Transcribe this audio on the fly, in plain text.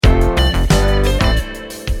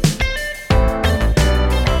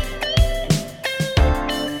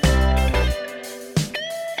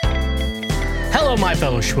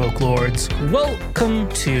fellow Schwoke Lords. Welcome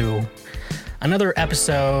to another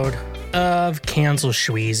episode of Cancel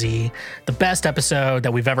Shweezy, the best episode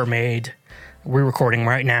that we've ever made. We're recording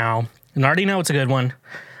right now, and I already know it's a good one,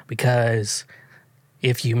 because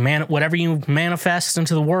if you whatever you manifest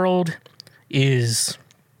into the world is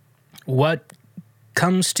what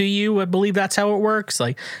comes to you. I believe that's how it works.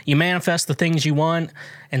 Like, you manifest the things you want,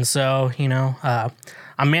 and so,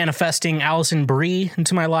 I'm manifesting Allison Brie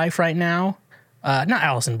into my life right now. Not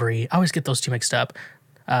Allison Brie. I always get those two mixed up.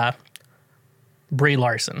 Brie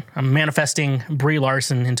Larson. I'm manifesting Brie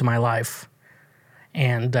Larson into my life.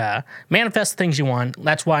 And manifest the things you want.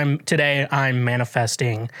 That's why today I'm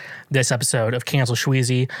manifesting this episode of Cancel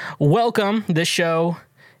Shweezy. Welcome. This show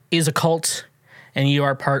is a cult, and you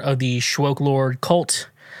are part of the Schwoke Lord cult.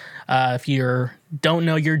 If you don't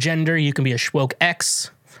know your gender, you can be a Schwoke X.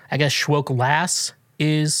 I guess Schwoke Lass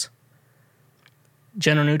is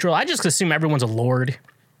gender neutral. I just assume everyone's a lord.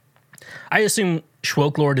 I assume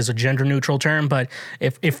Schwoke Lord is a gender neutral term, but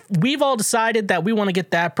if we've all decided that we want to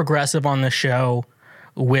get that progressive on the show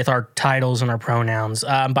with our titles and our pronouns,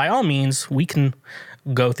 by all means, we can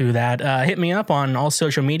go through that. Hit me up on all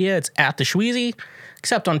social media. It's at the Shweezy,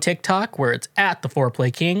 except on TikTok, where it's at the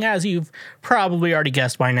Foreplay King. As you've probably already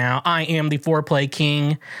guessed by now, I am the Foreplay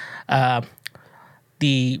King,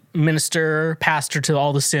 the minister, pastor to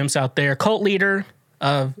all the simps out there, cult leader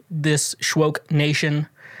of this Schwoke nation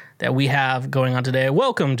that we have going on today.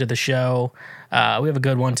 Welcome to the show. We have a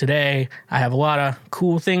good one today. I have a lot of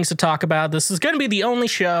cool things to talk about. This is going to be the only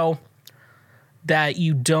show that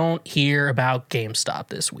you don't hear about GameStop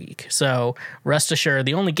this week. So rest assured,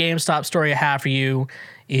 the only GameStop story I have for you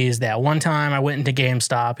is that one time I went into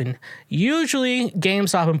GameStop, and usually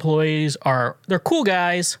GameStop employees they're cool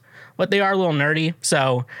guys, but they are a little nerdy.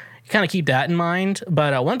 So you kind of keep that in mind.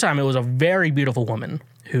 But one time it was a very beautiful woman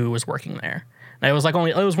who was working there. And it was one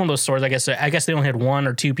of those stores. I guess they only had one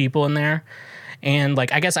or two people in there. And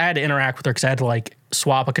I guess I had to interact with her because I had to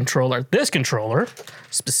swap a controller. This controller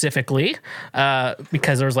specifically,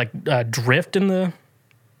 because there was drift in the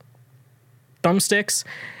thumbsticks,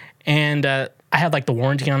 and I had the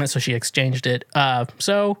warranty on it, so she exchanged it.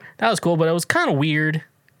 So that was cool, but it was kind of weird.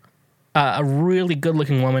 A really good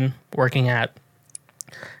looking woman working at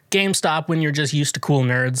GameStop when you're just used to cool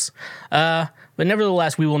nerds. But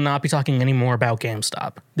nevertheless, we will not be talking any more about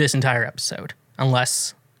GameStop this entire episode,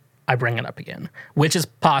 unless I bring it up again, which is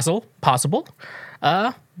possible,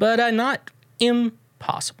 but not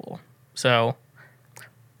impossible. So,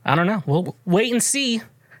 I don't know. We'll wait and see.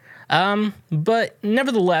 But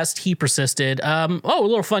nevertheless, he persisted. A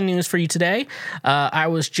little fun news for you today. I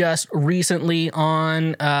was just recently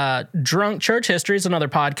on Drunk Church History. It's another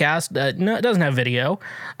podcast. No, it doesn't have video,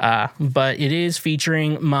 but it is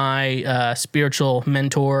featuring my spiritual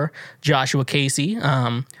mentor, Joshua Casey,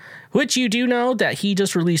 which you do know that he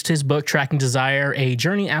just released his book, Tracking Desire, A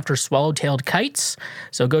Journey After Swallow-Tailed Kites.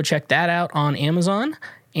 So go check that out on Amazon.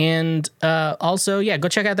 And also, go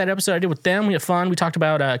check out that episode I did with them. We had fun. We talked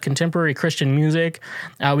about contemporary Christian music.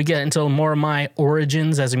 We get into more of my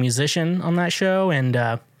origins as a musician on that show, and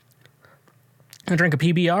I drink a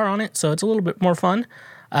PBR on it, so it's a little bit more fun.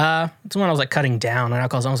 It's when I was cutting down on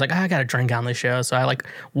alcohol. I was I got to drink on this show. So I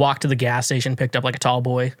walked to the gas station, picked up a tall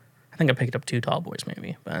boy. I think I picked up 2 tall boys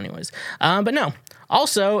maybe, but anyways. But no.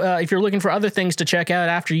 Also, if you're looking for other things to check out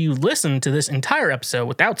after you listen to this entire episode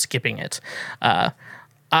without skipping it,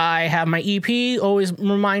 I have my EP, always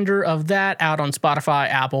reminder of that, out on Spotify,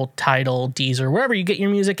 Apple, Tidal, Deezer, wherever you get your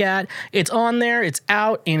music at. It's on there, it's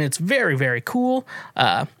out, and it's very, very cool.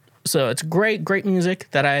 So it's great music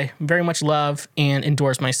that I very much love and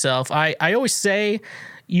endorse myself. I always say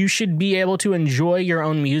you should be able to enjoy your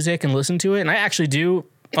own music and listen to it, and I actually do.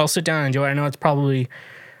 I'll sit down and enjoy it. I know it's probably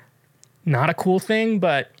not a cool thing,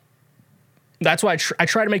 but that's why I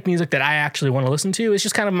try to make music that I actually want to listen to. It's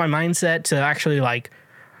just kind of my mindset to actually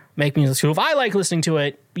make music. So if I like listening to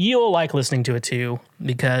it, you'll like listening to it too,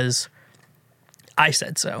 because I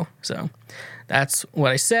said so. So that's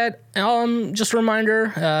what I said. Just a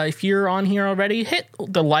reminder, if you're on here already, hit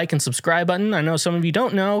the like and subscribe button. I know some of you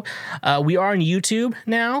don't know. We are on YouTube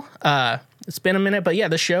now. It's been a minute, but yeah,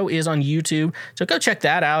 the show is on YouTube. So go check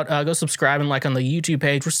that out. Go subscribe and like on the YouTube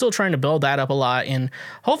page. We're still trying to build that up a lot, and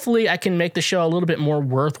hopefully I can make the show a little bit more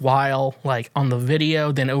worthwhile, on the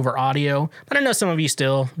video than over audio. But I know some of you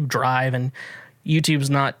still drive, and YouTube's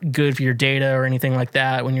not good for your data or anything like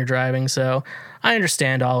that when you're driving. So I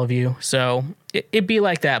understand all of you. So it be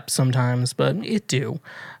like that sometimes, but it do.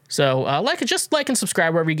 So just like and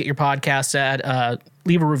subscribe wherever you get your podcasts at.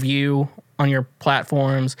 Leave a review on your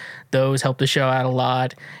platforms. Those help the show out a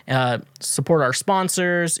lot. Support our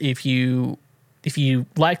sponsors. If you if you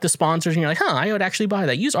like the sponsors and you're like, I would actually buy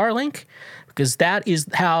that, use our link, because that is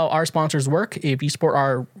how our sponsors work. If you support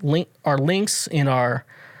our links in our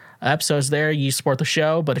episodes there, you support the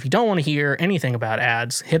show. But if you don't want to hear anything about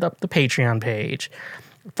ads, hit up the Patreon page.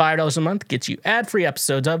 $5 a month gets you ad-free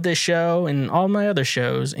episodes of this show and all my other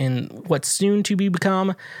shows in what's soon to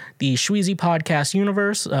become the Shweezy Podcast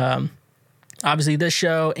universe. Obviously, this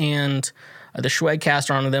show and the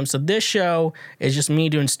Shwegcast are on them. So this show is just me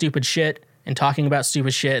doing stupid shit and talking about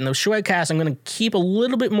stupid shit. And the Shwegcast, I'm going to keep a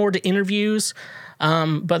little bit more to interviews.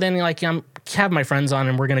 But then, I'm have my friends on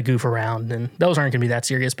and we're going to goof around. And those aren't going to be that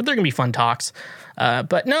serious, but they're going to be fun talks.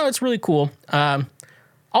 But no, it's really cool.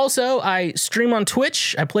 Also, I stream on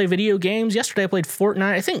Twitch. I play video games. Yesterday, I played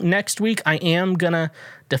Fortnite. I think next week, I am going to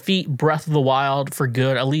defeat Breath of the Wild for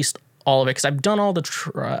good, at least all of it, because I've done all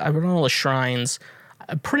the shrines.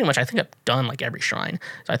 Pretty much, I think I've done like every shrine.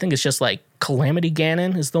 So I think it's just like Calamity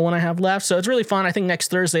Ganon is the one I have left. So it's really fun. I think next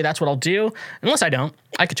Thursday, that's what I'll do. Unless I don't.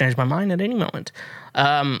 I could change my mind at any moment.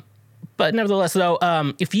 But nevertheless,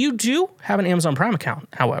 though, if you do have an Amazon Prime account,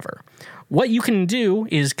 however, what you can do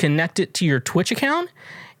is connect it to your Twitch account.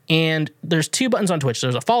 And there's 2 buttons on Twitch.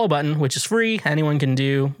 There's a follow button, which is free. Anyone can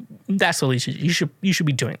do. That's the least you should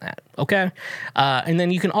be doing that. Okay. And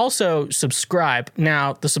then you can also subscribe.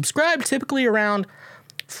 Now, the subscribe typically around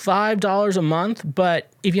 $5 a month. But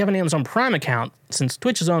if you have an Amazon Prime account, since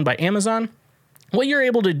Twitch is owned by Amazon, what you're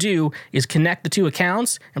able to do is connect the 2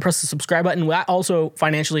 accounts and press the subscribe button. That also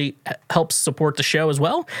financially helps support the show as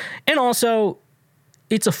well. And also,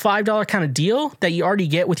 it's a $5 kind of deal that you already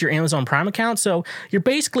get with your Amazon Prime account. So you're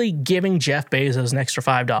basically giving Jeff Bezos an extra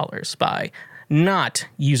 $5 by not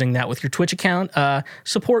using that with your Twitch account.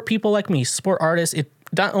 Support people like me, support artists. It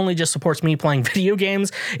not only just supports me playing video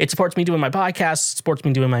games, it supports me doing my podcast, supports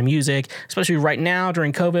me doing my music, especially right now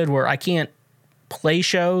during COVID where I can't play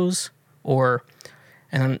shows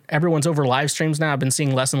and everyone's over live streams now. I've been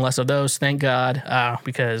seeing less and less of those, thank God,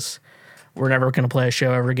 because we're never going to play a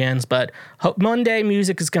show ever again. But Monday,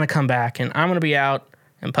 music is going to come back, and I'm going to be out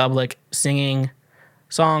in public singing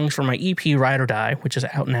songs for my EP, Ride or Die, which is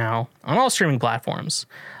out now on all streaming platforms.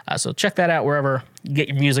 So check that out wherever you get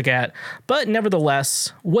your music at. But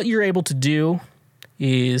nevertheless, what you're able to do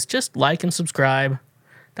is just like and subscribe.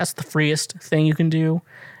 That's the freest thing you can do.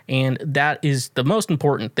 And that is the most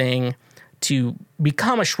important thing to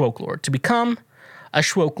become a Shwoke-Lord. To become a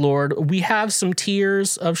Shwoke-Lord, we have some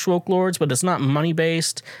tiers of Shwoke-Lords, but it's not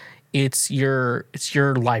money-based. It's your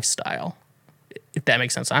lifestyle, if that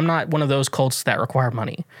makes sense. I'm not one of those cults that require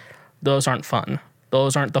money. Those aren't fun.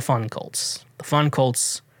 Those aren't the fun cults. The fun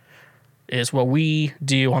cults is what we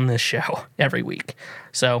do on this show every week.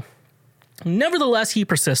 So, nevertheless, he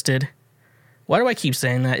persisted. Why do I keep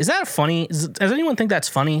saying that? Is that funny? Does anyone think that's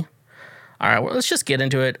funny? All right, well, let's just get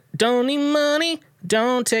into it. Don't need money.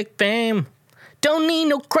 Don't take fame. Don't need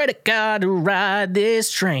no credit card to ride this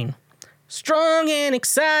train. Strong and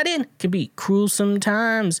exciting can be cruel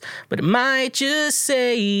sometimes, but it might just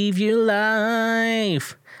save your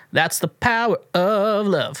life. That's the power of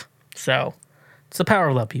love. So, it's the power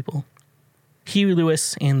of love, people. Huey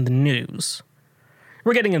Lewis and the news.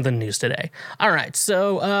 We're getting into the news today. All right,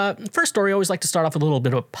 so first story, I always like to start off with a little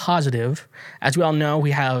bit of a positive. As we all know, we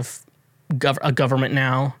have a government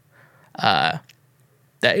now that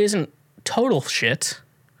isn't total shit,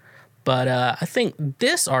 but I think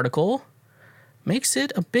this article makes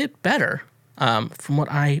it a bit better from what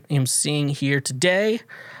I am seeing here today.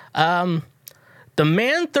 The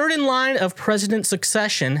man third in line of president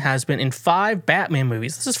succession has been in 5 Batman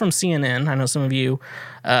movies. This is from CNN. I know some of you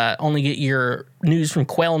only get your news from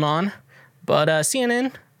QAnon, but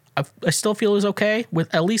CNN, I still feel is okay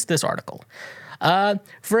with at least this article.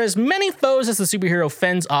 For as many foes as the superhero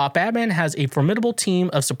fends off, Batman has a formidable team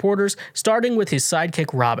of supporters, starting with his sidekick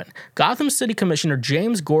Robin, Gotham City Commissioner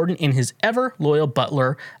James Gordon, and his ever-loyal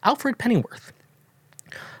butler, Alfred Pennyworth.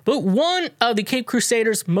 But one of the Caped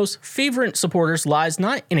Crusaders' most favorite supporters lies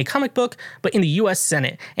not in a comic book, but in the U.S.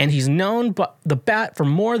 Senate, and he's known the Bat for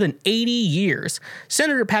more than 80 years.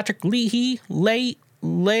 Senator Patrick Leahy, it's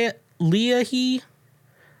Leahy,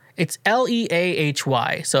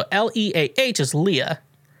 so Leah is Leah,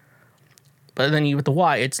 but then you with the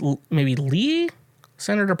Y, it's maybe Lee?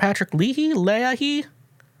 Senator Patrick Leahy?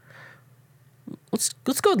 Let's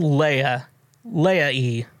go with Leah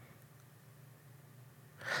E.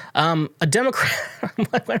 A Democrat.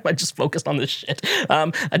 Why am I just focused on this shit?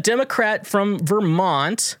 A Democrat from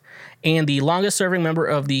Vermont and the longest serving member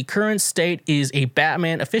of the current state is a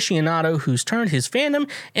Batman aficionado who's turned his fandom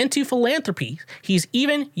into philanthropy. He's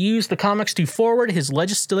even used the comics to forward his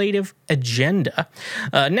legislative agenda.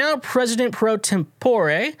 Now President pro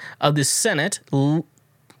tempore of the Senate,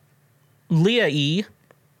 Leah E.,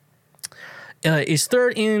 is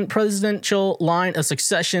third in presidential line of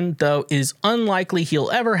succession, though is unlikely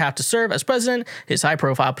he'll ever have to serve as president. His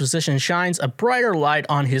high-profile position shines a brighter light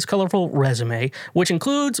on his colorful resume, which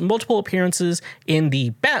includes multiple appearances in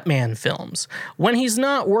the Batman films. When he's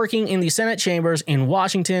not working in the Senate chambers in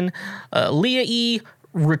Washington, Leah E.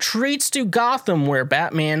 retreats to Gotham, where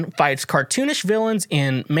Batman fights cartoonish villains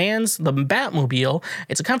and mans the Batmobile.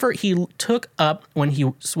 It's a comfort he took up when he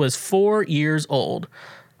was 4 years old.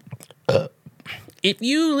 If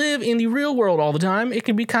you live in the real world all the time, it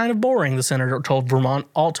can be kind of boring, the senator told Vermont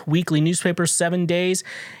alt weekly newspaper 7 Days.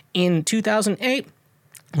 In 2008,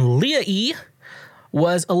 Leah E.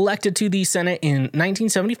 was elected to the Senate in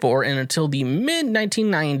 1974, and until the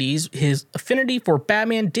mid-1990s, his affinity for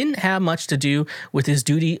Batman didn't have much to do with his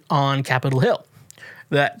duty on Capitol Hill.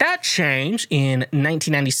 That changed in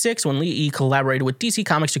 1996 when Leah E. collaborated with DC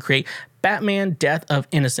Comics to create Batman Death of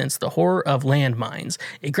Innocence, The Horror of Landmines,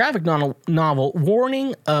 a graphic novel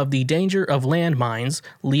warning of the danger of landmines.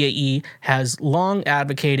 Leah E. has long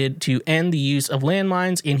advocated to end the use of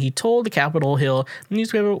landmines, and he told the Capitol Hill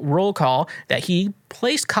newspaper Roll Call that he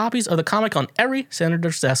placed copies of the comic on every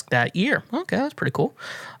senator's desk that year. Okay, that's pretty cool.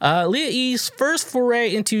 Leah E.'s first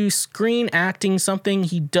foray into screen acting, something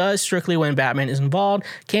he does strictly when Batman is involved,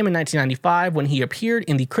 came in 1995 when he appeared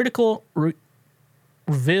in the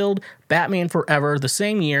revealed Batman Forever. The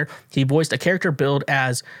same year, he voiced a character billed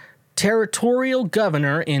as Territorial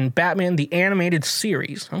Governor in Batman the Animated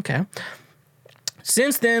Series. Okay.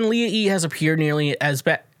 Since then, Leah E. has appeared nearly as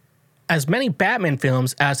many Batman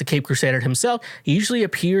films as the Cape Crusader himself. He usually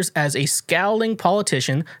appears as a scowling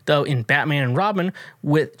politician, though in Batman and Robin,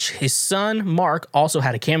 which his son Mark also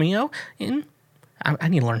had a cameo in. I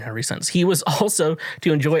need to learn how to resentence. He was also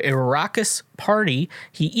to enjoy a raucous party.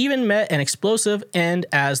 He even met an explosive end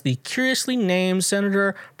as the curiously named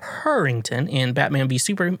Senator Purrington in Batman v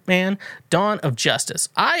Superman: Dawn of Justice.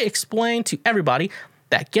 I explained to everybody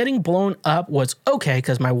that getting blown up was okay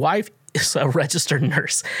because my wife is a registered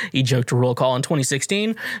nurse, he joked to Roll Call in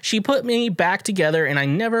 2016. She put me back together and I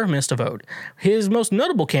never missed a vote. His most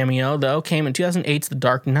notable cameo, though, came in 2008's The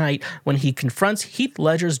Dark Knight when he confronts Heath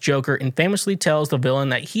Ledger's Joker and famously tells the villain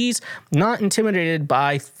that he's not intimidated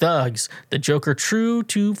by thugs. The Joker, true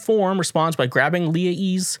to form, responds by grabbing Leah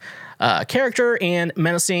E.'s character and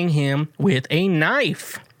menacing him with a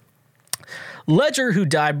knife. Ledger, who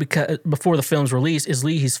died before the film's release, is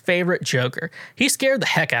Lee's favorite Joker. He scared the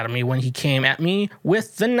heck out of me when he came at me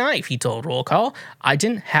with the knife, he told Roll Call. I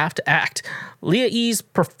didn't have to act. Leah E.'s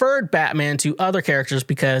preferred Batman to other characters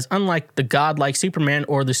because, unlike the godlike Superman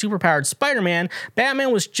or the superpowered Spider-Man,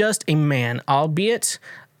 Batman was just a man, albeit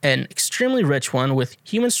an extremely rich one with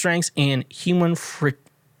human strengths and human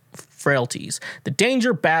frailties. The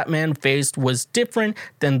danger Batman faced was different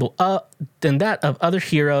than that of other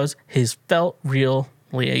heroes. His felt real,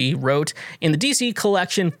 Leah E. wrote in the DC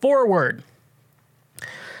collection Forward.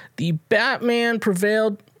 The Batman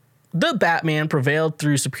prevailed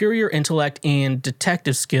through superior intellect and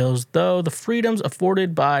detective skills, though the freedoms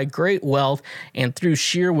afforded by great wealth and through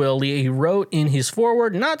sheer will. He wrote in his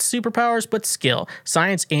foreword, not superpowers, but skill,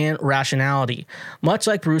 science, and rationality. Much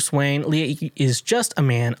like Bruce Wayne, Leah is just a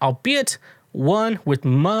man, albeit one with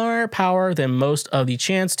more power than most of the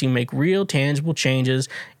chance to make real tangible changes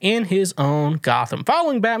in his own Gotham.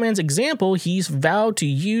 Following Batman's example, he's vowed to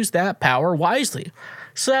use that power wisely.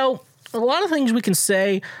 So, a lot of things we can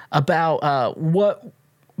say about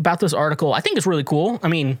about this article. I think it's really cool. I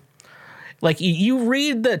mean, like you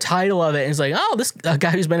read the title of it and it's like, oh, this guy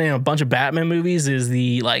who's been in a bunch of Batman movies is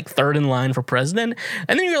the like third in line for president,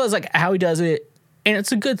 and then you realize like how he does it, and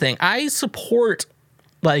it's a good thing. I support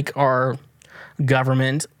like our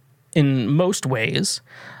government in most ways,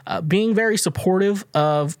 being very supportive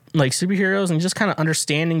of like superheroes and just kind of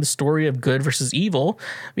understanding the story of good versus evil,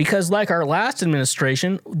 because like our last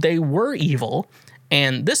administration, they were evil,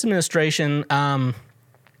 and this administration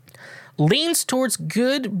leans towards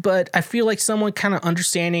good, but I feel like someone kind of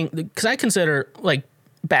understanding, because I consider like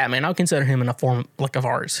Batman, I'll consider him in a form like of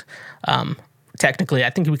art. Technically, I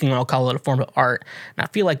think we can all call it a form of art, and I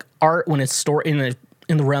feel like art, when it's stored in the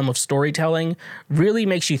realm of storytelling, really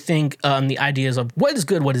makes you think the ideas of what is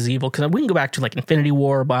good, what is evil. Because we can go back to like Infinity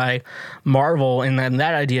War by Marvel, and then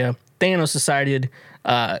that idea, Thanos decided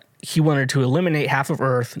he wanted to eliminate half of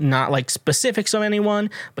Earth, not like specifics of anyone,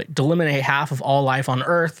 but to eliminate half of all life on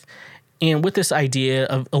Earth. And with this idea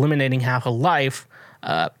of eliminating half of life,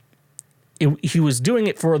 he was doing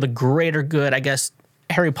it for the greater good. I guess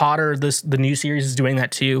Harry Potter, the new series, is doing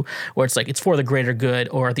that too, where it's like it's for the greater good,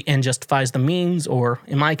 or the end justifies the means, or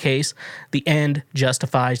in my case, the end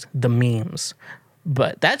justifies the memes.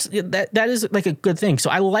 But that is like a good thing.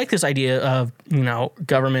 So I like this idea of, you know,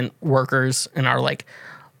 government workers and our like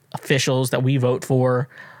officials that we vote for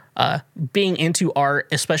being into art,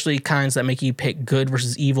 especially kinds that make you pick good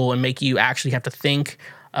versus evil and make you actually have to think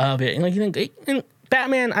of it. And like you think, and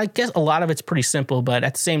Batman, I guess a lot of it's pretty simple, but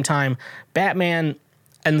at the same time, Batman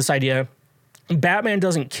and this idea, Batman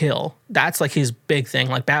doesn't kill. That's like his big thing.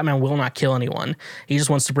 Like Batman will not kill anyone. He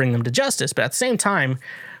just wants to bring them to justice. But at the same time,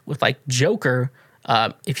 with like Joker,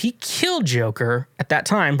 if he killed Joker at that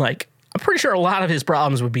time, like I'm pretty sure a lot of his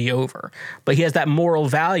problems would be over. But he has that moral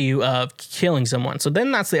value of killing someone. So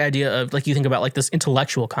then that's the idea of like you think about like this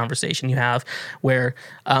intellectual conversation you have where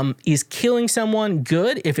is killing someone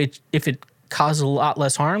good if it causes a lot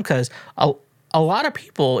less harm? Because a lot of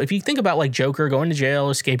people, if you think about like Joker going to jail,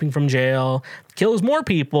 escaping from jail, kills more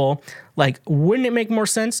people, like wouldn't it make more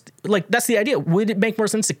sense? Like that's the idea. Would it make more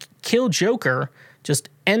sense to kill Joker, just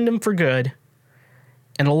end him for good,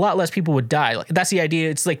 and a lot less people would die? Like that's the idea.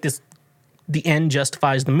 It's like this, the end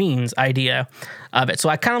justifies the means idea of it. So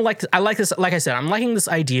I kind of like, I like this, like I said, I'm liking this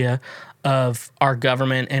idea of our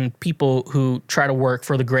government and people who try to work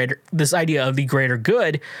for the greater, this idea of the greater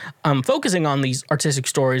good, focusing on these artistic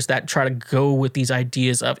stories that try to go with these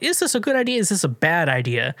ideas of, is this a good idea? Is this a bad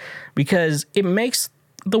idea? Because it makes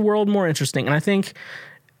the world more interesting. And I think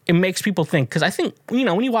it makes people think, because I think, you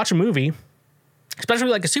know, when you watch a movie, especially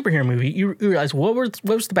like a superhero movie, you realize what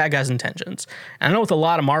was the bad guy's intentions. And I know with a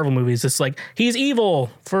lot of Marvel movies, it's like he's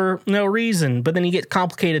evil for no reason, but then you get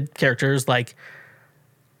complicated characters like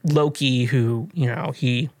Loki, who, you know,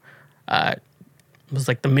 he was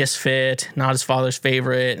like the misfit, not his father's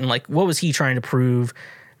favorite, and like what was he trying to prove?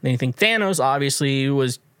 Then you think Thanos obviously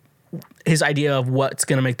was his idea of what's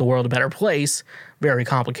going to make the world a better place, very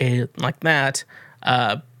complicated like that.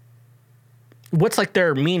 What's like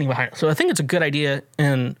their meaning behind it? So I think it's a good idea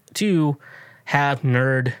and to have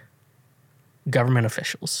nerd government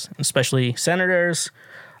officials, especially senators.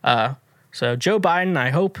 So Joe Biden, I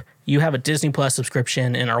hope you have a Disney Plus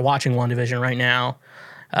subscription and are watching WandaVision right now,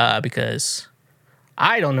 because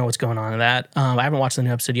I don't know what's going on in that. I haven't watched the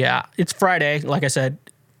new episode yet. It's Friday. Like I said,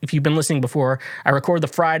 if you've been listening before, I record the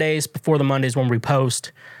Fridays before the Mondays when we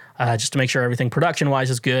post, just to make sure everything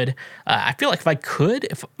production-wise is good. I feel like if I could,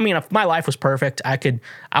 if my life was perfect, I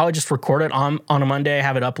would just record it on a Monday,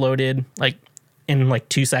 have it uploaded like in like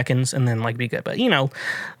 2 seconds, and then like be good. But you know,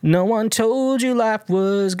 no one told you life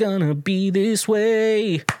was gonna be this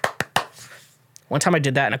way. One time I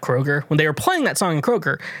did that in a Kroger when they were playing that song in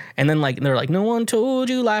Kroger, and then like they're like, no one told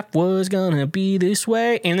you life was gonna be this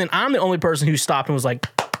way, and then I'm the only person who stopped and was like,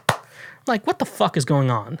 what the fuck is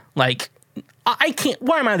going on? Like, I can't.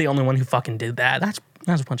 Why am I the only one who fucking did that? That's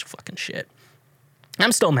a bunch of fucking shit.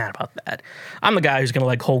 I'm still mad about that. I'm the guy who's gonna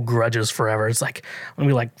like hold grudges forever. It's like I'm gonna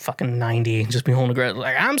be like fucking 90 and just be holding a grudge.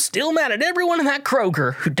 Like I'm still mad at everyone in that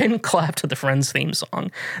Kroger who didn't clap to the Friends theme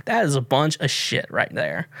song. That is a bunch of shit right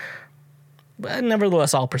there. But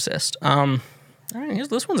nevertheless, I'll persist. All right,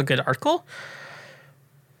 this one's a good article.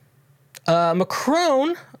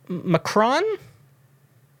 Macron's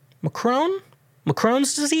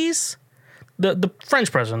disease. The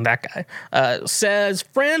French president, that guy, says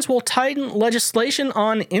France will tighten legislation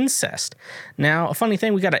on incest. Now, a funny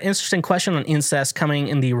thing, we got an interesting question on incest coming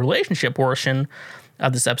in the relationship portion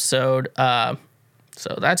of this episode. So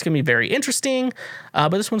that's going to be very interesting. But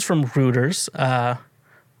this one's from Reuters.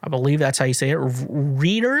 I believe that's how you say it.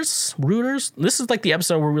 Reuters. This is like the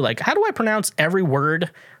episode where we're like, how do I pronounce every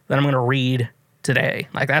word that I'm going to read today?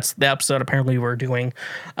 Like that's the episode apparently we're doing.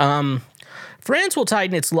 France will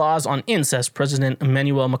tighten its laws on incest, President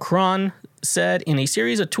Emmanuel Macron said in a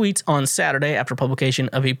series of tweets on Saturday after publication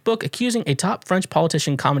of a book accusing a top French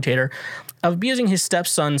politician commentator of abusing his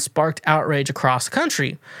stepson sparked outrage across the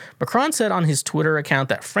country. Macron said on his Twitter account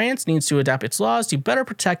that France needs to adapt its laws to better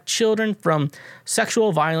protect children from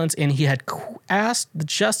sexual violence, and he had asked the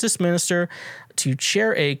justice minister to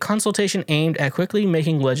chair a consultation aimed at quickly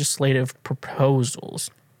making legislative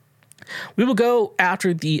proposals. We will go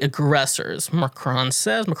after the aggressors, Macron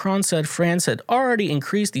says. Macron said France had already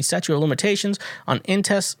increased the statute of limitations on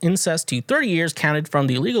incest to 30 years counted from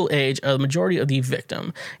the legal age of the majority of the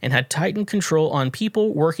victim and had tightened control on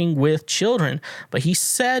people working with children. But he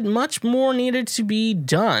said much more needed to be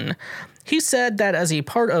done. He said that as a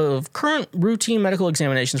part of current routine medical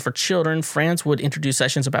examinations for children, France would introduce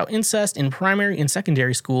sessions about incest in primary and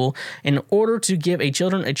secondary school in order to give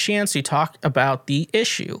children a chance to talk about the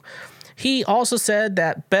issue. He also said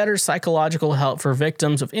that better psychological help for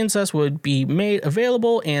victims of incest would be made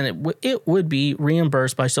available and it would be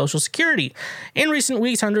reimbursed by Social Security. In recent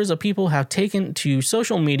weeks, hundreds of people have taken to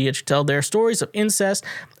social media to tell their stories of incest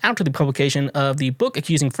after the publication of the book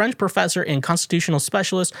accusing French professor and constitutional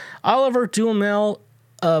specialist Olivier Duhamel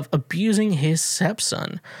of abusing his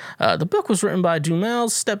stepson. The book was written by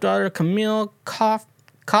Duhamel's stepdaughter Camille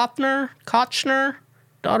Kochner,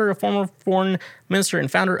 daughter of former foreign minister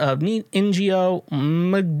and founder of NGO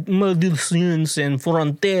Médecins Sans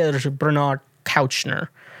Frontières, Bernard Kouchner.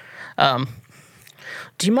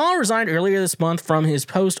 Duhamel resigned earlier this month from his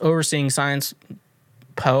post overseeing Sciences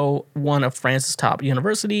Po, one of France's top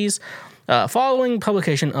universities, following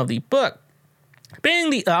publication of the book. Being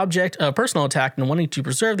the object of personal attack and wanting to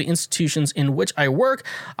preserve the institutions in which I work,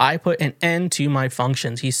 I put an end to my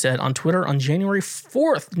functions, he said on Twitter on January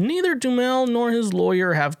 4th. Neither Duhamel nor his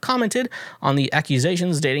lawyer have commented on the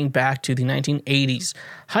accusations dating back to the 1980s.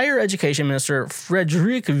 Higher Education Minister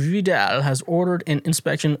Frédérique Vidal has ordered an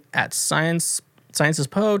inspection at Sciences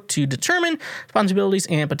Po to determine responsibilities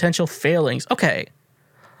and potential failings. Okay.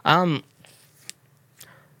 I'm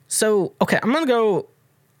going to go...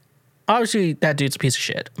 Obviously, that dude's a piece of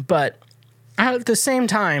shit, but at the same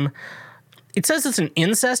time, it says it's an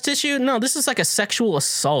incest issue. No, this is like a sexual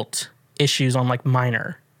assault issues on like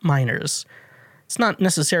minors. It's not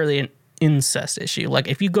necessarily an incest issue. Like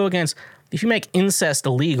if you make incest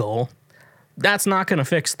illegal, that's not going to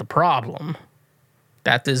fix the problem.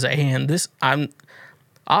 That is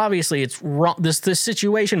obviously it's wrong. This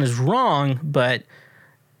situation is wrong, but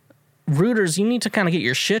Reuters, you need to kind of get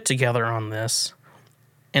your shit together on this.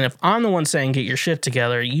 And if I'm the one saying get your shit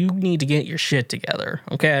together, you need to get your shit together,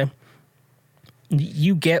 okay?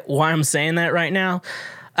 You get why I'm saying that right now?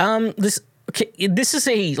 This is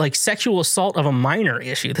a like sexual assault of a minor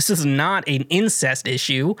issue. This is not an incest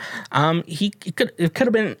issue. It could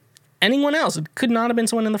have been anyone else. It could not have been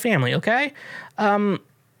someone in the family, okay? I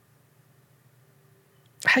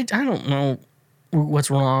don't know what's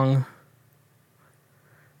wrong.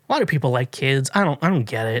 Why do people like kids? I don't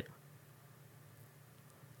get it.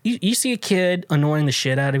 You see a kid annoying the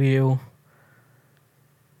shit out of you,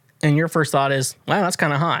 and your first thought is, wow, that's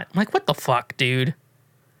kind of hot. I'm like, what the fuck, dude?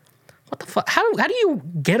 What the fuck? How do you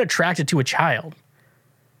get attracted to a child?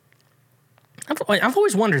 I've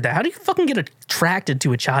always wondered that. How do you fucking get attracted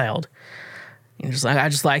to a child? You're just like, I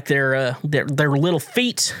just like their little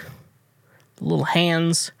feet, little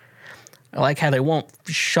hands. I like how they won't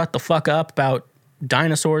shut the fuck up about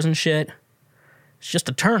dinosaurs and shit. It's just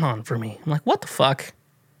a turn on for me. I'm like, what the fuck?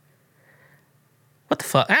 What the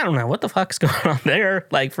fuck? I don't know. What the fuck is going on there?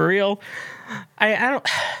 Like, for real? I don't...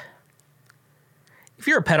 If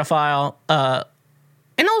you're a pedophile,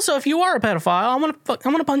 and also if you are a pedophile, I'm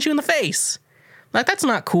gonna punch you in the face. Like, that's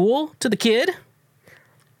not cool to the kid.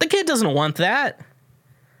 The kid doesn't want that.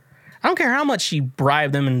 I don't care how much you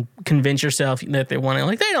bribe them and convince yourself that they want it.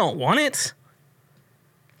 Like, they don't want it.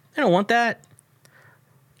 They don't want that.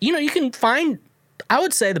 You know, you can find... I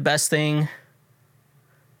would say the best thing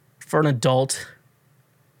for an adult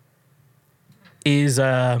is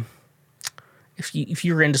if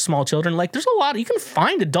you're into small children, like there's a lot, you can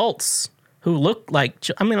find adults who look like,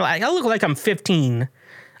 I mean, like, I look like I'm 15.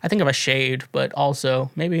 I think if I shaved, but also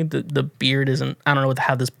maybe the beard isn't, I don't know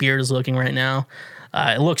how this beard is looking right now.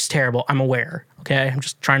 It looks terrible. I'm aware. Okay. I'm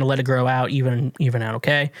just trying to let it grow out, even out.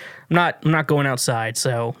 Okay. I'm not going outside.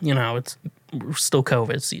 So, you know, it's still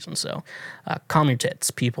COVID season. So, calm your tits,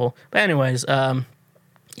 people. But anyways, yeah,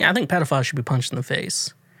 I think pedophiles should be punched in the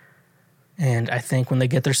face. And I think when they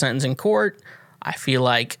get their sentence in court, I feel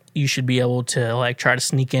like you should be able to like try to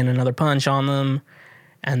sneak in another punch on them,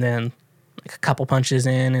 and then like a couple punches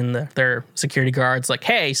in, and their security guard's like,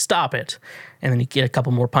 "Hey, stop it!" And then you get a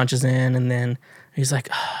couple more punches in, and then he's like,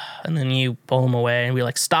 and then you pull him away and be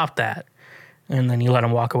like, "Stop that!" And then you let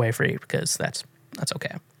him walk away free because that's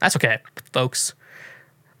okay. That's okay, folks.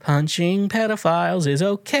 Punching pedophiles is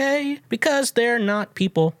okay because they're not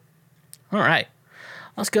people. All right.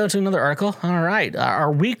 Let's go to another article. All right.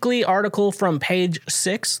 Our weekly article from Page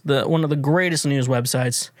Six, one of the greatest news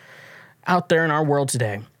websites out there in our world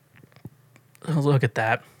today. Look at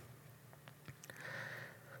that.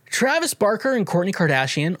 Travis Barker and Kourtney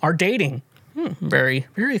Kardashian are dating. Very,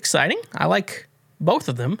 very exciting. I like both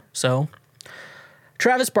of them. So,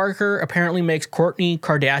 Travis Barker apparently makes Kourtney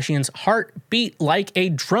Kardashian's heart beat like a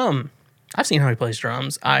drum. I've seen how he plays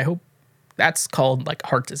drums. I hope That's called like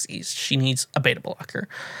heart disease. She needs a beta blocker.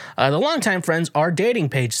 The longtime friends are dating,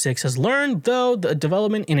 Page Six has learned, though the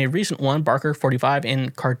development in a recent one. Barker, 45,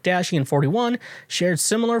 and Kardashian, 41, shared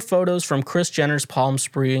similar photos from Kris Jenner's Palm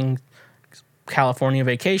Springs, California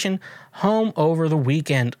vacation home over the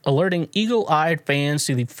weekend, alerting eagle-eyed fans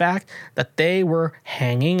to the fact that they were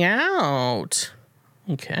hanging out.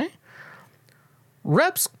 Okay.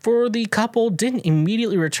 Reps for the couple didn't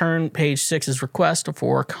immediately return Page Six's request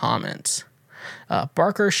for comment.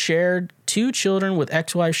 Barker shared 2 children with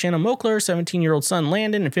ex-wife Shanna Moakler, 17-year-old son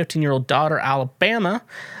Landon, and 15-year-old daughter Alabama.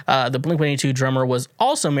 The Blink-182 drummer was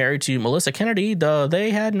also married to Melissa Kennedy, though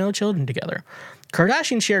they had no children together.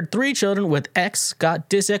 Kardashian shared 3 children with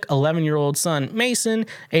ex-Scott Disick, 11-year-old son Mason,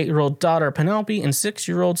 8-year-old daughter Penelope, and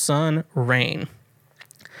 6-year-old son Rain.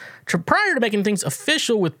 Prior to making things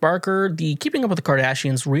official with Barker, the Keeping Up with the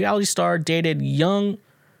Kardashians reality star dated young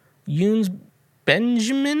Younes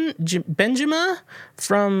Bendjima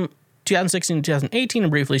from 2016 to 2018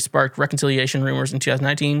 and briefly sparked reconciliation rumors in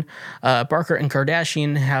 2019. Barker and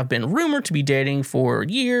Kardashian have been rumored to be dating for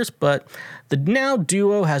years, but the now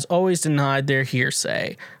duo has always denied their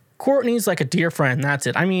hearsay. Kourtney's like a dear friend, that's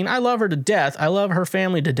it. I mean, I love her to death. I love her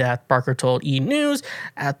family to death, Barker told E! News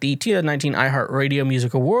at the 2019 iHeartRadio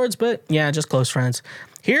Music Awards, but yeah, just close friends.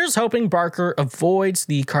 Here's hoping Barker avoids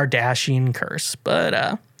the Kardashian curse. But,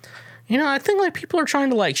 I think like people are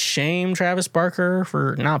trying to like shame Travis Barker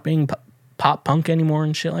for not being pop punk anymore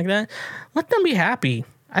and shit like that. Let them be happy.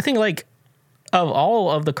 I think like of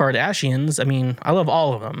all of the Kardashians, I mean, I love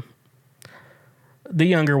all of them. The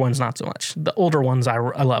younger ones, not so much. The older ones I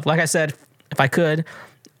love. Like I said, if I could,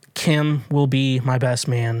 Kim will be my best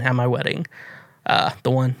man at my wedding. The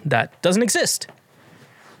one that doesn't exist.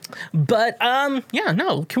 But,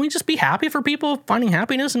 can we just be happy for people finding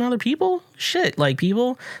happiness in other people? Shit, like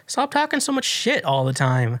people, stop talking so much shit all the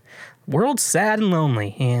time. World's sad and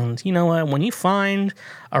lonely. And you know what? When you find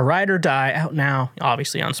a Ride or Die out now,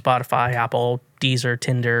 obviously on Spotify, Apple, Deezer,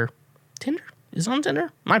 Tinder? Is it on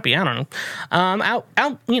Tinder? Might be, I don't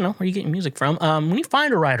know. Where you get your music from. When you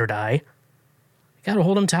find a Ride or Die, you gotta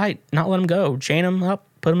hold them tight, not let them go. Chain them up,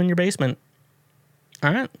 put them in your basement.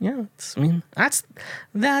 All right, yeah.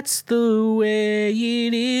 That's the way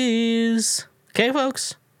it is. Okay,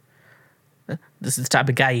 folks? This is the type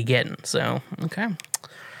of guy you're getting, so, okay.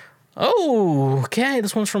 Oh, okay,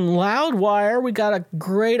 this one's from Loudwire. We got a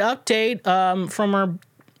great update from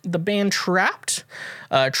the band Trapt.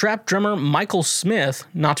 Trapt drummer Michael Smith,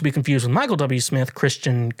 not to be confused with Michael W. Smith,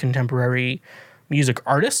 Christian contemporary music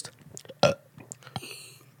artist,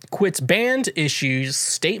 quits band, issues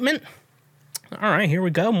statement. All right, here we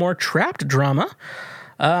go. More Trapt drama.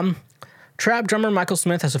 Trapt drummer Michael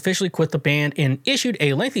Smith has officially quit the band and issued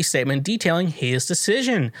a lengthy statement detailing his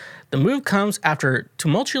decision. The move comes after the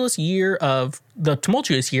tumultuous year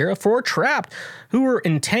for Trapt, who were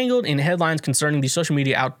entangled in headlines concerning the social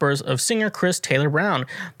media outbursts of singer Chris Taylor Brown.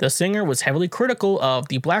 The singer was heavily critical of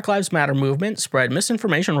the Black Lives Matter movement, spread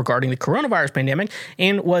misinformation regarding the coronavirus pandemic,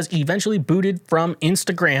 and was eventually booted from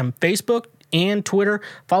Instagram, Facebook, and Twitter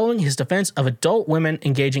following his defense of adult women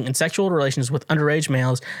engaging in sexual relations with underage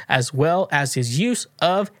males, as well as his use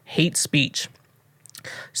of hate speech.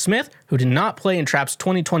 Smith, who did not play in Trapt's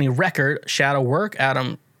 2020 record, Shadow Work,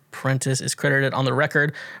 Adam Prentice is credited on the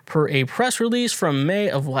record per a press release from May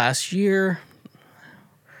of last year.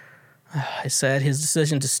 I said his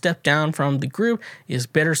decision to step down from the group is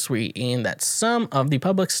bittersweet, and that some of the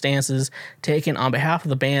public stances taken on behalf of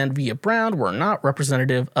the band via Brown were not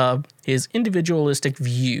representative of his individualistic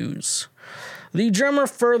views. The drummer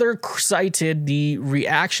further cited the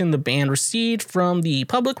reaction the band received from the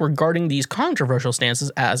public regarding these controversial stances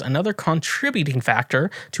as another contributing factor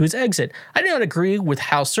to his exit. I do not agree with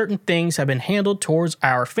how certain things have been handled towards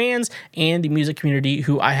our fans and the music community,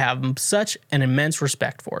 who I have such an immense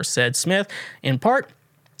respect for, said Smith, in part.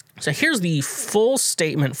 So here's the full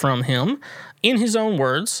statement from him in his own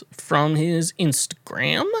words from his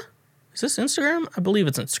Instagram. Is this Instagram? I believe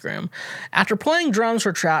it's Instagram. After playing drums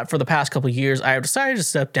for Trapt for the past couple of years, I have decided to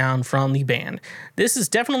step down from the band. This is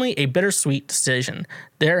definitely a bittersweet decision.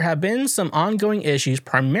 There have been some ongoing issues,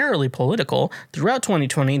 primarily political, throughout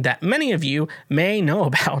 2020 that many of you may know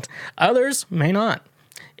about. Others may not.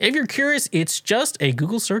 If you're curious, it's just a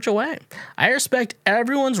Google search away. I respect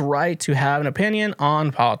everyone's right to have an opinion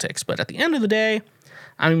on politics, but at the end of the day,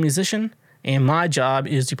 I'm a musician, and my job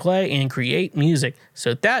is to play and create music.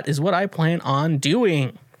 So that is what I plan on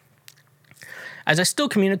doing. As I still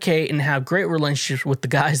communicate and have great relationships with the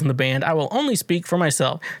guys in the band, I will only speak for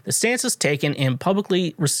myself. The stances taken and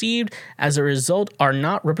publicly received as a result are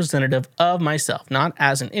not representative of myself, not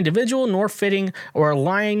as an individual, nor fitting or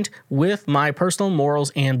aligned with my personal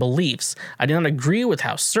morals and beliefs. I do not agree with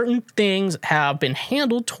how certain things have been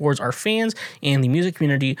handled towards our fans and the music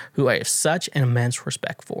community, who I have such an immense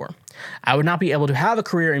respect for. I would not be able to have a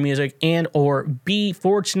career in music and or be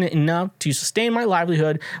fortunate enough to sustain my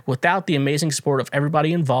livelihood without the amazing support of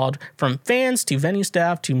everybody involved, from fans to venue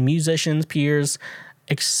staff to musicians, peers,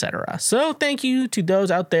 etc. So thank you to those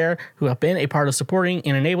out there who have been a part of supporting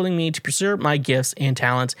and enabling me to pursue my gifts and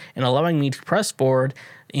talents and allowing me to press forward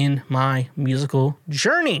in my musical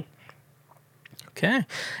journey. Okay.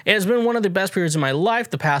 It has been one of the best periods of my life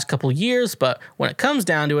the past couple years, but when it comes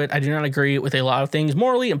down to it, I do not agree with a lot of things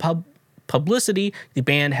morally and publicity the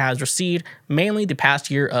band has received, mainly the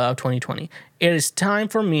past year of 2020. It is time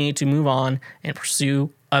for me to move on and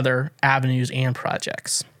pursue other avenues and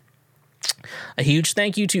projects. A huge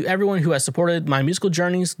thank you to everyone who has supported my musical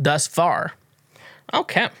journeys thus far.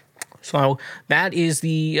 Okay. So that is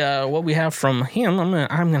the what we have from him. I'm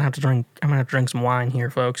gonna have to drink some wine here,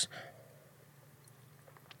 folks.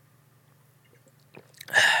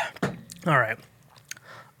 All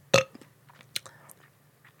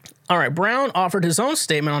right. Brown offered his own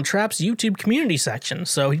statement on Trapp's YouTube community section,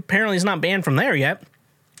 so he apparently is not banned from there yet.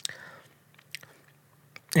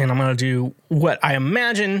 And I'm going to do what I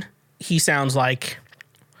imagine he sounds like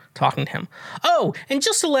talking to him. Oh, and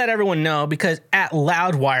just to let everyone know, because at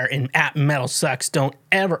Loudwire and at Metal Sucks don't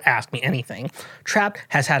ever ask me anything, Trapp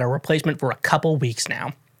has had a replacement for a couple weeks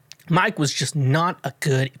now. Mike was just not a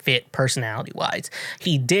good fit personality-wise.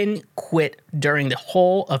 He didn't quit during the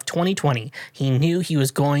whole of 2020. He knew he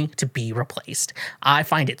was going to be replaced. I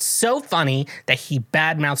find it so funny that he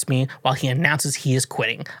badmouths me while he announces he is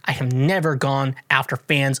quitting. I have never gone after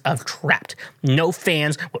fans of Trapped. No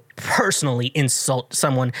fans would personally insult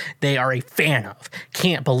someone they are a fan of.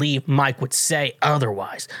 Can't believe Mike would say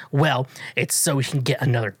otherwise. Well, it's so he can get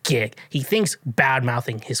another gig. He thinks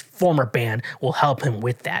badmouthing his former band will help him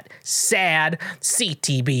with that. Sad.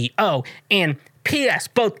 CTB. Oh, and P.S.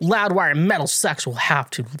 both Loudwire and Metal Sucks will have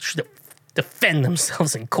to defend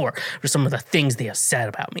themselves in court for some of the things they have said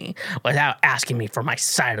about me without asking me for my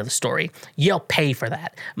side of the story. You'll pay for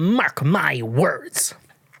that. Mark my words.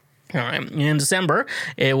 All right. In December,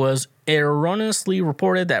 it was erroneously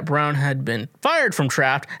reported that Brown had been fired from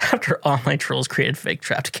Trapped after online trolls created fake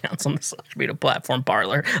Trapped accounts on the social media platform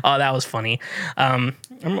Parler. Oh, that was funny.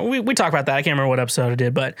 We talked about that. I can't remember what episode I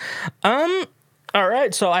did, but all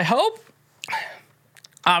right. So I hope.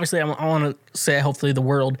 Obviously, I want to say hopefully the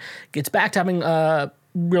world gets back to having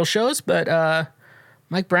real shows, but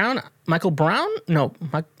Michael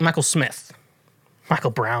Smith,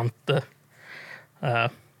 Michael Brown, the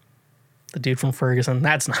dude from Ferguson.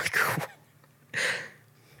 That's not cool.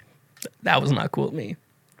 That was not cool with me,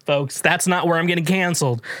 folks. That's not where I'm getting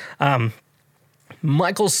canceled.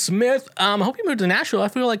 Michael Smith, I hope you moved to Nashville. I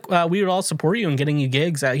feel like we would all support you in getting you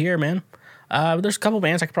gigs out here, man. There's a couple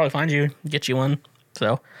bands I could probably find you, get you one.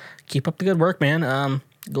 So keep up the good work, man.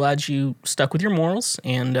 Glad you stuck with your morals,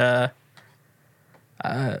 and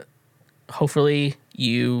hopefully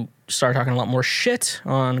you start talking a lot more shit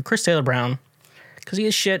on Chris Taylor Brown, because he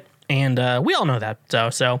is shit, and we all know that.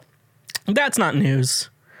 So that's not news.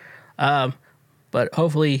 But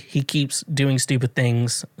hopefully he keeps doing stupid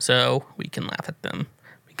things so we can laugh at them,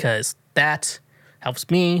 because that helps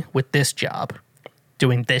me with this job,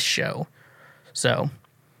 doing this show. So,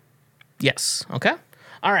 yes, okay?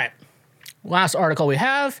 All right. Last article we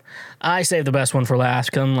have. I saved the best one for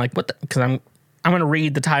last because I'm like, because I'm going to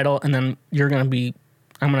read the title and then I'm going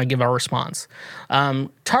to give our response.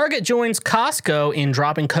 Target joins Costco in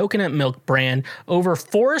dropping coconut milk brand over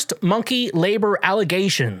forced monkey labor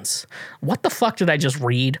allegations. What the fuck did I just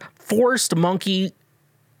read? Forced monkey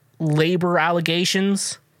labor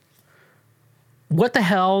allegations? What the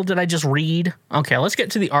hell did I just read? Okay, let's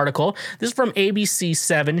get to the article. This is from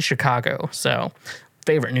ABC7 Chicago. So,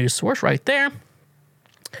 favorite news source right there.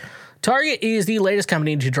 Target is the latest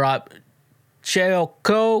company to drop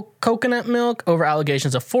Choco coconut milk over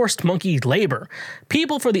allegations of forced monkey labor.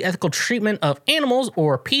 People for the Ethical Treatment of Animals,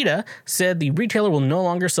 or PETA, said the retailer will no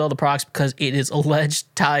longer sell the products because it is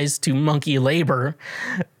alleged ties to monkey labor.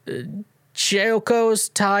 Choco's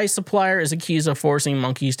Thai supplier is accused of forcing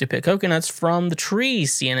monkeys to pick coconuts from the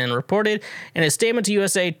trees, CNN reported. In a statement to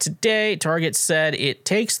USA Today, Target said it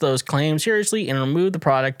takes those claims seriously and removed the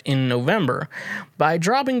product in November. By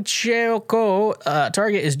dropping Choco,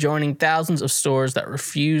 Target is joining thousands of stores that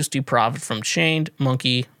refuse to profit from chained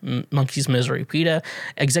monkey's misery. PETA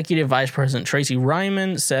Executive Vice President Tracy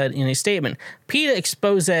Ryman said in a statement, PETA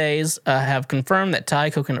exposés have confirmed that Thai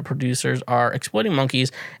coconut producers are exploiting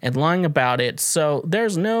monkeys and lying about it, so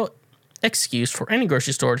there's no excuse for any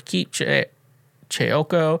grocery store to keep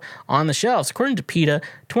Choco on the shelves. According to PETA,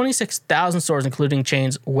 26,000 stores, including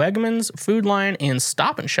chains Wegmans, Food Lion, and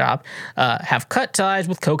Stop and Shop, have cut ties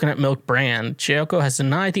with Coconut Milk brand. Choco has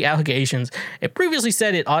denied the allegations. It previously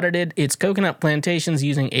said it audited its coconut plantations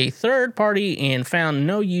using a third party and found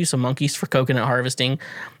no use of monkeys for coconut harvesting.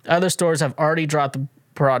 Other stores have already dropped the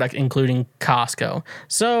product, including Costco.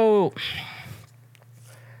 So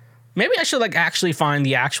maybe I should actually find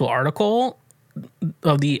the actual article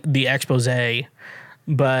of the expose,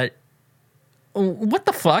 but what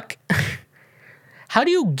the fuck? How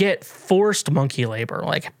do you get forced monkey labor?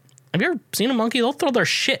 Have you ever seen a monkey? They'll throw their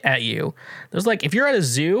shit at you. There's if you're at a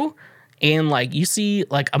zoo and you see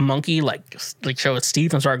a monkey show its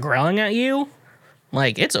teeth and start growling at you,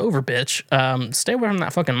 it's over, bitch. Stay away from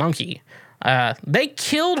that fucking monkey. They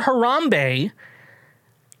killed Harambe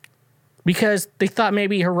because they thought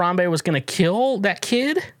maybe Harambe was going to kill that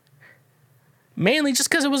kid. Mainly just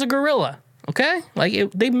because it was a gorilla, okay?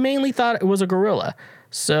 They mainly thought it was a gorilla.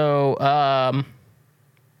 So,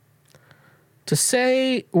 to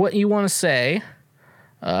say what you want to say,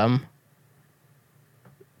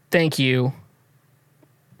 thank you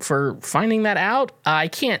for finding that out. I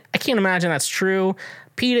can't imagine that's true.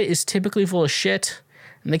 PETA is typically full of shit,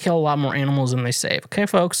 and they kill a lot more animals than they save. Okay,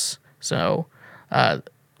 folks? So,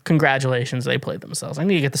 congratulations, they played themselves. I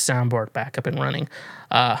need to get the soundboard back up and running.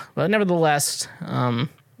 But nevertheless,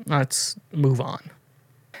 let's move on.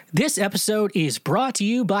 This episode is brought to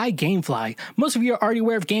you by GameFly. Most of you are already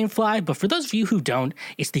aware of GameFly, but for those of you who don't,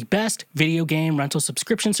 it's the best video game rental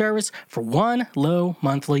subscription service for one low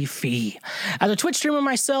monthly fee. As a Twitch streamer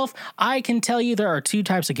myself, I can tell you there are two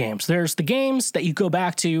types of games. There's the games that you go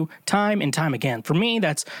back to time and time again. For me,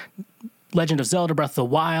 that's Legend of Zelda Breath of the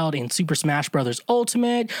Wild and Super Smash Bros.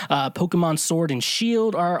 Ultimate, Pokemon Sword and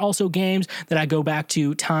Shield are also games that I go back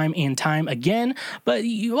to time and time again. But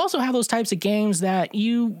you also have those types of games that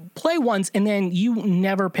you play once and then you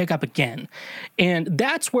never pick up again. And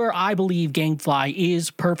that's where I believe GameFly is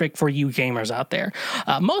perfect for you gamers out there.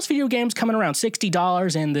 Most video games coming around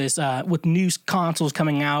 $60, and this with new consoles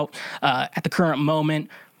coming out at the current moment,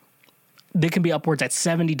 they can be upwards at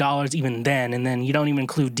 $70 even then, and then you don't even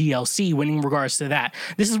include DLC when in regards to that.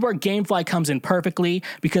 This is where GameFly comes in perfectly,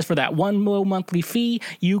 because for that one low monthly fee,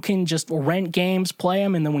 you can just rent games, play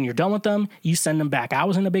them, and then when you're done with them, you send them back. I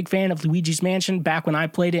wasn't a big fan of Luigi's Mansion back when I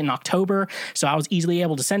played it in October, so I was easily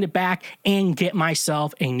able to send it back and get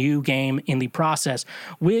myself a new game in the process,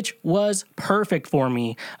 which was perfect for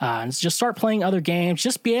me. Just start playing other games,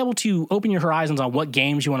 just be able to open your horizons on what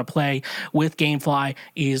games you want to play with GameFly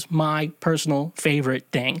is my personal favorite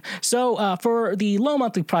thing. So for the low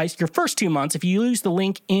monthly price, your first 2 months, if you use the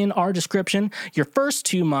link in our description, your first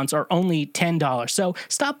 2 months are only $10. So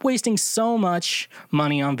stop wasting so much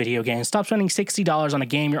money on video games. Stop spending $60 on a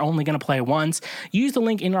game you're only going to play once. Use the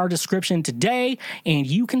link in our description today, and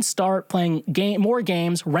you can start playing more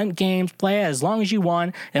games, rent games, play as long as you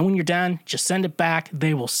want, and when you're done, just send it back.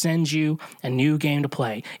 They will send you a new game to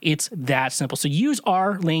play. It's that simple. So use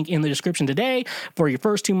our link in the description today for your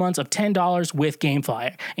first 2 months of $10 with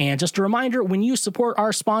GameFly. And just a reminder, when you support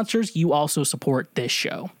our sponsors, you also support this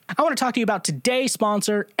show. I want to talk to you about today's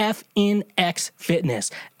sponsor, FNX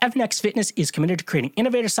Fitness. FNX Fitness is committed to creating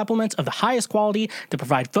innovative supplements of the highest quality to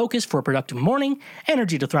provide focus for a productive morning,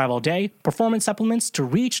 energy to thrive all day, performance supplements to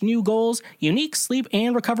reach new goals, unique sleep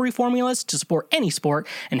and recovery formulas to support any sport,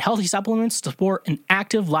 and healthy supplements to support an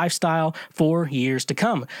active lifestyle for years to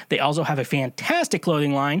come. They also have a fantastic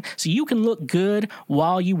clothing line so you can look good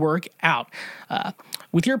while you work out.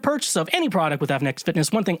 With your purchase of any product with FNX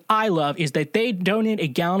Fitness, one thing I love is that they donate a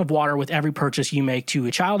gallon of water with every purchase you make to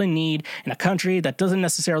a child in need in a country that doesn't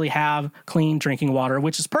necessarily have clean drinking water,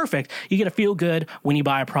 which is perfect. You get to feel good when you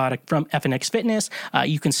buy a product from FNX Fitness.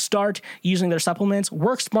 You can start using their supplements,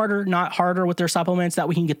 work smarter, not harder with their supplements. That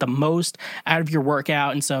way you can get the most out of your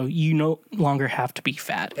workout, and so you no longer have to be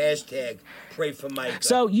fat. Hashtag pray for Mike.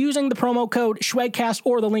 So using the promo code Schwegcast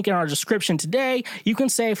or the link in our description today, you can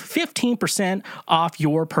save 15% off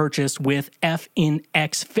your purchase with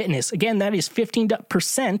FNX Fitness. Again, that is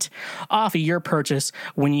 15% 10% off of your purchase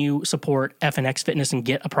when you support FNX Fitness and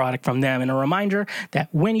get a product from them. And a reminder that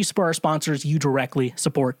when you support our sponsors, you directly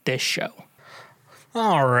support this show.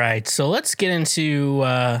 All right, so let's get into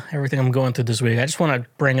everything I'm going through this week. I just want to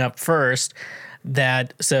bring up first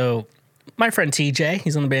that, so my friend TJ,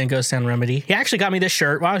 he's on the band Ghost Town Remedy. He actually got me this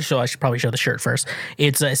shirt. Well, I should probably show the shirt first.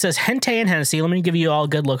 It says Hente and Hennessy. Let me give you all a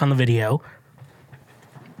good look on the video.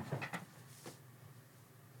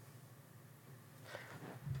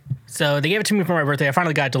 So they gave it to me for my birthday. I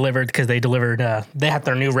finally got it delivered because they delivered, they had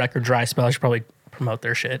their new record, Dry Spell. I should probably promote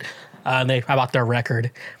their shit. I bought their record.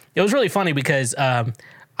 It was really funny because I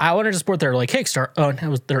wanted to support their like Kickstarter. Oh, it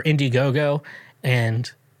was their Indiegogo,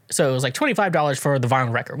 and so it was like $25 for the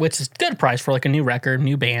vinyl record, which is a good price for like a new record,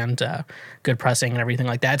 new band, good pressing and everything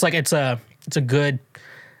like that. It's a good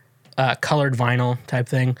colored vinyl type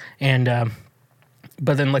thing, and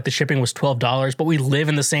but then like the shipping was $12. But we live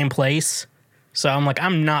in the same place, so I'm like,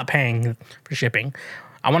 I'm not paying for shipping.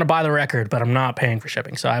 I want to buy the record, but I'm not paying for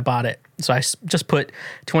shipping. So I bought it. So I just put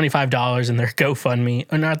 $25 in their GoFundMe,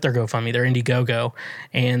 or not their GoFundMe, their Indiegogo.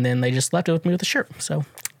 And then they just left it with me with a shirt. So,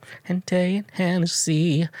 Hente and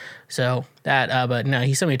Hennessy. So that, but no,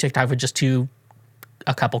 he sent me a TikTok with just a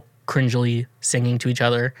couple cringily singing to each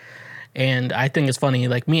other. And I think it's funny,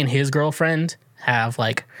 like me and his girlfriend have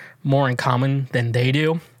like more in common than they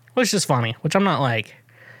do, which is just funny, which I'm not like,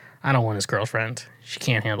 I don't want his girlfriend. She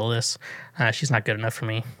can't handle this. She's not good enough for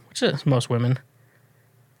me, which is most women.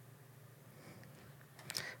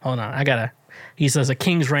 Hold on, he says a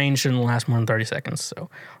king's range shouldn't last more than 30 seconds. So,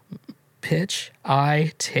 pitch,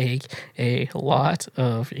 I take a lot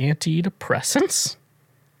of antidepressants.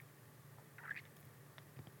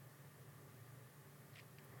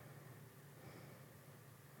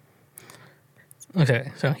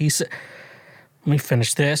 Okay, so he said, let me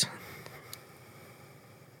finish this.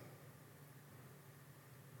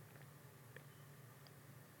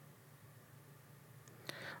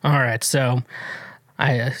 All right, so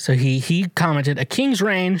he commented, a king's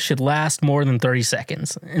reign should last more than 30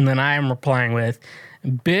 seconds. And then I am replying with,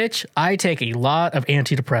 bitch, I take a lot of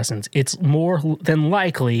antidepressants. It's more than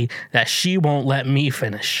likely that she won't let me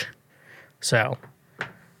finish. So,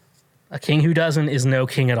 a king who doesn't is no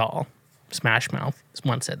king at all. Smash Mouth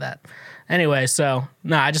once said that. Anyway, so,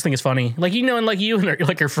 I just think it's funny. Like, you know, and like you and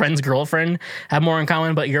like your friend's girlfriend have more in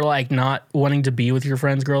common, but you're like not wanting to be with your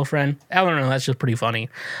friend's girlfriend. I don't know, that's just pretty funny.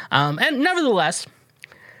 And nevertheless,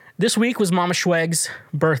 this week was Mama Schweg's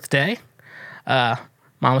birthday. Mama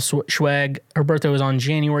Schweg, her birthday was on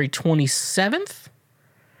January 27th.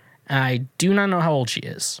 I do not know how old she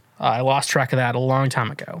is. I lost track of that a long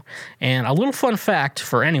time ago. And a little fun fact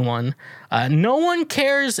for anyone, no one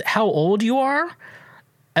cares how old you are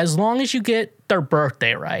as long as you get their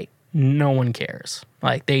birthday right. No one cares.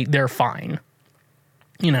 Like, they're fine.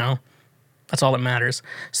 You know, that's all that matters.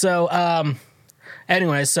 So,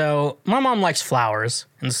 anyway, so my mom likes flowers.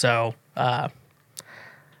 And so I've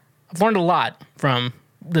learned a lot from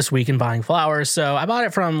this week in buying flowers. So I bought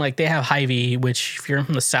it from, like, they have Hy-Vee, which if you're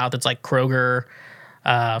from the South, it's like Kroger,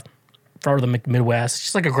 for the Midwest. It's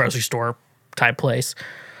just like a grocery store type place.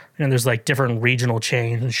 And there's like different regional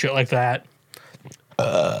chains and shit like that.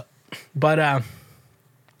 So I bought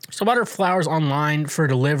her flowers online for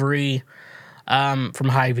delivery from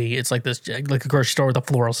Hy-Vee. It's like this, like a grocery store with a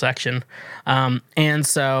floral section. And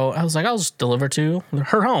so I was like, I'll just deliver to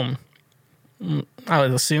her home. I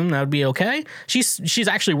would assume that would be okay. She's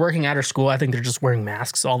actually working at her school. I think they're just wearing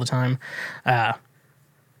masks all the time.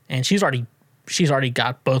 And she's already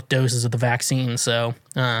got both doses of the vaccine, so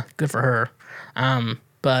good for her.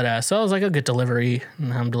 So I was like, I'll get delivery,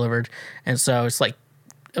 and I'm delivered. And so it's like,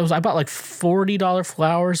 I bought like $40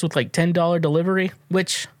 flowers with like $10 delivery,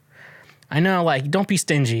 which I know, like, don't be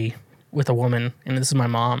stingy with a woman, and this is my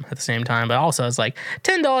mom at the same time, but also it's like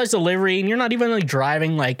 $10 delivery, and you're not even like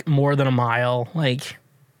driving like more than a mile. Like,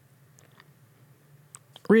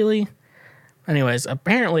 really? Anyways,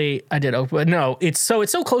 apparently I did, but no, it's so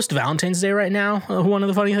close to Valentine's Day right now. One of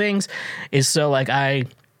the funny things is, so like I'm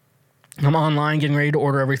online getting ready to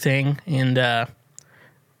order everything, and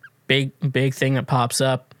big thing that pops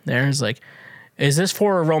up there is like, is this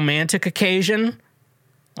for a romantic occasion?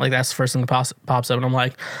 Like, that's the first thing that pops up, and I'm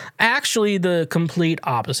like, actually, the complete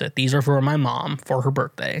opposite. These are for my mom for her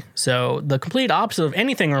birthday. So the complete opposite of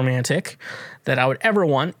anything romantic that I would ever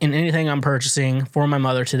want in anything I'm purchasing for my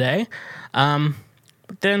mother today. But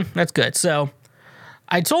then that's good. So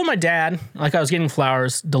I told my dad, like, I was getting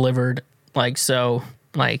flowers delivered, like, so,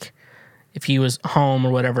 like, if he was home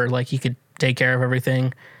or whatever, like, he could take care of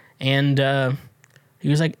everything. And he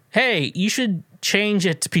was like, hey, you should change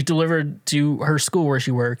it to be delivered to her school where she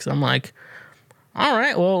works. I'm like, all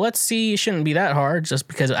right, well, let's see. It shouldn't be that hard just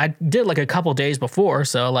because I did like a couple days before.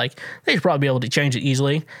 So like they should probably be able to change it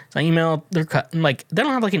easily. So I emailed their, like they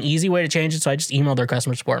don't have like an easy way to change it. So I just emailed their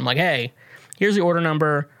customer support. I'm like, hey, here's the order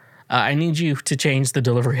number. I need you to change the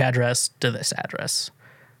delivery address to this address,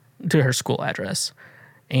 to her school address.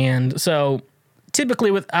 And so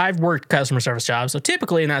typically I've worked customer service jobs. So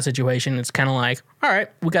typically in that situation, it's kind of like, all right,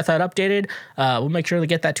 we got that updated. We'll make sure to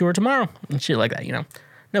get that to her tomorrow and shit like that, you know.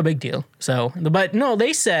 No big deal. So, but no,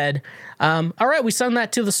 they said, all right, we send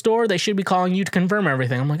that to the store. They should be calling you to confirm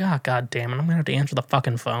everything. I'm like, oh, God damn it. I'm going to have to answer the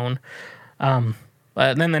fucking phone. But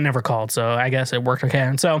then they never called. So I guess it worked okay.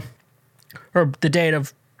 And so, or the day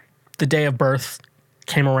of birth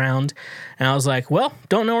came around and I was like, well,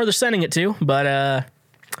 don't know where they're sending it to, but,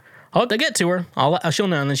 I hope they get to her. She'll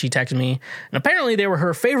know. And then she texted me. And apparently they were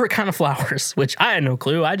her favorite kind of flowers, which I had no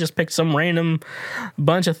clue. I just picked some random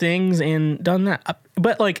bunch of things and done that.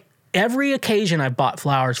 But like every occasion I've bought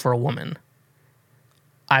flowers for a woman,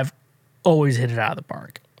 I've always hit it out of the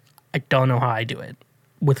park. I don't know how I do it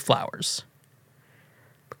with flowers.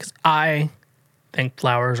 Because I think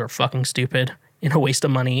flowers are fucking stupid and a waste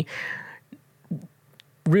of money.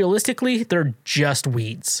 Realistically, they're just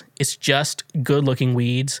weeds. It's just good-looking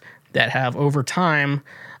weeds that have over time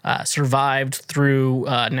survived through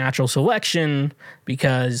natural selection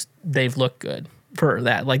because they've looked good for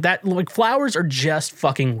that. Like flowers are just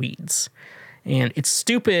fucking weeds. And it's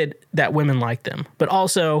stupid that women like them. But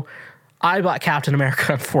also, I bought Captain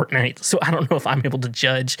America on Fortnite, so I don't know if I'm able to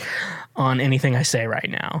judge on anything I say right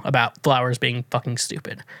now about flowers being fucking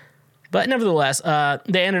stupid. But nevertheless,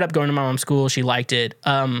 they ended up going to my mom's school. She liked it.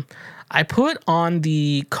 I put on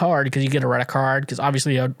the card, because you get to write a card, because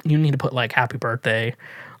obviously you need to put like happy birthday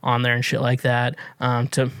on there and shit like that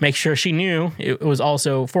to make sure she knew it was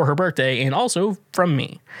also for her birthday and also from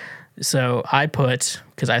me. So I put,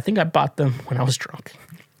 because I think I bought them when I was drunk.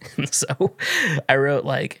 So I wrote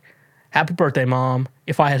like, happy birthday, Mom.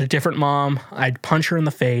 If I had a different mom, I'd punch her in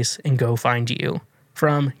the face and go find you.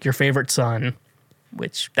 From your favorite son,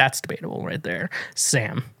 which that's debatable right there,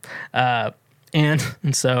 Sam. And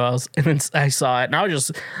so I saw it, and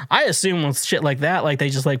I assume with shit like that, like they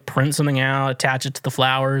just like print something out, attach it to the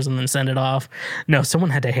flowers, and then send it off. No,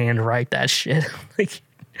 someone had to handwrite that shit. Like,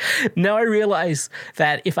 now I realize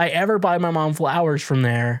that if I ever buy my mom flowers from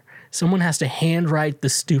there, someone has to handwrite the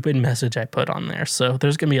stupid message I put on there. So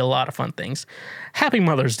there's gonna be a lot of fun things. Happy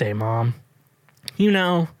Mother's Day, Mom. You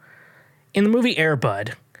know, in the movie Air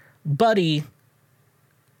Bud, Buddy,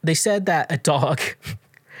 they said that a dog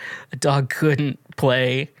couldn't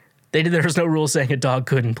play. There was no rule saying a dog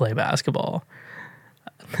couldn't play basketball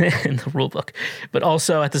in the rule book. But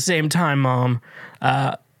also at the same time, Mom,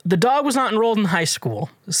 the dog was not enrolled in high school.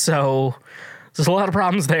 So there's a lot of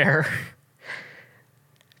problems there.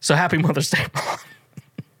 So happy Mother's Day, Mom.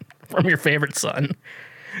 From your favorite son,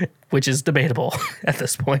 which is debatable at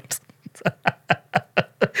this point.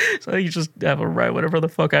 So you just have to write whatever the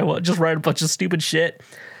fuck I want. Just write a bunch of stupid shit.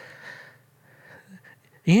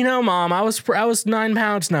 You know, Mom, I was 9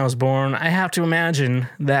 pounds when I was born. I have to imagine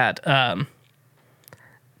that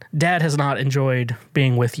Dad has not enjoyed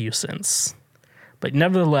being with you since. But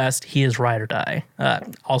nevertheless, he is ride or die.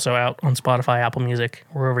 Also out on Spotify, Apple Music,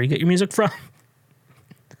 wherever you get your music from.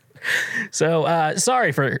 So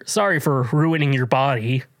sorry for ruining your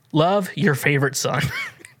body. Love, your favorite son.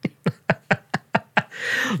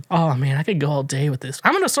 Oh man, I could go all day with this.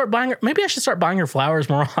 I'm gonna start buying her. Maybe I should start buying her flowers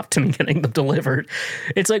more often and getting them delivered.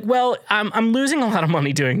 It's like, well, I'm losing a lot of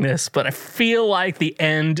money doing this, but I feel like the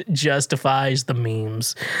end justifies the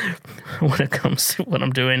memes when it comes to what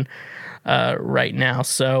I'm doing right now.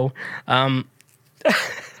 So,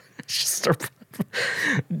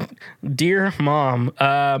 dear Mom,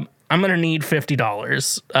 I'm gonna need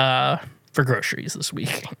 $50 for groceries this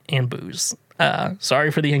week and booze.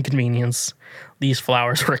 Sorry for the inconvenience. These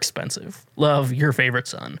flowers were expensive. Love, your favorite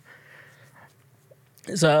son.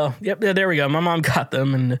 So, yep, there we go. My mom got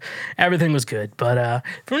them, and everything was good. But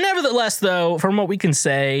nevertheless, though, from what we can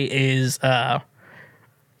say is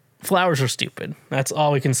flowers are stupid. That's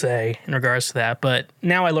all we can say in regards to that. But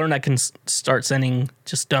now I learned I can start sending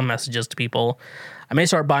just dumb messages to people. I may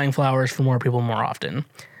start buying flowers for more people more often.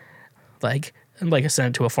 Like I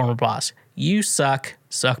sent it to a former boss. You suck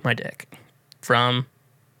my dick. From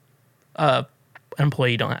an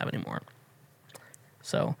employee you don't have anymore.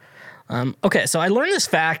 So, okay, so I learned this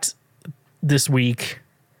fact this week.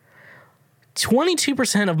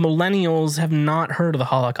 22% of millennials have not heard of the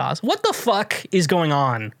Holocaust. What the fuck is going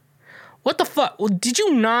on? What the fuck? Well, did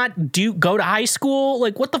you not go to high school?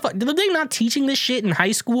 Like, what the fuck? Did they not teaching this shit in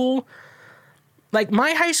high school? Like,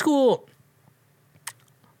 my high school,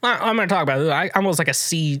 I'm going to talk about it. I was like a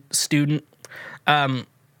C student.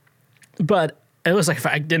 But it was like if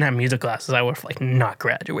I didn't have music classes, I would have like not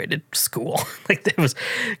graduated school. Like it was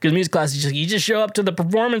because music classes, you just show up to the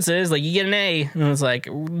performances, like you get an A, and it's like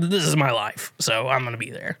this is my life, so I'm gonna be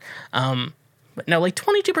there. But no, like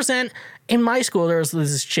 22% in my school, there was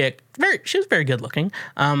this chick. She was very good looking.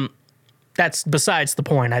 That's besides the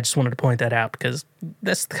point. I just wanted to point that out because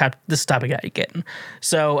this type of guy you're getting.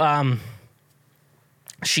 So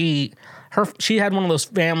she had one of those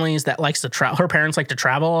families that likes to travel. Her parents like to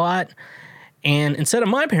travel a lot. And instead of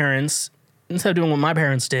doing what my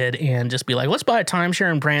parents did and just be like, let's buy a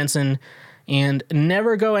timeshare in Branson and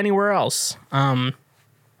never go anywhere else,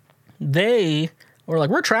 they were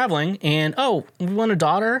like, we're traveling, and we want a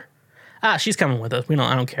daughter. She's coming with us. I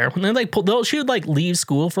don't care. And then she would like leave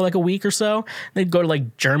school for like a week or so. They'd go to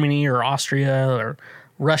like Germany or Austria or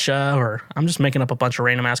Russia, or I'm just making up a bunch of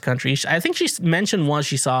random ass countries. I think she mentioned once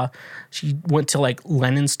she went to like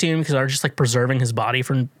Lenin's tomb because they're just like preserving his body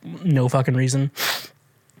for no fucking reason.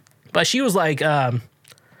 But she was like,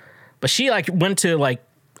 she like went to like,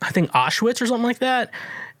 I think Auschwitz or something like that.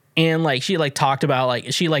 And like she like talked about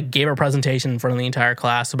like she like gave a presentation in front of the entire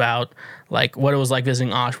class about like what it was like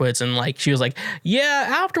visiting Auschwitz, and like she was like, yeah,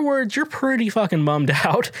 afterwards you're pretty fucking bummed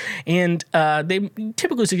out, and they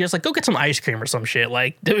typically suggest like go get some ice cream or some shit,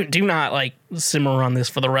 like do not like simmer on this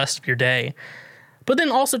for the rest of your day. But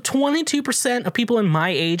then also 22% of people in my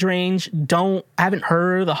age range haven't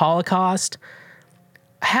heard of the Holocaust.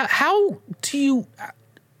 How do you?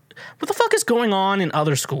 What the fuck is going on in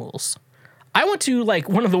other schools? I went to like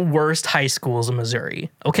one of the worst high schools in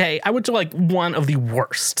Missouri. Okay, I went to like one of the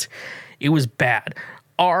worst. It was bad.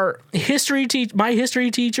 My history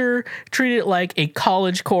teacher treated it like a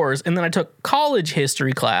college course, and then I took college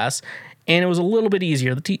history class, and it was a little bit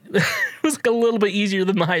easier. It was like a little bit easier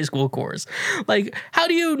than the high school course. Like, how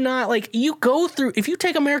do you not like you go through? If you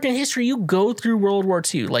take American history, you go through World War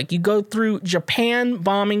II. Like, you go through Japan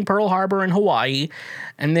bombing Pearl Harbor and Hawaii,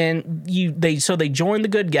 and then they join the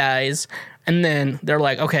good guys. And then they're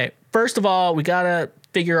like, okay, first of all, we got to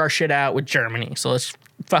figure our shit out with Germany. So let's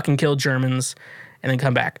fucking kill Germans and then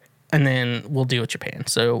come back. And then we'll deal with Japan.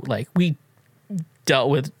 So, like, we dealt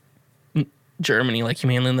with Germany, like,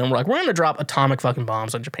 humanely. And then we're like, we're going to drop atomic fucking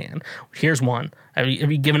bombs on Japan. Here's one. Have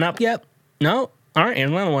you given up yet? No? All right, here's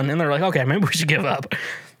another one. And they're like, okay, maybe we should give up.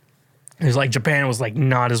 It was like Japan was, like,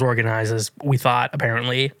 not as organized as we thought,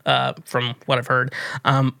 apparently, from what I've heard.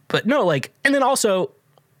 But no, like, and then also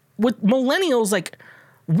with millennials, like,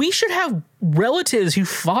 we should have relatives who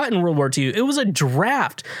fought in World War II. It was a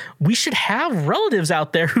draft. We should have relatives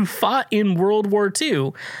out there who fought in World War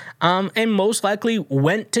II, and most likely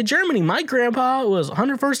went to Germany. My grandpa was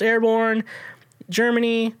 101st Airborne,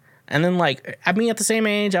 Germany, and then, like, at the same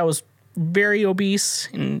age, I very obese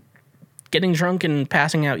and getting drunk and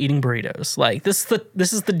passing out eating burritos. Like, this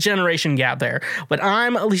is the generation gap there. But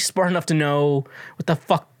I'm at least smart enough to know what the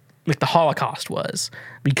fuck, like, the Holocaust was,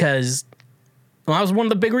 because that was one of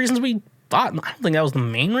the big reasons we fought. I don't think that was the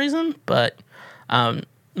main reason, but I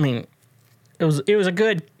mean, it was a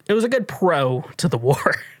good pro to the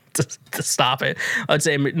war to stop it. I'd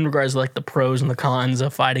say in regards to like the pros and the cons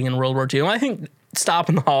of fighting in World War II. I think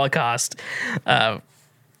stopping the Holocaust,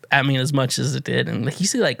 as much as it did, and like you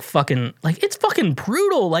see like fucking like it's fucking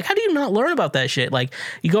brutal. Like, how do you not learn about that shit? Like,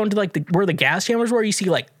 you go into like where the gas chambers were, you see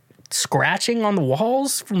like scratching on the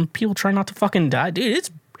walls from people trying not to fucking die. Dude,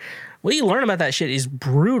 it's what you learn about that shit is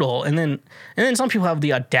brutal. And then some people have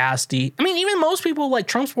the audacity. I mean, even most people like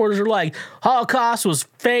Trump supporters are like, Holocaust was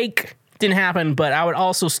fake, didn't happen, but I would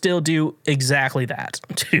also still do exactly that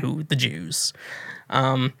to the Jews.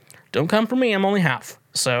 Don't come for me, I'm only half.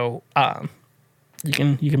 So you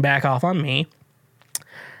can back off on me.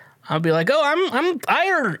 I'll be like, oh, I'm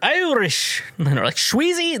Irish. And then they're like,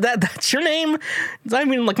 Shweezy? That's your name? It's not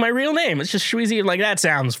even like my real name. It's just Shweezy. Like, that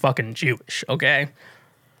sounds fucking Jewish, okay?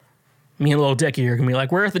 Me and Little Dicky are gonna be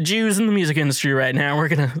like, we're the Jews in the music industry right now.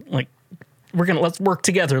 Let's work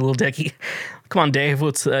together, Little Dicky. Come on, Dave,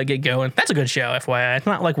 let's get going. That's a good show, FYI. It's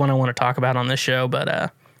not like one I want to talk about on this show,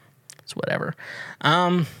 but it's whatever.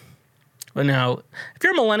 But no, if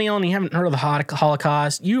you're a millennial and you haven't heard of the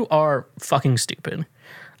Holocaust, you are fucking stupid.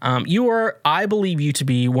 I believe you to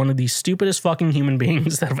be one of the stupidest fucking human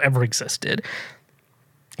beings that have ever existed.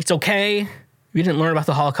 It's okay if you didn't learn about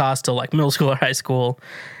the Holocaust till like middle school or high school,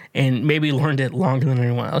 and maybe learned it longer than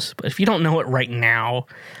anyone else. But if you don't know it right now,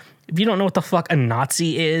 if you don't know what the fuck a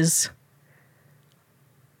Nazi is,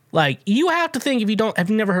 like, you have to think, if you've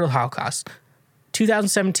never heard of the Holocaust,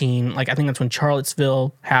 2017, like, I think that's when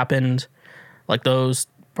Charlottesville happened, like, those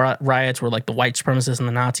riots where, like, the white supremacists and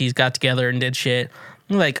the Nazis got together and did shit.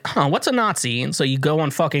 like, what's a Nazi? And so you go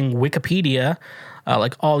on fucking Wikipedia,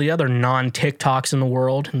 like all the other non-TikToks in the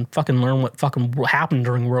world, and fucking learn what fucking happened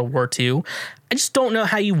during World War II. I just don't know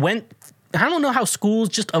how I don't know how schools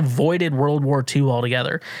just avoided World War II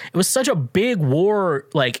altogether. It was such a big war,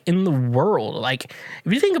 like, in the world. Like,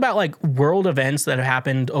 if you think about, like, world events that have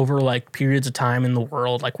happened over, like, periods of time in the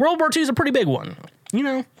world, like, World War II is a pretty big one. You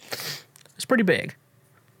know? It's pretty big.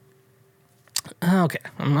 Okay,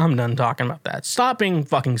 I'm done talking about that. Stop being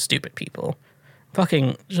fucking stupid, people.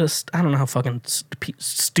 Fucking just, I don't know how fucking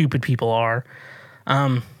stupid people are.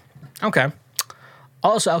 Okay.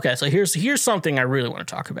 Also, okay, so here's something I really want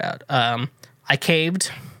to talk about. I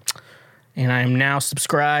caved, and I am now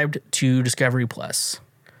subscribed to Discovery Plus.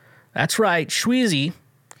 That's right, Shweezy,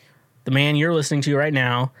 the man you're listening to right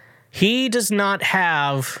now, he does not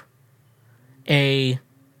have a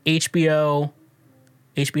HBO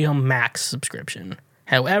Max subscription.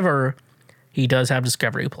 However, he does have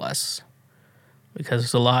Discovery Plus because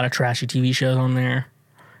there's a lot of trashy TV shows on there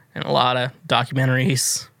and a lot of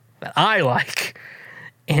documentaries that I like.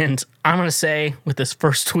 And I'm going to say, with this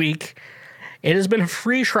first week, it has been a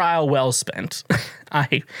free trial well spent.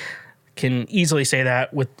 I can easily say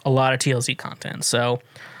that with a lot of TLC content. So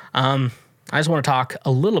I just want to talk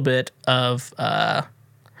a little bit of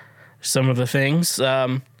some of the things.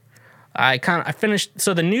 I finished.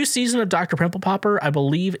 So the new season of Dr. Pimple Popper, I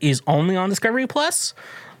believe, is only on Discovery Plus,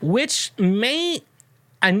 which feels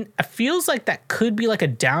like that could be like a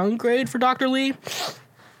downgrade for Dr. Lee.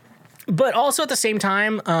 But also at the same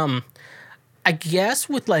time, I guess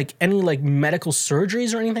with like any like medical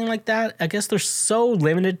surgeries or anything like that, I guess they're so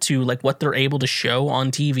limited to like what they're able to show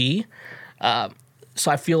on TV.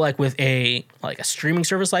 So I feel like with a streaming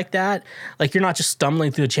service like that, like you're not just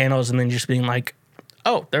stumbling through the channels and then just being like,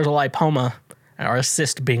 oh, there's a lipoma or a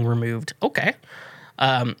cyst being removed. Okay.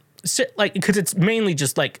 Because it's mainly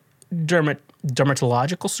just like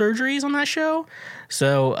dermatological surgeries on that show.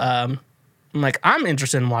 So, I'm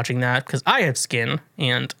interested in watching that because I have skin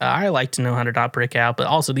and I like to know how to not break out. But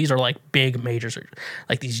also, these are like big major surgeries,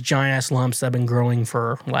 like these giant ass lumps that have been growing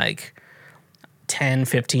for like 10,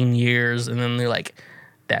 15 years. And then they're like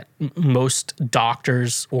that most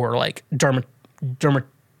doctors or like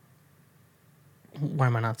why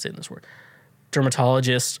am I not saying this word?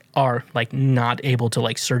 Dermatologists are like not able to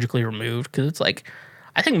like surgically remove because it's like,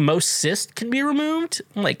 I think most cysts can be removed,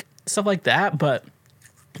 like stuff like that. But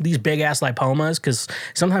these big ass lipomas, because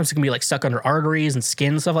sometimes it can be like stuck under arteries and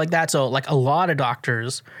skin and stuff like that. So like a lot of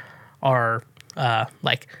doctors are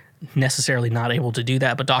like necessarily not able to do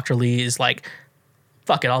that. But Dr. Lee is like,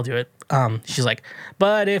 fuck it, I'll do it. She's like,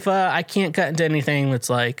 but if I can't cut into anything that's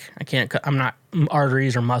like, I'm not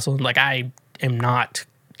arteries or muscle, like I am not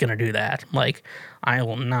gonna do that. Like I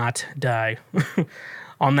will not die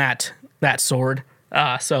on that sword.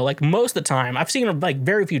 So like most of the time, I've seen her like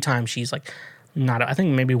very few times. She's like not, I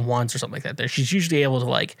think maybe once or something like that. There, she's usually able to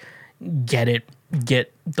like get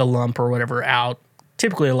the lump or whatever out.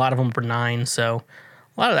 Typically, a lot of them are benign, so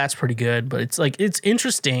a lot of that's pretty good. But it's like it's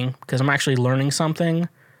interesting because I'm actually learning something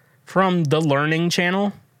from the Learning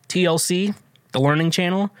Channel, TLC, the Learning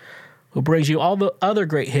Channel, who brings you all the other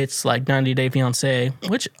great hits like 90 Day Fiancé,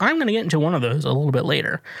 which I'm going to get into one of those a little bit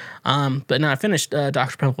later. But now I finished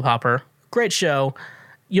Dr. Pimple Popper. Great show.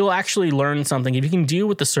 You'll actually learn something. If you can deal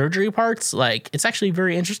with the surgery parts, like it's actually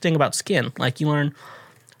very interesting about skin. Like you learn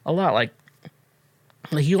a lot. Like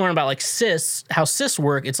you learn about like cysts, how cysts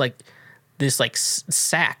work. It's like this like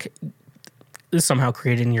sac is somehow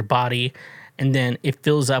created in your body, and then it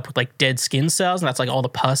fills up with like dead skin cells, and that's like all the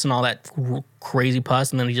pus and all that crazy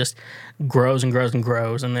pus, and then it just grows and grows and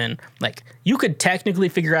grows, and then like you could technically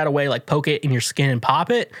figure out a way like poke it in your skin and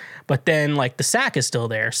pop it, but then like the sac is still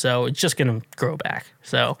there, so it's just gonna grow back.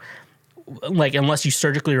 So like unless you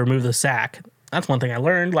surgically remove the sac, that's one thing I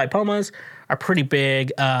learned. Lipomas are pretty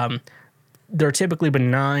big. They're typically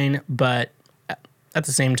benign, but at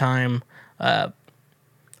the same time, if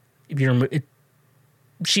you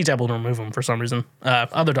she's able to remove them for some reason.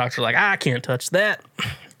 Other doctors are like, I can't touch that.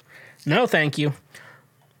 No, thank you.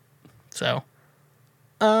 So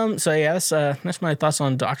yeah, that's my thoughts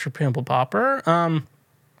on Dr. Pimple Popper.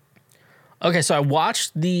 Okay, so I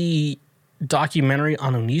watched the documentary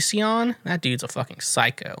on Onision. That dude's a fucking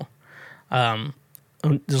psycho.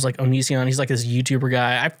 There's like Onision. He's like this YouTuber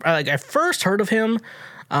guy. I first heard of him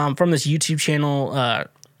from this YouTube channel,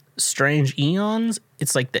 Strange Eons.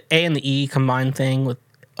 It's like the A and the E combined thing with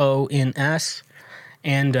ONS,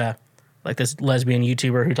 and like this lesbian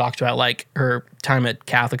YouTuber who talked about like her time at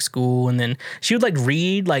Catholic school, and then she would like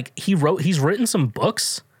read like he's written some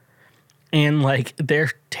books, and like they're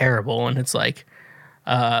terrible, and it's like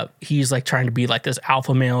He's like trying to be like this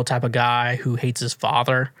alpha male type of guy who hates his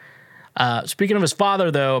father. Speaking of his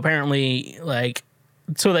father, though, apparently, like,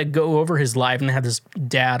 so they go over his life and they have this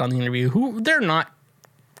dad on the interview who they're not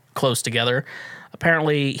close together.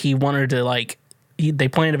 Apparently, he wanted to, like, they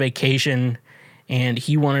planned a vacation and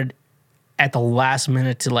he wanted at the last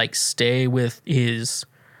minute to, like, stay with his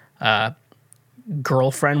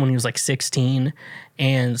girlfriend when he was like 16.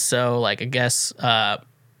 And so, like, I guess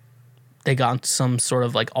they got into some sort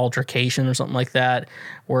of like altercation or something like that,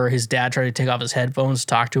 where his dad tried to take off his headphones to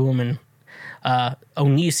talk to him, and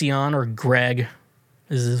Onision, or Greg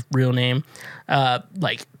is his real name,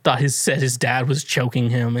 like said his dad was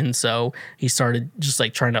choking him, and so he started just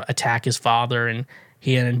like trying to attack his father, and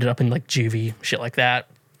he ended up in like juvie, shit like that.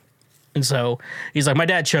 And so he's like, my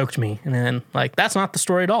dad choked me, and then like that's not the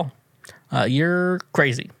story at all. You're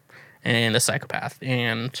crazy and a psychopath,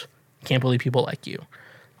 and can't believe people like you.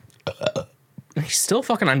 He's still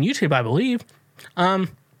fucking on YouTube, I believe. And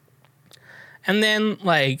then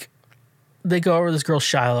like they go over this girl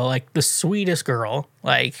Shiloh, like the sweetest girl,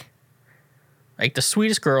 like the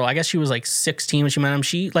sweetest girl. I guess she was like 16 when she met him.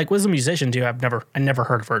 She like was a musician too. I never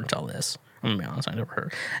heard of her until this. I'm gonna be honest, I never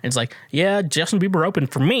heard. And it's like, yeah, Justin Bieber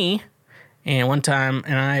opened for me, and one time,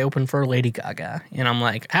 and I opened for Lady Gaga, and I'm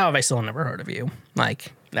like, how have I still never heard of you?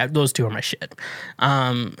 Like those two are my shit.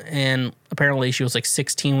 And apparently she was like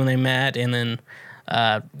 16 when they met, and then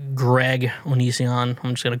Greg Onision,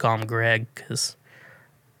 I'm just gonna call him Greg because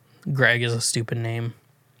Greg is a stupid name.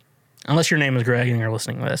 Unless your name is Greg and you're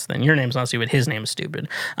listening to this, then your name's not stupid. His name is stupid.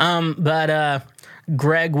 But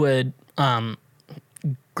Greg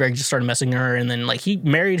just started messing her, and then like he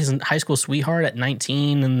married his high school sweetheart at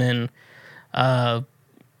 19, and then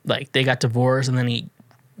like they got divorced, and then he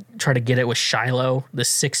tried to get it with Shiloh, the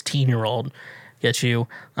 16-year-old. Get you?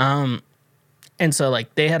 And so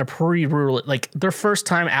like they had a pretty brutal, like their first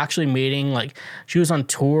time actually meeting. Like she was on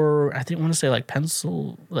tour, I want to say like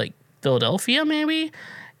Philadelphia maybe,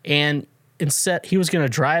 and instead he was going to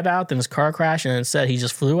drive out, then his car crashed, and instead he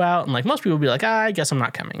just flew out. And like most people would be like, I guess I'm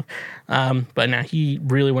not coming. But now he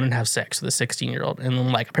really wanted to have sex with a 16-year-old, and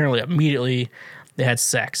then like apparently immediately they had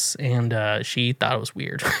sex, and she thought it was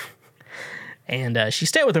weird. And she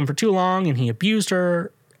stayed with him for too long, and he abused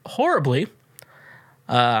her horribly.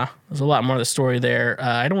 There's a lot more of the story there.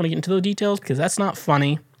 I don't want to get into the details because that's not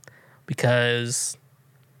funny, because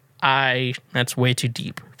that's way too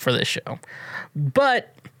deep for this show.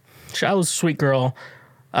 But Shiloh's a sweet girl.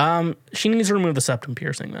 She needs to remove the septum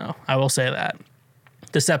piercing, though. I will say that.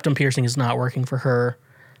 The septum piercing is not working for her.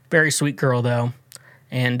 Very sweet girl, though.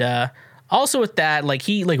 And also with that, like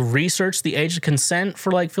he like researched the age of consent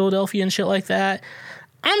for like Philadelphia and shit like that.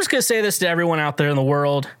 I'm just gonna say this to everyone out there in the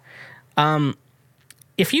world.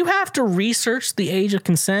 If you have to research the age of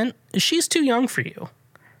consent, she's too young for you.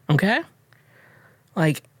 Okay?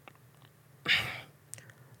 Like,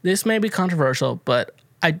 this may be controversial, but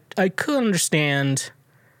I could understand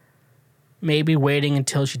maybe waiting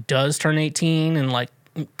until she does turn 18 and like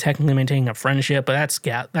technically maintaining a friendship, but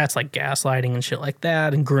that's like gaslighting and shit like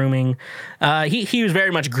that, and grooming. He was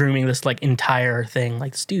very much grooming this like entire thing.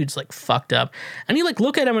 Like this dude's like fucked up, and you like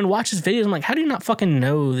look at him and watch his videos. I'm like, how do you not fucking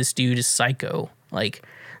know this dude is psycho? Like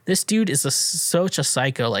this dude is such a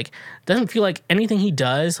psycho. Like doesn't feel like anything he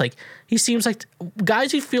does. Like he seems like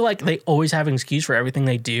guys who feel like they always have an excuse for everything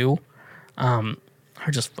they do, are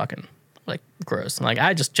just fucking like gross. Like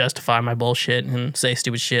I just justify my bullshit and say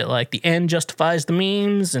stupid shit. Like the end justifies the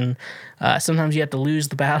means, and sometimes you have to lose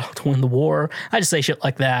the battle to win the war. I just say shit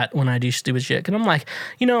like that when I do stupid shit, and I'm like,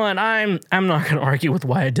 you know what? I'm not gonna argue with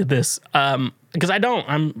why I did this, because I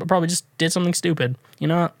probably just did something stupid. You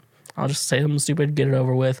know what? I'll just say something stupid, get it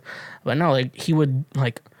over with. But no, like he would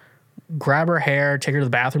like grab her hair, take her to the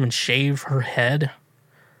bathroom, and shave her head.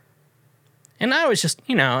 And I was just,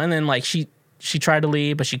 and then like she tried to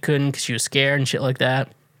leave, but she couldn't because she was scared and shit like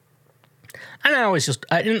that. And I always just,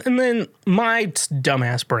 and then my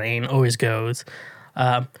dumbass brain always goes,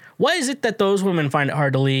 why is it that those women find it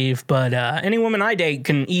hard to leave, but any woman I date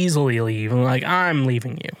can easily leave? And like, I'm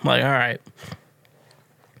leaving you. I'm like, all right,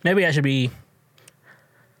 maybe I should be.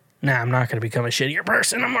 Nah, I'm not going to become a shittier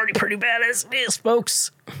person. I'm already pretty bad as it is,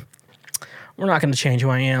 folks. We're not going to change who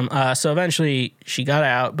I am. So eventually she got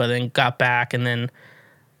out, but then got back, and then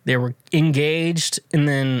they were engaged, and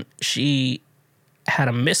then she had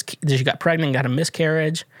she got pregnant, got a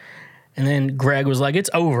miscarriage, and then Greg was like,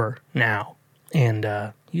 "It's over now," and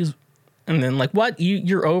and then like, "What?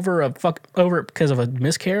 You're over it because of a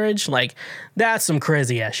miscarriage? Like, that's some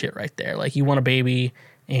crazy ass shit right there. Like, you want a baby,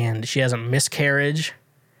 and she has a miscarriage,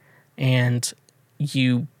 and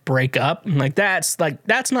you break up, like that's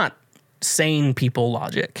not sane people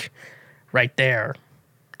logic right there.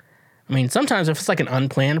 I mean, sometimes if it's like an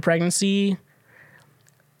unplanned pregnancy,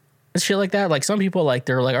 shit like that, like some people like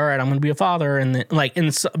they're like, all right, I'm gonna be a father, and then like, and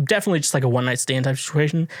it's definitely just like a one night stand type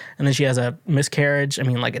situation, and then she has a miscarriage. I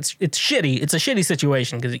mean, like it's shitty. It's a shitty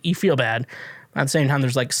situation because you feel bad. At the same time, there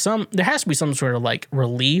has to be some sort of like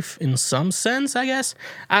relief in some sense, I guess.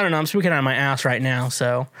 I don't know. I'm speaking out of my ass right now,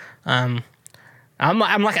 so I'm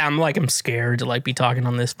scared to like be talking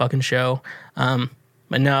on this fucking show. But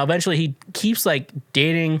no, eventually he keeps like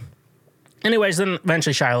dating. Anyways, then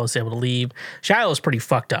eventually Shiloh's able to leave. Shiloh's pretty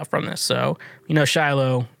fucked up from this, so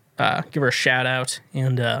Shiloh, give her a shout out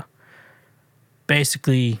and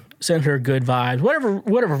basically send her good vibes,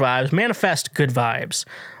 whatever vibes, manifest good vibes,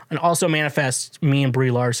 and also manifest me and Brie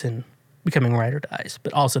Larson becoming Ride or Dies.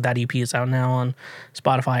 But also that EP is out now on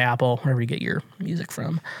Spotify, Apple, wherever you get your music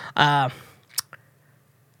from. We're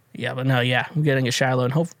getting a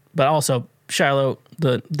Shiloh but also Shiloh,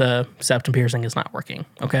 the septum piercing is not working.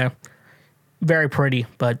 Okay. Very pretty,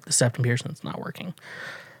 but the septum piercing's not working.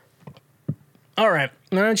 All right.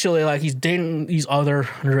 Eventually, like, he's dating these other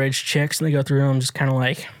underage chicks, and they go through him just kind of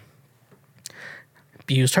like,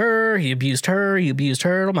 he abused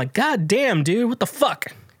her. I'm like, God damn, dude, what the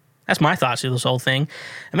fuck? That's my thoughts through this whole thing.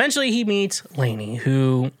 Eventually, he meets Lainey,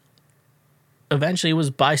 who eventually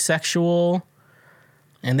was bisexual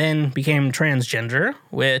and then became transgender,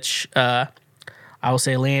 which I will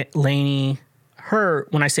say Lainey... Her,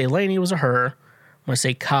 when I say Lainey, it was a her. When I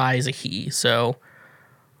say Kai, is a he. So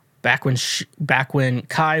back when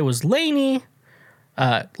Kai was Lainey,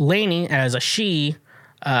 Lainey as a she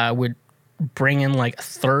would bring in like a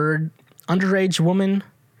third underage woman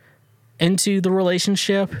into the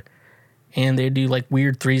relationship, and they'd do like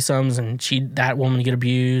weird threesomes, and that woman would get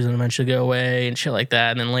abused and eventually go away and shit like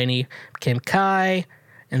that. And then Lainey became Kai,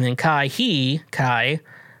 and then Kai,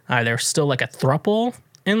 they're still like a throuple.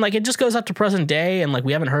 And, like, it just goes up to present day, and, like,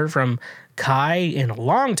 we haven't heard from Kai in a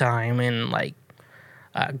long time, and, like,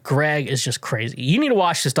 Greg is just crazy. You need to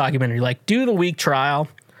watch this documentary. Like, do the week trial.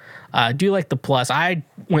 Do, like, the plus. I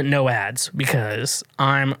went no ads because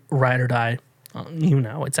I'm Ride or Die.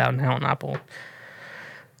 It's out now on Apple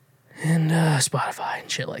and Spotify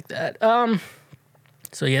and shit like that.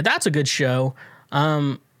 So, yeah, that's a good show.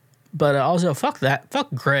 But also, fuck that. Fuck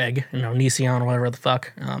Greg, Nision or whatever the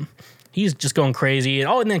fuck. He's just going crazy.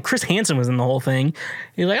 And then Chris Hansen was in the whole thing.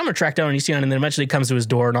 He's like, I'm going to track down Nision. And then eventually comes to his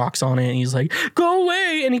door, knocks on it, and he's like, go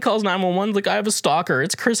away. And he calls 911. Like, I have a stalker.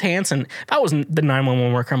 It's Chris Hansen. If I wasn't the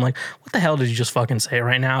 911 worker, I'm like, what the hell did you just fucking say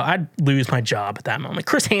right now? I'd lose my job at that moment.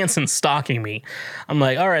 Chris Hansen's stalking me. I'm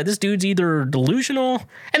like, all right, this dude's either delusional.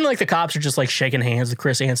 And like the cops are just like shaking hands with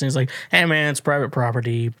Chris Hansen. He's like, hey man, it's private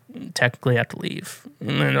property. Technically I have to leave. And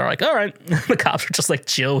then they're like, all right. The cops are just like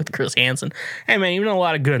chill with Chris Hansen. Hey man, you've done a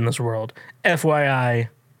lot of good in this world. FYI,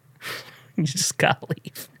 you just gotta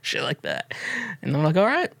leave. Shit like that. And I'm like, all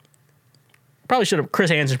right. Chris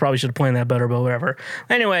Hansen probably should have planned that better, but whatever.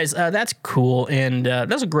 Anyways, that's cool. And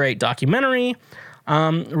that's a great documentary.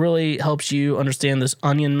 Really helps you understand this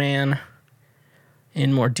Onion Man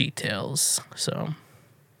in more details. So,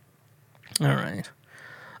 all right.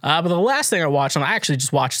 But the last thing I watched, and I actually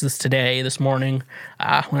just watched this morning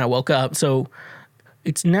when I woke up. So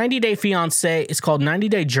it's 90 Day Fiancé. It's called 90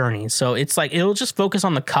 Day Journey. So it's like, it'll just focus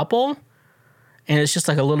on the couple, and it's just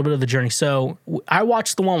like a little bit of the journey. So I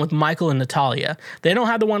watched the one with Michael and Natalia. They don't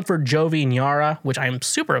have the one for Jovi and Yara, which I'm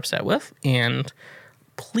super upset with. And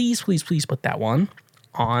please, please, please put that one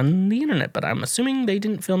on the internet. But I'm assuming they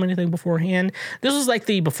didn't film anything beforehand. This is like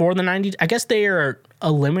the before the 90. I guess they are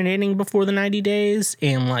eliminating before the 90 days.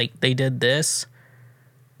 And like they did this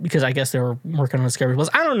because I guess they were working on Discovery Plus.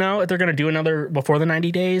 I don't know if they're going to do another before the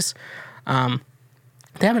 90 days. They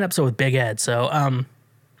have an episode with Big Ed. So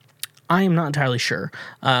I am not entirely sure.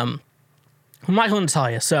 Michael and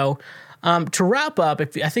Natalia. So to wrap up, I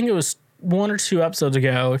think it was 1 or 2 episodes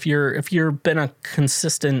ago, if you're been a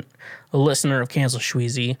consistent listener of Cancel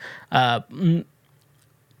Shweezy,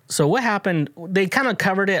 so what happened, they kind of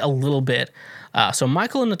covered it a little bit. So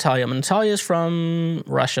Michael and Natalia. Natalia's from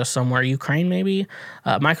Russia somewhere, Ukraine maybe.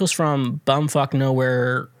 Michael's from bumfuck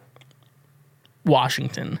nowhere,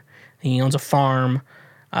 Washington. He owns a farm.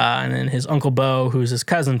 And then his Uncle Bo, who's his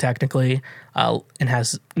cousin technically, and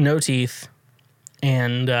has no teeth.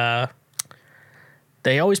 And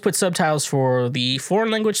they always put subtitles for the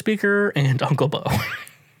foreign language speaker and Uncle Bo,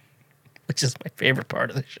 which is my favorite part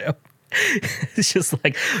of the show. It's just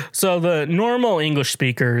like, so the normal English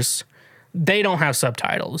speakers, they don't have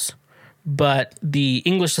subtitles, but the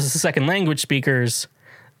English as a second language speakers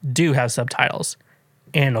do have subtitles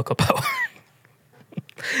and Uncle Bo.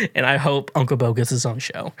 And I hope Uncle Bill gets his own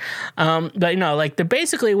show. But, like,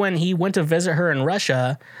 basically when he went to visit her in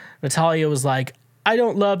Russia, Natalia was like, I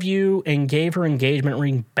don't love you, and gave her engagement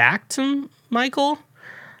ring back to Michael.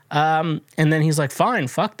 And then he's like, fine,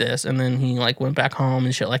 fuck this. And then he, like, went back home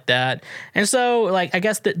and shit like that. And so, like, I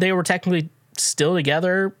guess that they were technically still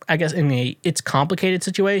together, I guess, in it's complicated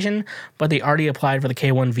situation, but they already applied for the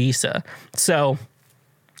K-1 visa. So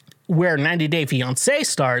where 90 Day Fiancé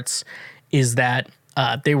starts is that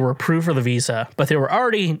they were approved for the visa, but they were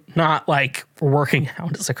already not, like, working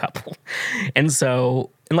out as a couple. And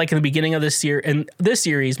so, and like in the beginning of this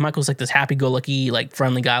series, Michael's like this happy-go-lucky, like,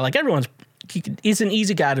 friendly guy. Like, he's an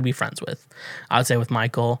easy guy to be friends with, I would say, with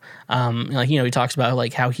Michael. Like, he talks about,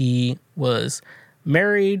 like, how he was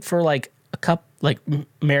married for, like, a couple, like,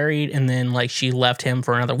 married, and then, like, she left him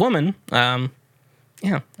for another woman.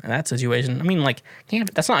 That situation. I mean, like,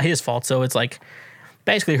 that's not his fault. So it's, like,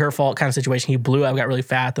 basically her fault kind of situation. He blew up, got really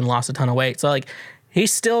fat, then lost a ton of weight. So, like,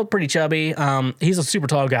 he's still pretty chubby. He's a super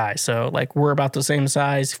tall guy. So, like, we're about the same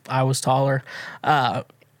size. I was taller. But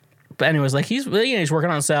anyways, like, he's working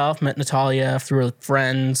on himself. Met Natalia through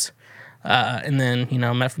friends. And then,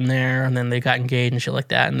 met from there. And then they got engaged and shit like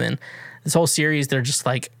that. And then this whole series, they're just,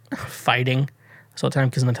 like, fighting this whole time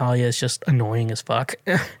because Natalia is just annoying as fuck.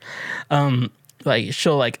 Like,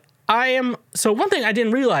 she'll, like, so one thing I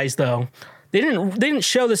didn't realize, though, they didn't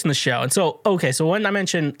show this in the show. And so, okay, so when I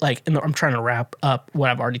mentioned, like, I'm trying to wrap up what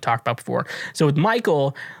I've already talked about before. So with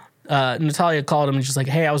Michael, Natalia called him and just like,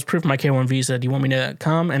 hey, I was approved for my K-1 visa. Do you want me to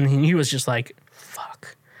come? And he was just like,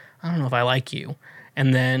 fuck, I don't know if I like you.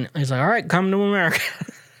 And then he's like, all right, come to America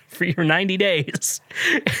for your 90 days.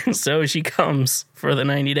 And so she comes for the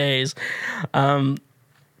 90 days.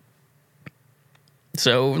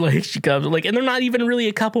 So, like, she comes, like, and they're not even really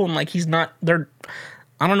a couple, and, like, I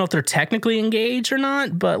don't know if they're technically engaged or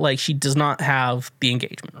not, but, like, she does not have the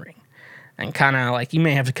engagement ring. And kind of, like, you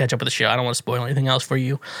may have to catch up with the show. I don't want to spoil anything else for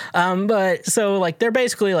you. But, so, like, they're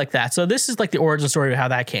basically like that. So this is, like, the origin story of how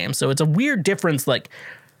that came. So it's a weird difference, like,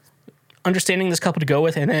 understanding this couple to go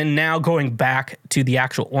with, and then now going back to the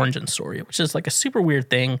actual origin story, which is, like, a super weird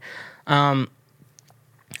thing.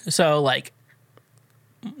 So, like,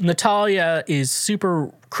 Natalia is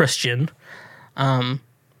super Christian,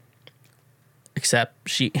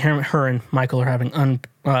 except her and Michael are having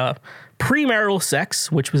premarital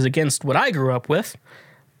sex, which was against what I grew up with,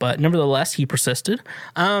 but nevertheless, he persisted.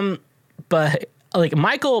 But, like,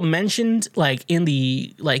 Michael mentioned, like, in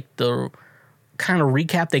the kind of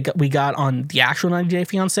recap we got on the actual 90 Day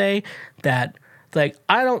Fiancé, that, like,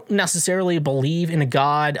 I don't necessarily believe in a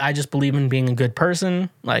God. I just believe in being a good person.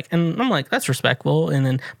 Like, and I'm like, that's respectful.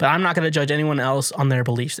 But I'm not going to judge anyone else on their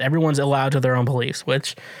beliefs. Everyone's allowed to their own beliefs,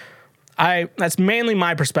 which that's mainly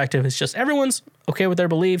my perspective. It's just everyone's okay with their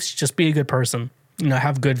beliefs. Just be a good person,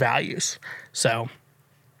 have good values. So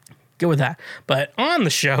good with that. But on the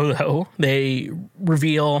show, though, they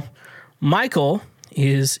reveal Michael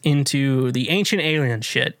is into the ancient alien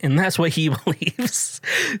shit, and that's what he believes.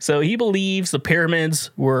 So he believes the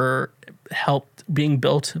pyramids were being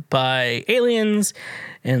built by aliens,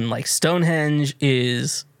 and, like, Stonehenge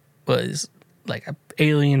was like an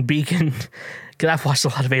alien beacon. Because I've watched a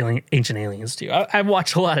lot of ancient aliens too. I've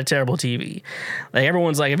watched a lot of terrible TV. Like,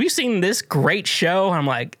 everyone's like, have you seen this great show? I'm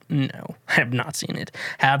like, no, I have not seen it.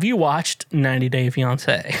 Have you watched 90 Day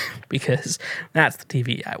Fiancé? Because that's the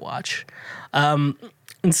TV I watch. And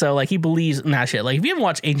so, like, he believes in that shit. Like, if you haven't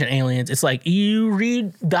watched Ancient Aliens, it's like you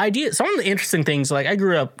read the idea. Some of the interesting things, like, I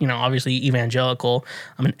grew up, obviously evangelical.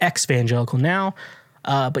 I'm an ex-evangelical now.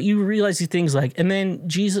 But you realize these things, like, and then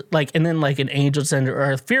Jesus, like, and then, like, an angel descended to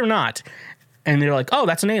earth, fear not. And they're like, oh,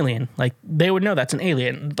 that's an alien. Like, they would know that's an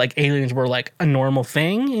alien. Like, aliens were, like, a normal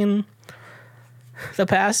thing in the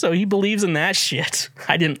past. So he believes in that shit.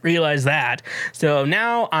 I didn't realize that. So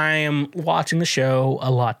now I am watching the show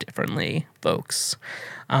a lot differently, folks.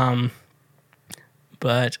 But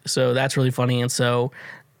so that's really funny. And so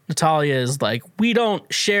Natalia is like, we don't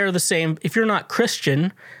share the same, if you're not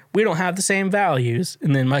Christian, we don't have the same values.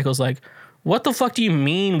 And then Michael's like, what the fuck do you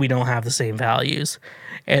mean we don't have the same values?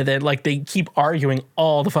 And then, like, they keep arguing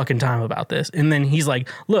all the fucking time about this. And then he's like,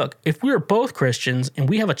 look, if we're both Christians and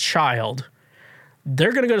we have a child,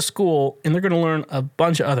 they're going to go to school and they're going to learn a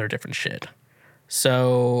bunch of other different shit.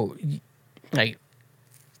 So, like,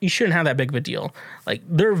 you shouldn't have that big of a deal. Like,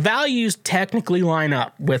 their values technically line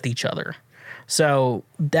up with each other. So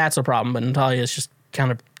that's a problem. But Natalia is just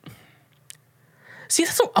kind of... See,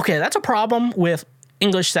 that's a problem with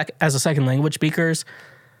English as a second language speakers.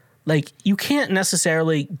 Like, you can't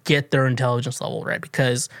necessarily get their intelligence level right,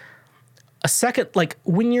 because a second, like,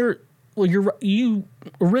 when you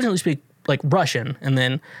originally speak like Russian, and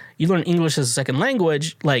then you learn English as a second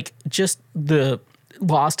language, like just the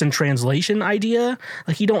lost in translation idea,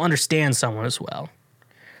 like you don't understand someone as well.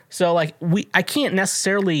 So like I can't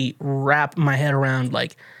necessarily wrap my head around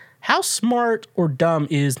like how smart or dumb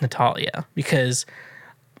is Natalia, because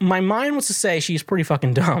my mind wants to say she's pretty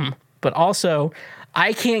fucking dumb, but also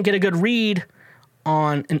I can't get a good read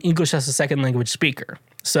on an English as a second language speaker.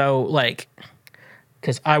 So like,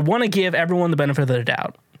 because I want to give everyone the benefit of the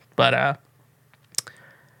doubt, but I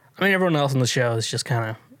mean everyone else on the show is just kind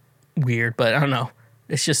of weird, but I don't know.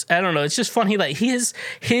 It's just, I don't know. It's just funny. Like his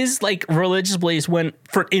like religious beliefs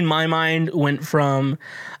in my mind went from,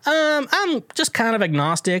 I'm just kind of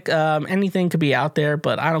agnostic. Anything could be out there,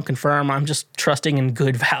 but I don't confirm. I'm just trusting in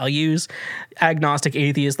good values. Agnostic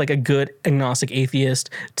atheist, like a good agnostic atheist,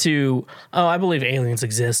 to, oh, I believe aliens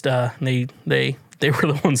exist. They were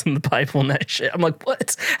the ones in the Bible and that shit. I'm like,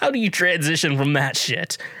 what? How do you transition from that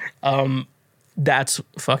shit? That's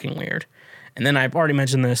fucking weird. And then I've already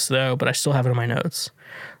mentioned this, though, but I still have it in my notes.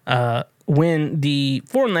 When the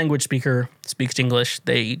foreign language speaker speaks English,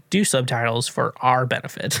 they do subtitles for our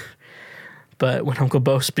benefit. But when Uncle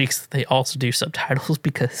Bo speaks, they also do subtitles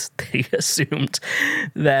because they assumed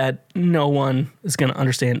that no one is going to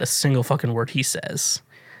understand a single fucking word he says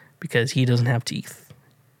because he doesn't have teeth.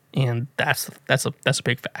 And that's a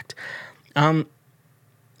big fact.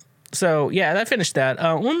 So, yeah, that finished that.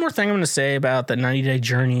 One more thing I'm going to say about the 90-day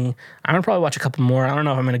journey. I'm going to probably watch a couple more. I don't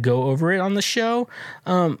know if I'm going to go over it on the show.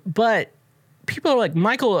 But people are like,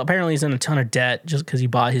 Michael apparently is in a ton of debt just because he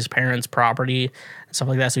bought his parents' property and stuff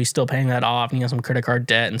like that. So he's still paying that off, and he has some credit card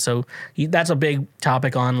debt. And so that's a big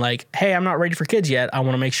topic on like, hey, I'm not ready for kids yet. I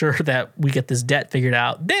want to make sure that we get this debt figured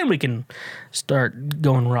out. Then we can start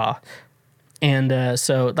going raw. And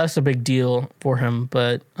so that's a big deal for him.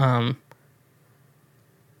 But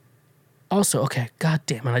also, okay, god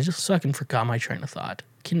damn it, I just fucking forgot my train of thought.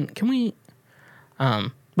 Can we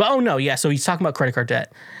so he's talking about credit card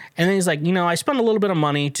debt. And then he's like, I spent a little bit of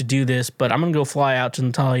money to do this, but I'm going to go fly out to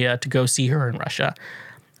Natalia to go see her in Russia.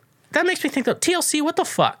 That makes me think, though, TLC, what the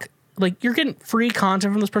fuck? Like, you're getting free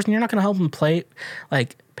content from this person. You're not going to help him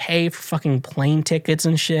pay for fucking plane tickets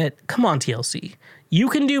and shit. Come on, TLC. You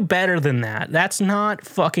can do better than that. That's not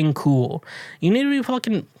fucking cool. You need to be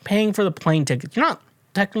fucking paying for the plane tickets. You're not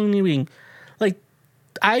technically being, like,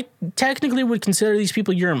 I technically would consider these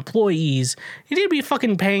people your employees. You need to be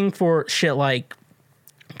fucking paying for shit like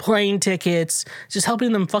plane tickets, just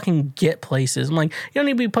helping them fucking get places. I'm like, you don't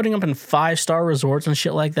need to be putting up in 5-star resorts and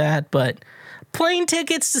shit like that, but plane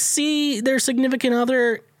tickets to see their significant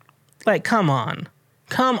other, like, come on,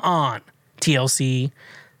 TLC.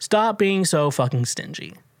 Stop being so fucking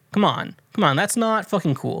stingy. Come on, that's not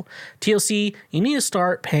fucking cool. TLC, you need to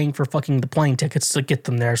start paying for fucking the plane tickets to get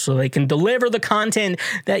them there so they can deliver the content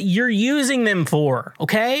that you're using them for,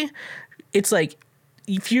 okay? It's like,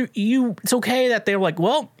 if it's okay that they're like,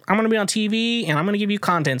 well, I'm going to be on TV and I'm going to give you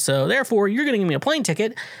content, so therefore you're going to give me a plane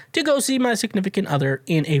ticket to go see my significant other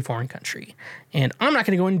in a foreign country. And I'm not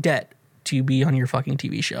going to go in debt to be on your fucking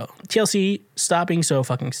TV show. TLC, stop being so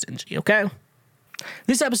fucking stingy, okay?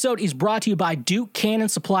 This episode is brought to you by Duke Cannon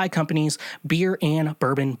Supply Company's Beer and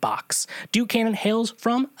Bourbon Box. Duke Cannon hails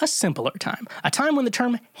from a simpler time, a time when the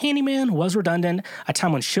term handyman was redundant, a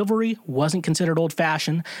time when chivalry wasn't considered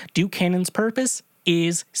old-fashioned. Duke Cannon's purpose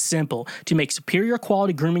is simple: to make superior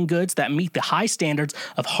quality grooming goods that meet the high standards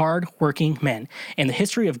of hard-working men. In the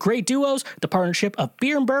history of great duos, the partnership of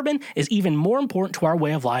beer and bourbon is even more important to our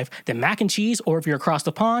way of life than mac and cheese, or if you're across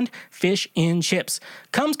the pond, fish and chips.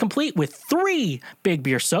 Comes complete with 3 big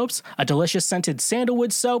beer soaps, a delicious scented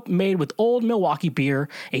sandalwood soap made with Old Milwaukee beer,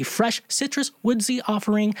 a fresh citrus woodsy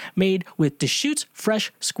offering made with Deschutes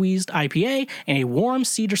Fresh Squeezed IPA, and a warm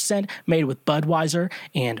cedar scent made with Budweiser,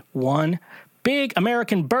 and 1 big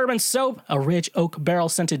American bourbon soap, a rich oak barrel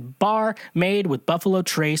scented bar made with Buffalo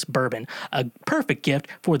Trace bourbon. A perfect gift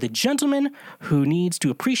for the gentleman who needs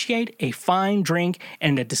to appreciate a fine drink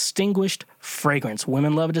and a distinguished fragrance.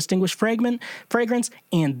 Women love a distinguished fragrance,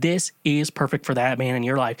 and this is perfect for that man in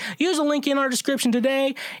your life. Use a link in our description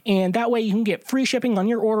today, and that way you can get free shipping on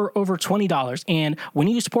your order over $20. And when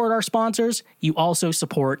you support our sponsors, you also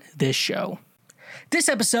support this show. This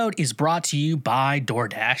episode is brought to you by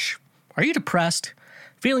DoorDash. Are you depressed?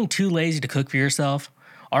 Feeling too lazy to cook for yourself?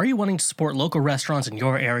 Are you wanting to support local restaurants in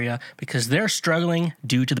your area because they're struggling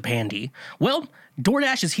due to the pandy? Well,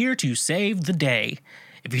 DoorDash is here to save the day.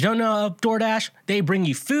 If you don't know DoorDash, they bring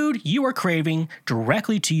you food you are craving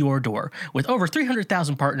directly to your door. With over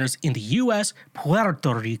 300,000 partners in the US,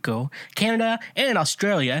 Puerto Rico, Canada, and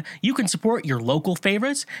Australia, you can support your local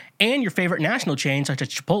favorites and your favorite national chains such as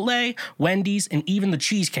Chipotle, Wendy's, and even the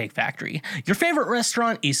Cheesecake Factory. Your favorite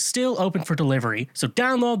restaurant is still open for delivery, so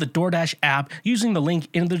download the DoorDash app using the link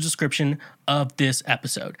in the description of this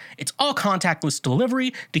episode. It's all contactless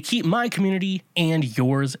delivery to keep my community and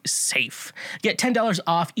yours safe. Get $10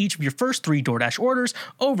 off each of your first 3 DoorDash orders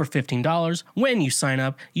over $15 when you sign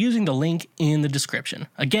up using the link in the description.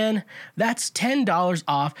 Again, that's $10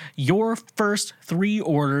 off your first 3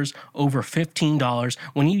 orders over $15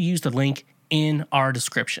 when you use the link in our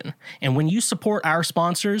description. And when you support our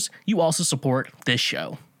sponsors, you also support this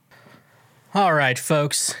show. All right,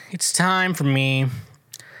 folks, it's time for me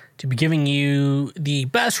to be giving you the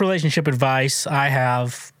best relationship advice I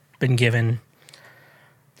have been given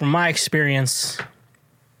from my experience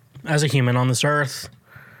as a human on this earth.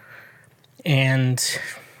 And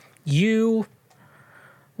you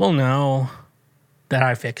will know that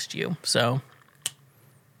I fixed you. So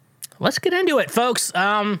let's get into it, folks.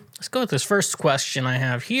 Let's go with this first question I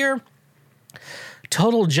have here.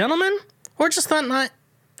 Total gentleman or just not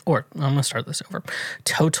or I'm going to start this over.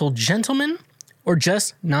 Total gentleman or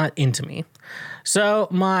just not into me. So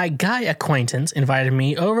my guy acquaintance invited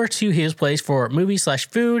me over to his place for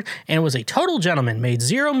movie/food and was a total gentleman, made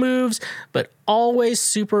 0 moves, but always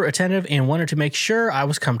super attentive and wanted to make sure I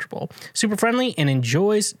was comfortable. Super friendly and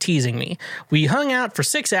enjoys teasing me. We hung out for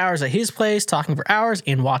 6 hours at his place, talking for hours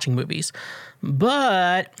and watching movies.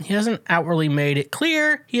 But he hasn't outwardly made it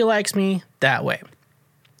clear he likes me that way.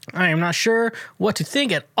 I am not sure what to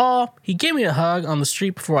think at all. He gave me a hug on the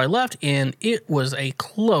street before I left, and it was a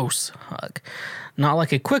close hug. Not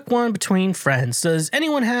like a quick one between friends. Does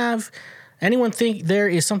anyone think there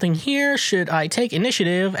is something here? Should I take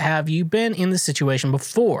initiative? Have you been in this situation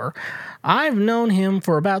before? I've known him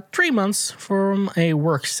for about 3 months from a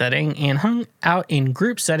work setting and hung out in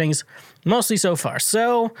group settings mostly so far.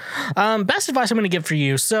 So, best advice I'm going to give for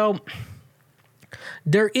you. So,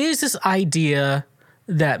 there is this idea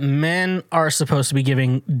that men are supposed to be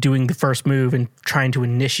doing the first move and trying to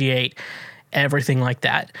initiate everything like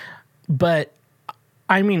that. But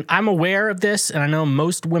I mean, I'm aware of this and I know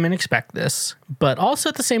most women expect this, but also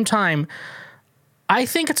at the same time, I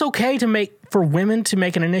think it's okay for women to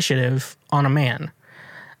make an initiative on a man.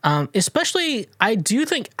 Especially, I do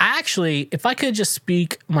think actually, if I could just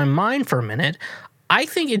speak my mind for a minute, I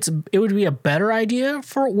think it would be a better idea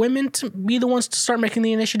for women to be the ones to start making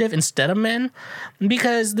the initiative instead of men,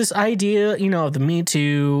 because this idea, of the Me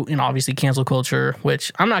Too, obviously cancel culture, which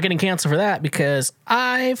I'm not getting canceled for that because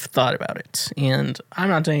I've thought about it and I'm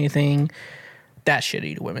not doing anything that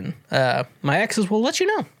shitty to women. My exes will let you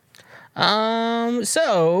know.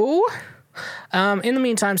 In the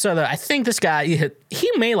meantime, I think this guy,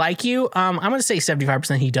 he may like you. I'm going to say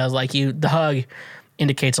 75% he does like you. The hug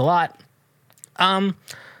indicates a lot.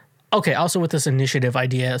 Okay, also with this initiative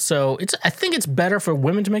idea, so I think it's better for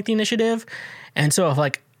women to make the initiative, and so if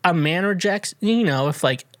a man rejects, if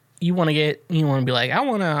you want to be like, I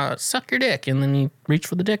want to suck your dick, and then you reach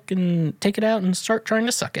for the dick and take it out and start trying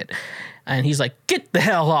to suck it, and he's like, get the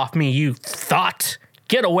hell off me, you thought,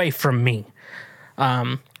 get away from me.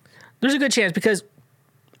 There's a good chance because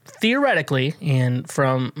theoretically, and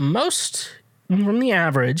from the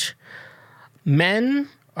average, men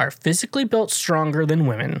are physically built stronger than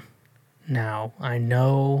women. Now, I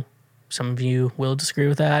know some of you will disagree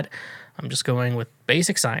with that. I'm just going with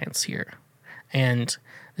basic science here. And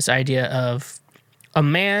this idea of if a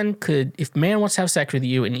man wants to have sex with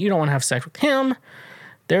you and you don't want to have sex with him,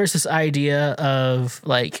 there's this idea of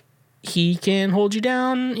he can hold you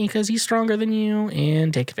down because he's stronger than you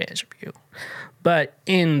and take advantage of you. But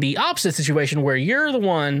in the opposite situation where you're the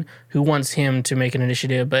one who wants him to make an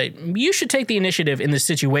initiative, but you should take the initiative in this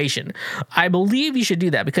situation, I believe you should do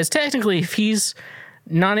that because technically if he's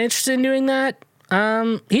not interested in doing that,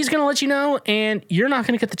 he's going to let you know and you're not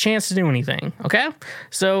going to get the chance to do anything, okay?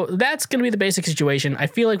 So that's going to be the basic situation. I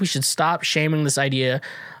feel like we should stop shaming this idea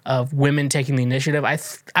of women taking the initiative.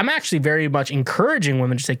 I'm actually very much encouraging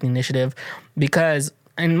women to take the initiative because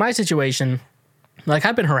in my situation,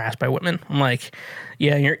 I've been harassed by women. I'm like,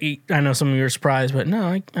 yeah, I know some of you are surprised, but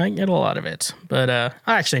no, I get a lot of it. But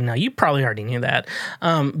actually, no, you probably already knew that.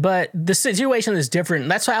 But the situation is different.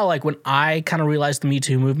 That's how, when I kind of realized the Me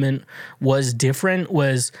Too movement was different,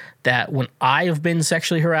 was that when I have been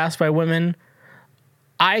sexually harassed by women,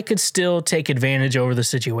 I could still take advantage over the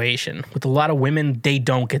situation. With a lot of women, they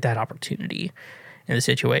don't get that opportunity in the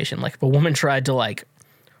situation. If a woman tried to,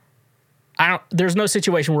 There's no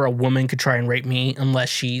situation where a woman could try and rape me unless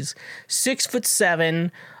she's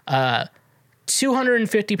 6'7",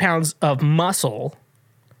 250 pounds of muscle.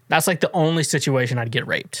 That's like the only situation I'd get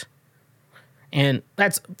raped. And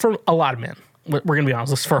that's for a lot of men. We're going to be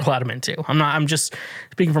honest, it's for a lot of men too. I'm just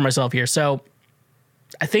speaking for myself here. So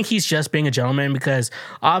I think he's just being a gentleman because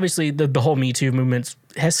obviously the whole Me Too movement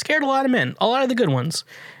has scared a lot of men, a lot of the good ones.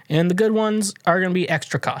 And the good ones are going to be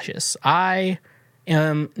extra cautious. I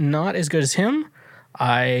am not as good as him.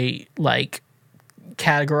 I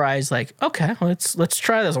categorize okay, let's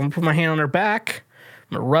try this. I'm going to put my hand on her back.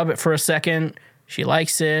 I'm going to rub it for a second. She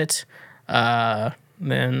likes it.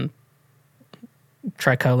 Then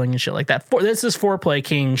try cuddling and shit like that. This is foreplay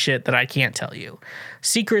king shit that I can't tell you.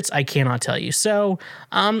 Secrets I cannot tell you. So,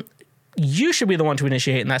 you should be the one to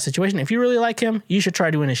initiate in that situation. If you really like him, you should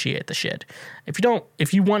try to initiate the shit. If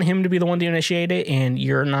you want him to be the one to initiate it and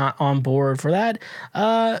you're not on board for that,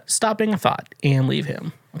 stop being a thought and leave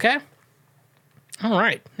him. Okay? All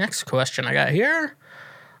right. Next question I got here.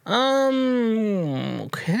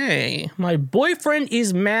 Okay. My boyfriend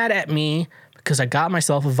is mad at me because I got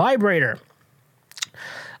myself a vibrator.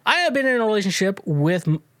 I have been in a relationship with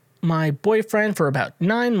my boyfriend for about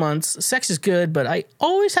 9 months. Sex is good, but I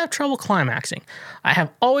always have trouble climaxing. I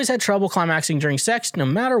have always had trouble climaxing during sex, no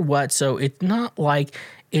matter what, so it's not like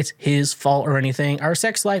it's his fault or anything. Our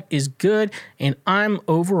sex life is good, and I'm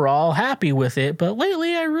overall happy with it, but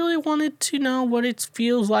lately I really wanted to know what it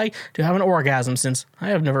feels like to have an orgasm since I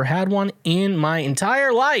have never had one in my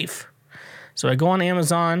entire life. So I go on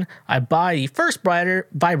Amazon, I buy the first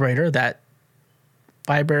vibrator that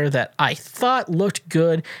I thought looked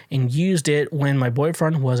good and used it when my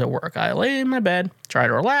boyfriend was at work. I lay in my bed, tried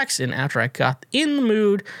to relax, and after I got in the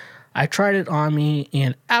mood, I tried it on me,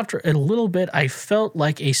 and after a little bit, I felt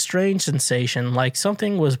like a strange sensation, like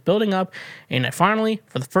something was building up, and I finally,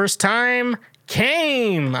 for the first time,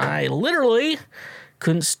 came. I literally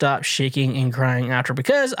couldn't stop shaking and crying after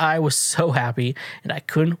because I was so happy and I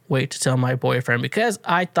couldn't wait to tell my boyfriend because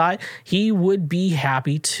I thought he would be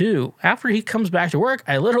happy too. After he comes back to work,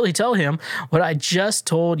 I literally tell him what I just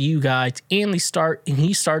told you guys and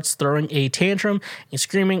he starts throwing a tantrum and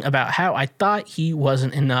screaming about how I thought he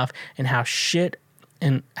wasn't enough and how shit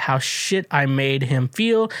I made him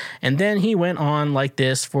feel. And then he went on like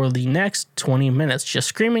this for the next 20 minutes, just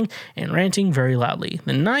screaming and ranting very loudly.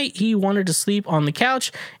 The night he wanted to sleep on the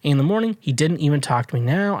couch. In the morning, he didn't even talk to me.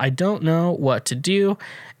 Now I don't know what to do.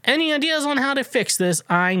 Any ideas on how to fix this?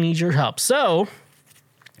 I need your help. So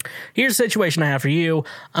here's the situation I have for you.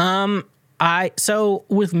 So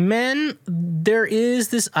with men, there is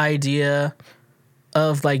this idea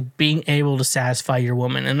of being able to satisfy your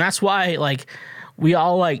woman. And that's why we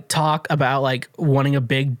all talk about wanting a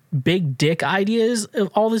big dick ideas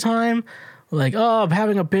all the time. I'm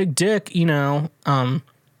having a big dick,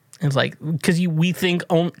 it's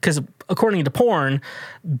because according to porn,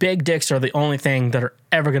 big dicks are the only thing that are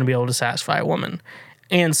ever going to be able to satisfy a woman.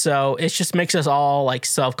 And so it just makes us all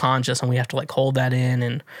self-conscious and we have to hold that in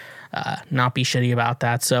and not be shitty about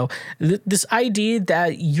that. So this idea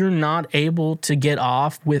that you're not able to get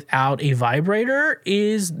off without a vibrator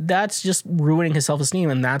that's just ruining his self-esteem.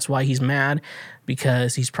 And that's why he's mad,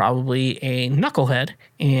 because he's probably a knucklehead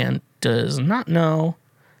and does not know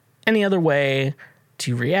any other way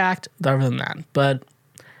to react other than that. But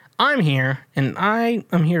I'm here, and I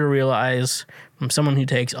am here to realize from someone who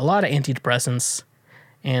takes a lot of antidepressants,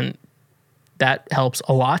 and that helps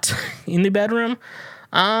a lot in the bedroom.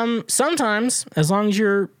 Sometimes, as long as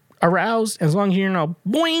you're aroused, as long as you're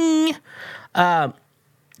boing, can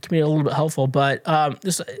be a little bit helpful. But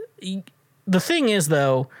the thing is,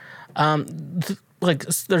 though,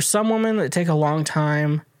 there's some women that take a long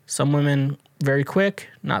time, some women very quick,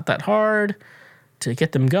 not that hard to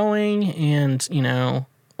get them going, and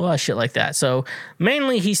shit like that. So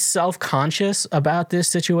mainly he's self-conscious about this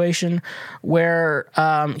situation where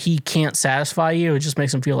he can't satisfy you. It just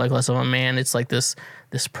makes him feel like less of a man. It's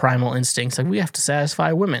this primal instinct. We have to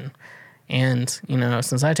satisfy women. And,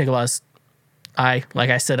 since I take a lot of... like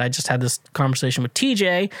I said, I just had this conversation with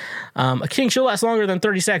TJ. A king, she'll last longer than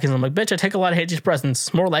 30 seconds. I'm bitch, I take a lot of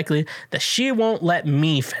antidepressants. More likely that she won't let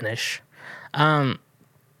me finish.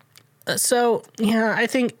 So yeah, I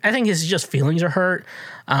think his just feelings are hurt.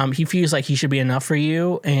 He feels like he should be enough for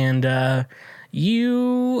you, and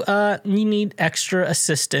you need extra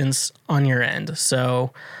assistance on your end.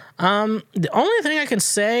 So the only thing I can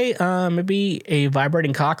say, maybe a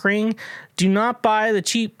vibrating cock ring. Do not buy the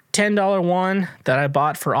cheap $10 one that I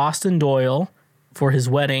bought for Austin Doyle for his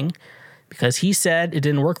wedding, because he said it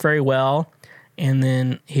didn't work very well, and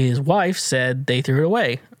then his wife said they threw it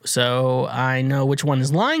away. So I know which one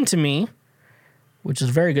is lying to me, which is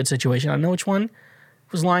a very good situation. I know which one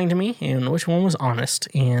was lying to me and which one was honest.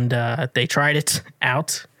 And they tried it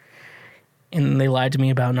out, and they lied to me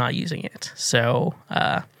about not using it. So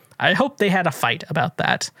I hope they had a fight about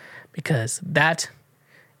that, because that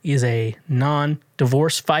is a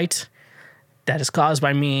non-divorce fight that is caused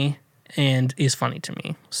by me and is funny to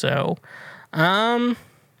me. So,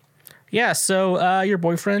 yeah, so your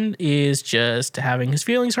boyfriend is just having his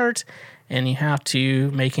feelings hurt, and you have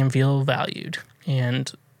to make him feel valued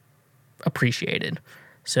and appreciated.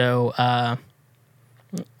 So,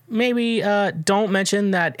 maybe don't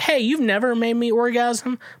mention that, hey, you've never made me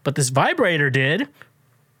orgasm, but this vibrator did.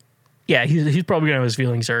 Yeah, he's probably going to have his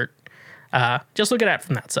feelings hurt. Just look at it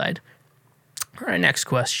from that side. All right, next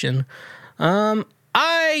question.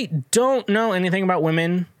 I don't know anything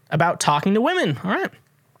about talking to women. All right.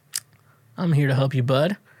 I'm here to help you,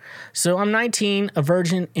 bud. So I'm 19, a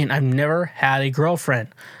virgin, and I've never had a girlfriend.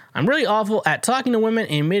 I'm really awful at talking to women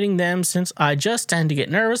and meeting them, since I just tend to get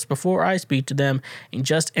nervous before I speak to them and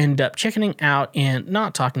just end up chickening out and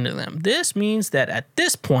not talking to them. This means that at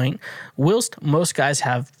this point, whilst most guys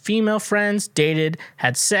have female friends, dated,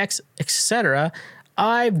 had sex, etc.,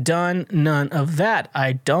 I've done none of that.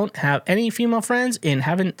 I don't have any female friends and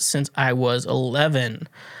haven't since I was 11.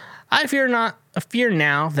 I fear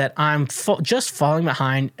now that I'm just falling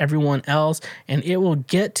behind everyone else, and it will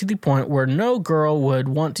get to the point where no girl would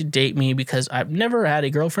want to date me because I've never had a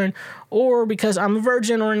girlfriend, or because I'm a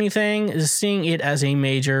virgin or anything, is seeing it as a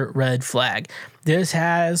major red flag. This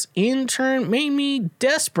has, in turn, made me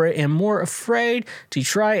desperate and more afraid to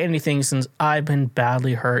try anything, since I've been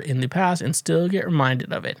badly hurt in the past and still get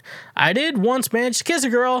reminded of it. I did once manage to kiss a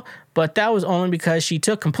girl, but that was only because she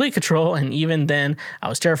took complete control, and even then, I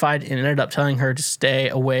was terrified and ended up telling her to stay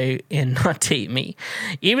away and not date me.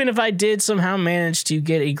 Even if I did somehow manage to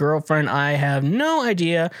get a girlfriend, I have no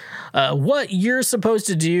idea what you're supposed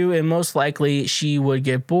to do, and most likely she would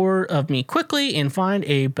get bored of me quickly and find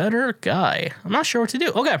a better guy. I'm not sure what to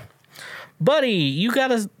do. Okay, buddy, you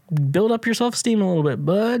gotta build up your self-esteem a little bit,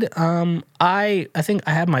 bud. I think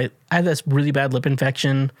I had this really bad lip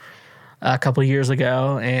infection a couple of years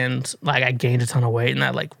ago, and like I gained a ton of weight, and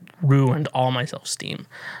that like ruined all my self-esteem.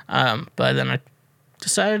 But then I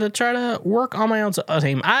decided to try to work on my own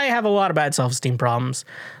self-esteem. I have a lot of bad self-esteem problems,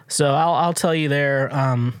 so I'll tell you there.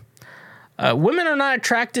 Women are not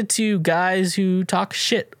attracted to guys who talk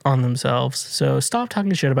shit on themselves, so stop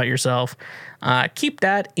talking shit about yourself. Keep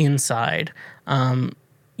that inside.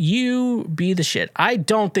 You be the shit. I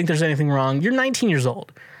don't think there's anything wrong. You're 19 years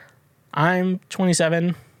old. I'm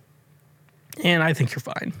 27, and I think you're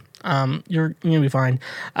fine. You're gonna be fine.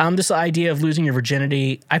 This idea of losing your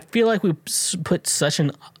virginity, I feel like we put such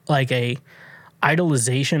a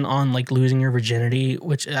idolization on like losing your virginity,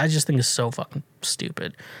 which I just think is so fucking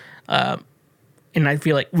stupid. And I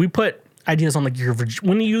feel like we put ideas on like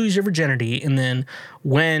when you lose your virginity, and then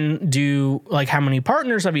how many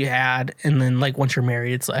partners have you had, and then like once you're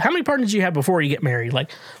married, it's like how many partners you had before you get married.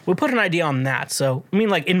 Like we put an idea on that. So I mean,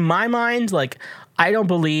 like in my mind, like I don't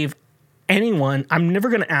believe anyone. I'm never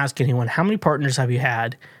going to ask anyone how many partners have you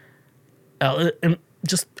had. And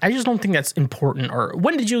I just don't think that's important. Or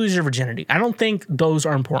when did you lose your virginity? I don't think those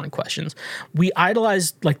are important questions. We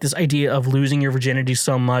idolize like this idea of losing your virginity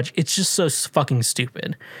so much. It's just so fucking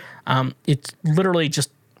stupid. It's literally just,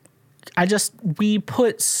 we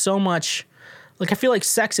put so much, like I feel like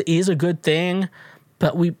sex is a good thing,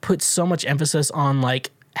 but we put so much emphasis on like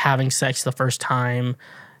having sex the first time,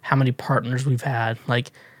 how many partners we've had.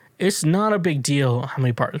 Like it's not a big deal how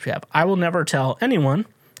many partners we have. I will never tell anyone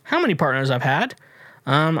how many partners I've had.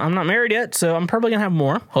 I'm not married yet, so I'm probably gonna have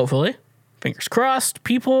more, hopefully. Fingers crossed,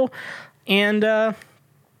 people. And I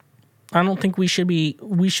don't think we should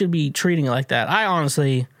be treating it like that. I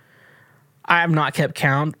have not kept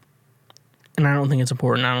count, and I don't think it's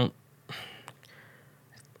important. I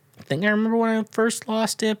think I remember when I first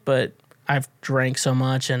lost it, but I've drank so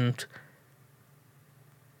much, and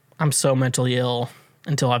I'm so mentally ill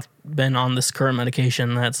until I've been on this current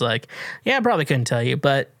medication that's like, yeah, I probably couldn't tell you.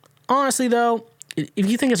 But honestly, though, if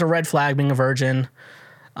you think it's a red flag being a virgin,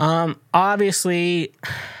 obviously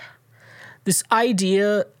this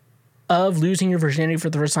idea of losing your virginity for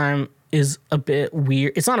the first time is a bit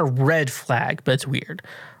weird. It's not a red flag, but it's weird.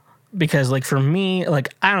 Because like for me,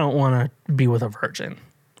 like I don't want to be with a virgin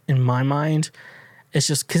in my mind. It's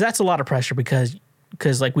just because that's a lot of pressure because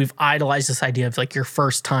like we've idolized this idea of like your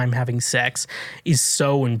first time having sex is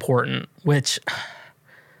so important, which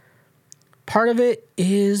part of it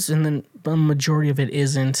is, and then the majority of it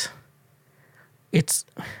isn't. It's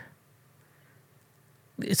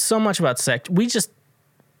so much about sex.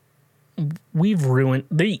 we've ruined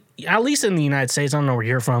at least in the United States, I don't know where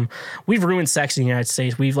you're from, we've ruined sex in the United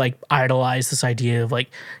States. We've like idolized this idea of like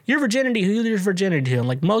your virginity, who your virginity to. And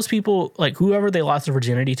like most people, like whoever they lost their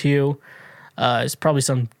virginity to is probably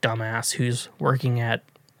some dumbass who's working at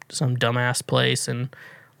some dumbass place and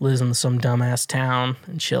lives in some dumbass town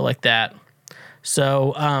and shit like that.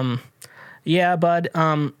 So, yeah, bud,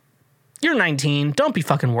 you're 19. Don't be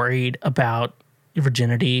fucking worried about your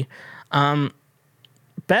virginity.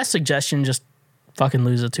 Best suggestion, just fucking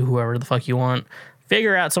lose it to whoever the fuck you want.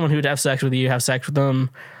 Figure out someone who'd have sex with you, have sex with them.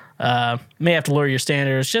 May have to lower your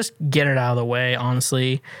standards. Just get it out of the way,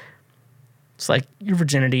 honestly. It's like your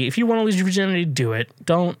virginity. If you want to lose your virginity, do it.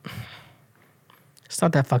 Don't. It's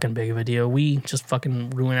not that fucking big of a deal. We just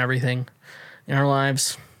fucking ruin everything in our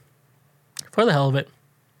lives for the hell of it.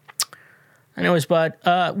 Anyways, bud,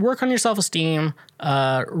 work on your self-esteem.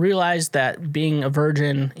 Realize that being a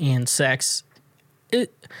virgin and sex,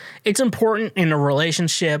 it's important in a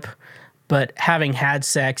relationship, but having had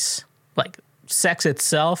sex, like sex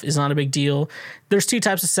itself, is not a big deal. There's two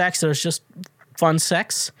types of sex. There's just fun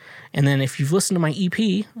sex. And then if you've listened to my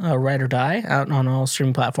EP, Ride or Die, out on all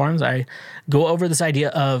streaming platforms, I go over this idea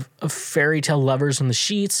of fairy tale lovers in the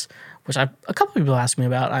sheets, which a couple people ask me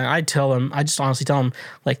about. I tell them, I just honestly tell them,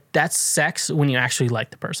 like, that's sex when you actually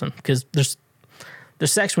like the person. Because there's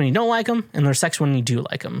sex when you don't like them, and there's sex when you do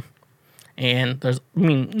like them. And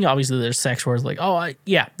obviously there's sex where it's like,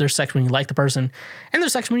 there's sex when you like the person, and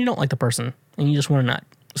there's sex when you don't like the person, and you just want a nut.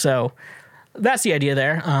 So that's the idea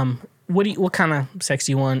there. What kind of sex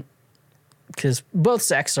do you want? Because both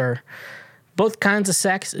kinds of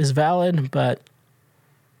sex is valid, but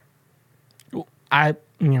I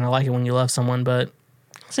like it when you love someone, but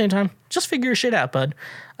at the same time, just figure your shit out, bud.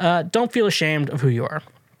 Don't feel ashamed of who you are.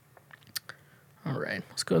 All right,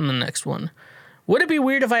 let's go to the next one. Would it be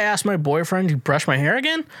weird if I asked my boyfriend to brush my hair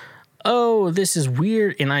again? Oh, this is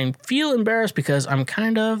weird, and I feel embarrassed because I'm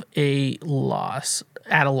kind of at a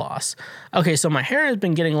loss. Okay, so my hair has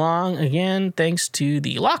been getting long again thanks to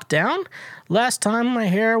the lockdown. Last time my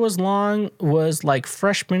hair was long was like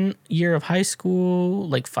freshman year of high school,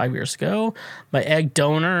 like 5 years ago. My egg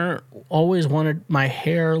donor always wanted my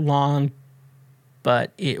hair long,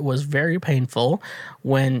 but it was very painful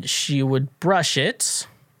when she would brush it.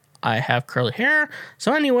 I have curly hair.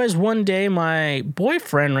 So anyways, one day my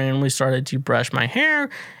boyfriend randomly started to brush my hair.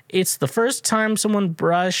 It's the first time someone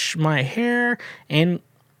brushed my hair and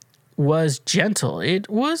was gentle. It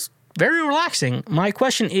was very relaxing. My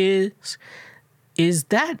question is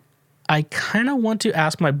that I kind of want to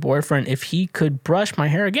ask my boyfriend if he could brush my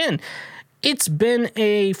hair again. It's been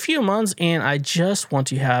a few months and I just want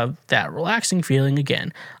to have that relaxing feeling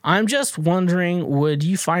again. I'm just wondering, would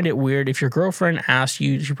you find it weird if your girlfriend asked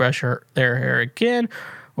you to brush their hair again?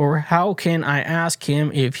 Or how can I ask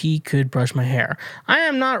him if he could brush my hair? I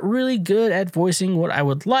am not really good at voicing what I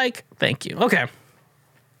would like. Thank you. Okay.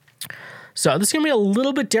 So this is going to be a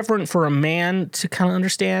little bit different for a man to kind of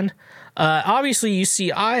understand. Obviously, you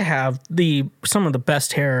see, I have some of the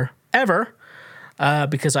best hair ever.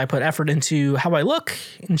 Because I put effort into how I look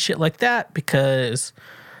and shit like that, because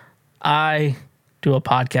I do a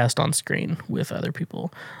podcast on screen with other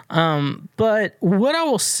people. But what I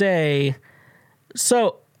will say,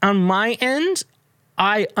 so on my end,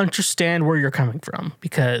 I understand where you're coming from,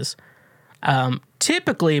 because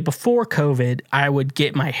typically before COVID, I would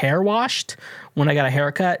get my hair washed when I got a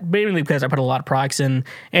haircut, mainly because I put a lot of products in,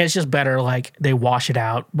 and it's just better, like, they wash it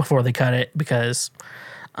out before they cut it, because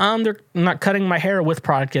they're not cutting my hair with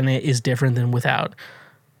product in it is different than without.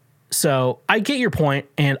 So I get your point,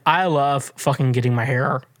 and I love fucking getting my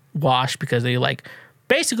hair washed because they like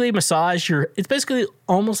basically massage it's basically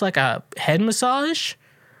almost like a head massage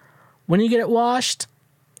when you get it washed,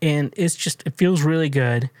 and it feels really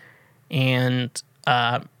good. And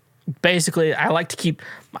basically I've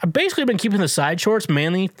been keeping the side shorts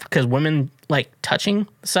mainly because women like touching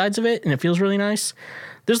the sides of it, and it feels really nice.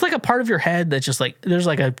 There's like a part of your head that's just like, there's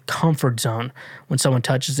like a comfort zone when someone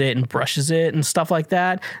touches it and brushes it and stuff like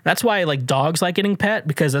that. That's why like dogs like getting pet,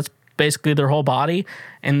 because that's basically their whole body.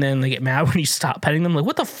 And then they get mad when you stop petting them. Like,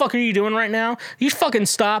 what the fuck are you doing right now? You fucking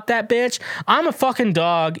stop that, bitch. I'm a fucking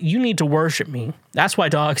dog. You need to worship me. That's why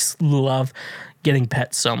dogs love getting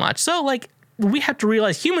pets so much. So like, we have to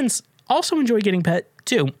realize humans also enjoy getting pet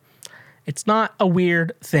too. It's not a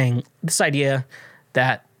weird thing. This idea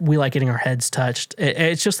that we like getting our heads touched,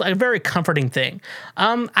 it's just a very comforting thing.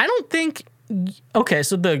 I don't think, okay,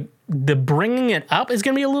 so the bringing it up is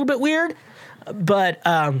going to be a little bit weird, but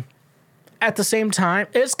at the same time,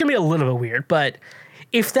 it's going to be a little bit weird. But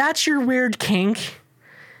if that's your weird kink,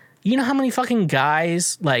 you know how many fucking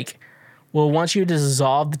guys like will want you to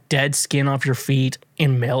dissolve the dead skin off your feet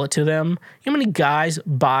and mail it to them. You know how many guys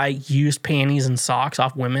buy used panties and socks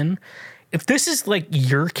off women? If this is like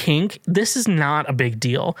your kink, this is not a big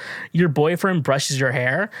deal. Your boyfriend brushes your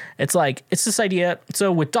hair. It's like, it's this idea.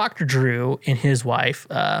 So with Dr. Drew and his wife,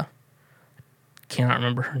 cannot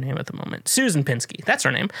remember her name at the moment. Susan Pinsky. That's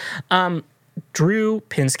her name. Drew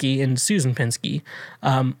Pinsky and Susan Pinsky.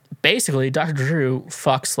 Basically, Dr. Drew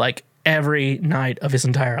fucks like every night of his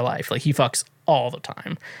entire life. Like he fucks all the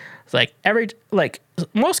time. It's like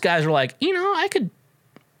most guys are like, you know,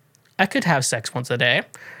 I could have sex once a day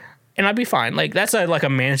and I'd be fine. Like that's like a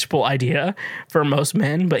manageable idea for most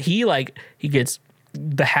men, but he gets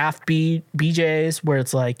the half BJs where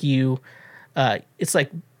it's like it's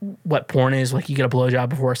like what porn is, like you get a blowjob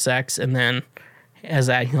before sex and then as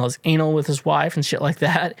that he has anal with his wife and shit like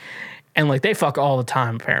that. And like they fuck all the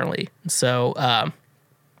time apparently. So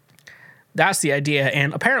that's the idea.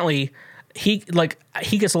 And apparently he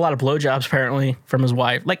gets a lot of blowjobs apparently from his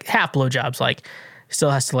wife, like half blowjobs, like still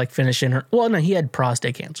has to like finish in her. Well, no, he had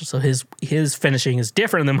prostate cancer, so his finishing is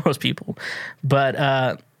different than most people.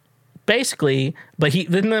 But basically,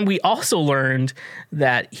 then we also learned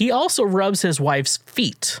that he also rubs his wife's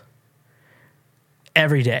feet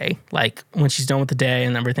every day, like when she's done with the day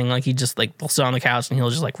and everything. Like he just like will sit on the couch and he'll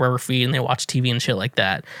just like rub her feet and they watch TV and shit like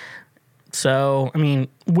that. So I mean,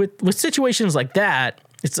 with situations like that,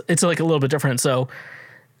 it's like a little bit different. So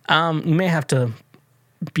you may have to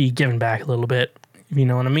be given back a little bit, if you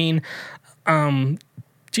know what I mean.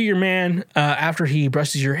 To your man, after he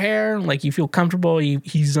brushes your hair, like you feel comfortable,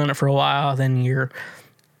 he's done it for a while, then you're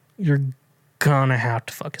gonna have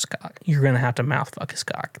to fuck his cock. You're gonna have to mouth fuck his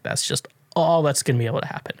cock. That's just all that's gonna be able to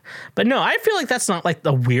happen. But no, I feel like that's not like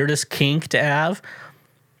the weirdest kink to have.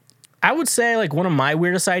 I would say like one of my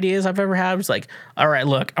weirdest ideas I've ever had was like, all right,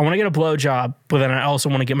 look, I want to get a blowjob, but then I also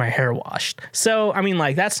want to get my hair washed. So I mean,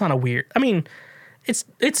 like that's not a weird. I mean, it's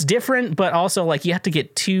different, but also like you have to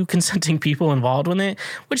get two consenting people involved with it,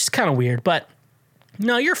 which is kind of weird. But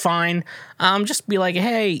no, you're fine. Just be like,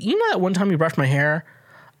 hey, you know that one time you brushed my hair?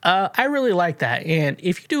 I really like that, and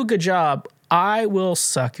if you do a good job, I will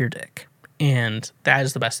suck your dick, and that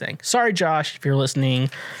is the best thing. Sorry, Josh, if you're listening.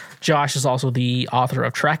 Josh is also the author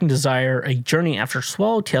of Tracking Desire, A Journey After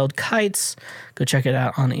Swallow-Tailed Kites. Go check it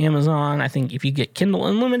out on Amazon. I think if you get Kindle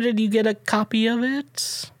Unlimited, you get a copy of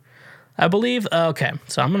it, I believe. Okay,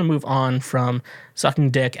 so I'm going to move on from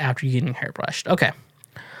sucking dick after you getting hair brushed. Okay.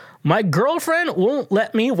 My girlfriend won't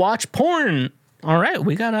let me watch porn. All right,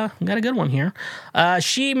 we got a good one here.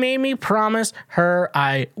 She made me promise her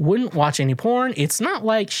I wouldn't watch any porn. It's not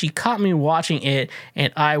like she caught me watching it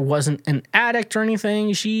and I wasn't an addict or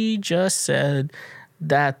anything. She just said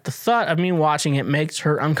that the thought of me watching it makes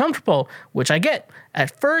her uncomfortable, which I get.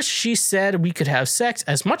 At first, she said we could have sex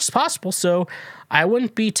as much as possible, so I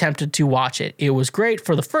wouldn't be tempted to watch it. It was great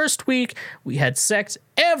for the first week. We had sex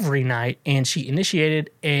every night, and she initiated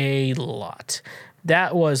a lot.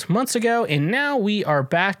 That was months ago, and now we are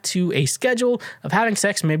back to a schedule of having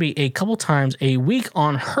sex maybe a couple times a week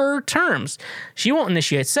on her terms. She won't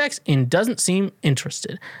initiate sex and doesn't seem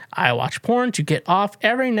interested. I watch porn to get off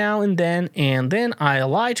every now and then I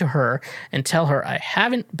lie to her and tell her I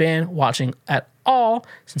haven't been watching at all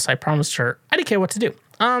since I promised her I didn't care what to do.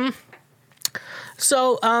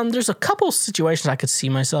 So there's a couple situations I could see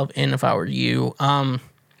myself in if I were you. What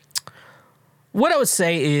I would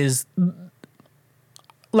say is,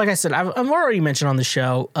 like I said, I've already mentioned on the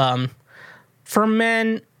show, for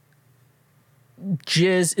men,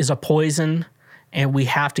 jizz is a poison, and we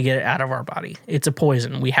have to get it out of our body. It's a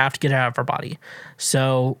poison. We have to get it out of our body.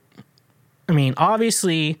 So, I mean,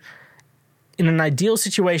 obviously, in an ideal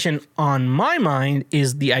situation, on my mind,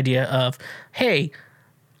 is the idea of, hey,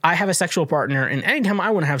 I have a sexual partner, and anytime I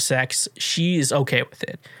want to have sex, she is okay with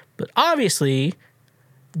it. But obviously,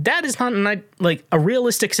 that is not like a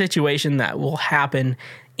realistic situation that will happen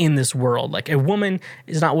in this world. Like a woman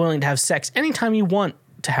is not willing to have sex anytime you want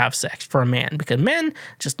to have sex for a man, because men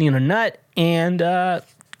just need a nut and go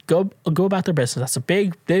about their business. That's a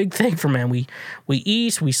big thing for men. We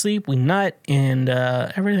eat, we sleep, we nut, and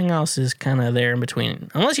everything else is kind of there in between.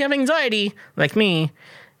 Unless you have anxiety like me,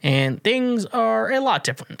 and things are a lot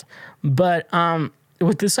different. But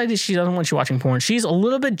with this idea, she doesn't want you watching porn. She's a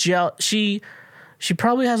little bit jealous. She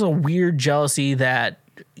probably has a weird jealousy that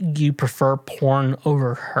you prefer porn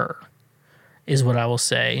over her, is what I will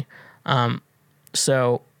say.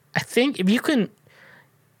 So I think if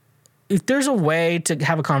there's a way to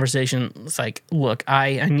have a conversation, it's like, look,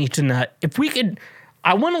 I need to nut. If we could,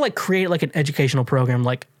 I want to like create like an educational program.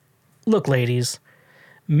 Like, look, ladies,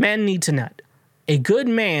 men need to nut. A good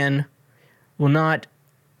man will not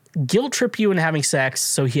guilt trip you into having sex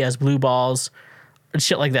so he has blue balls and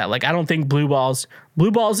shit like that. Like, I don't think blue balls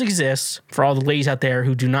exist. For all the ladies out there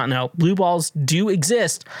who do not know, blue balls do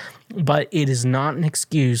exist, but it is not an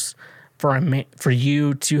excuse for for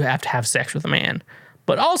you to have sex with a man.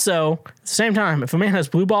 But also, at the same time, if a man has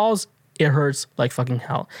blue balls, it hurts like fucking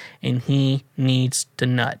hell, and he needs to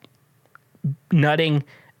nut. Nutting,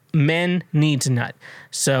 men need to nut.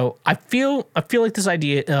 So I feel like this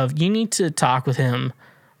idea of you need to talk with him,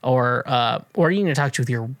 or you need to talk with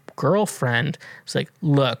your girlfriend. It's like,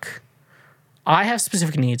 look, I have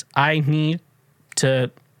specific needs. I need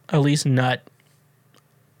to at least nut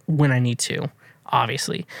when I need to.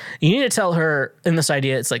 Obviously, you need to tell her in this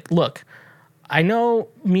idea. It's like, look, I know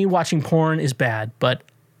me watching porn is bad, but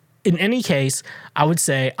in any case, I would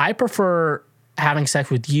say I prefer having sex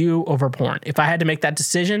with you over porn. If I had to make that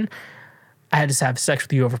decision, I had to have sex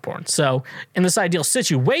with you over porn. So in this ideal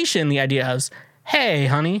situation, the idea is, hey,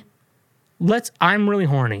 honey, I'm really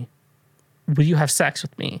horny. Will you have sex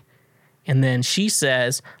with me? And then she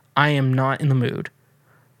says, I am not in the mood.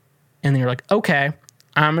 And then you're like, okay,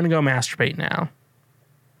 I'm going to go masturbate now.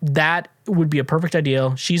 That would be a perfect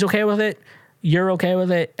ideal. She's okay with it. You're okay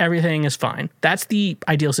with it. Everything is fine. That's the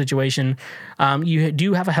ideal situation. You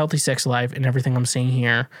do have a healthy sex life and everything I'm seeing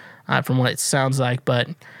here from what it sounds like. But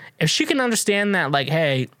if she can understand that, like,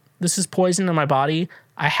 hey, this is poison in my body,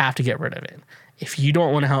 I have to get rid of it. If you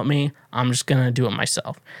don't want to help me, I'm just going to do it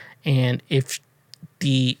myself. And if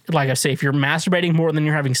like I say, if you're masturbating more than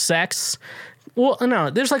you're having sex, well, no,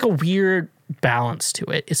 there's like a weird balance to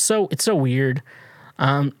it. It's so weird.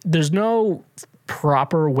 There's no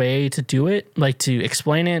proper way to do it, like to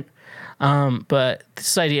explain it. But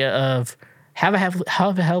this idea of have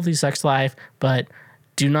a healthy sex life, but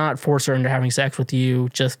do not force her into having sex with you,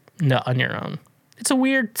 just nut on your own. It's a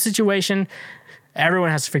weird situation. Everyone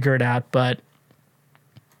has to figure it out. But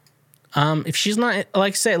if she's not,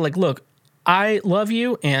 like, say, like, look, I love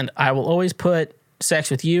you and I will always put sex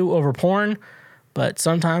with you over porn, but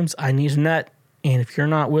sometimes I need a nut. And if you're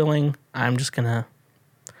not willing, I'm just going to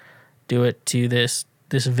do it to this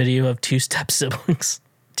video of two step siblings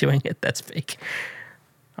doing it. That's fake.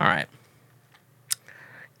 All right.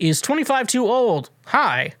 Is 25 too old?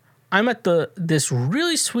 Hi, I met this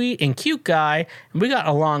really sweet and cute guy, and we got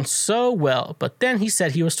along so well, but then he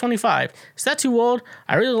said he was 25. Is that too old?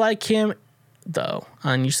 I really like him, though.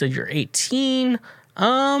 And you said you're 18. As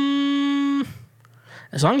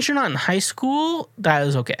long as you're not in high school, that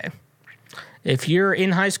is okay. If you're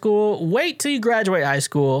in high school, wait till you graduate high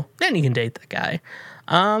school, then you can date that guy.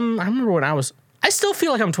 I remember when I still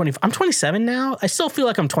feel like I'm 20. I'm 27 now. I still feel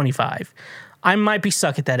like I'm 25. I might be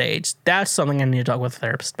stuck at that age. That's something I need to talk with a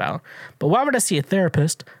therapist about. But why would I see a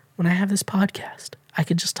therapist when I have this podcast? I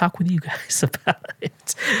could just talk with you guys about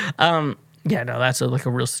it. Yeah, no, that's like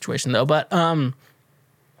a real situation though. But I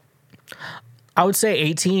would say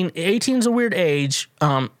 18. 18 is a weird age.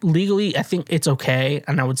 Legally, I think it's okay.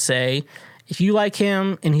 And I would say if you like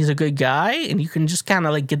him and he's a good guy and you can just kind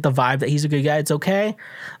of like get the vibe that he's a good guy, it's okay.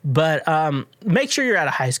 But make sure you're out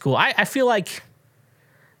of high school. I feel like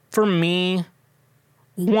for me,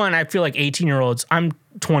 I feel like 18-year-olds, I'm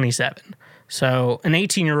 27. So an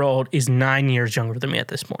 18-year-old is 9 years younger than me at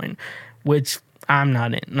this point, which I'm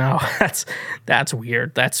not in. No, that's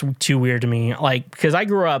weird. That's too weird to me. Like, because I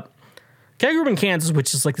grew up in Kansas,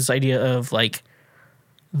 which is like this idea of like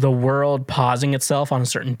the world pausing itself on a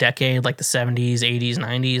certain decade, like the 70s, 80s,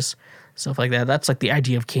 90s, stuff like that. That's like the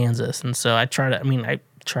idea of Kansas. And so I try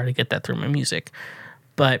to get that through my music.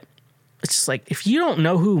 But it's just like, if you don't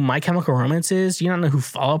know who My Chemical Romance is, you don't know who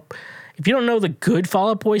if you don't know the good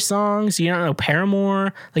Fall Out Boy songs, you don't know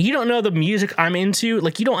Paramore, like you don't know the music I'm into,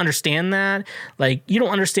 like you don't understand that, like you don't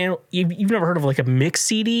understand, you've never heard of like a mix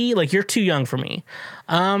CD, like you're too young for me.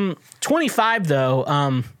 25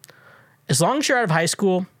 though, as long as you're out of high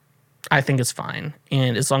school, I think it's fine,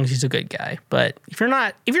 and as long as he's a good guy. But if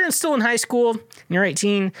you're still in high school and you're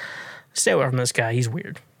 18, stay away from this guy. He's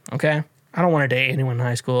weird, okay? I don't want to date anyone in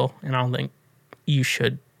high school, and I don't think you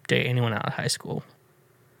should date anyone out of high school.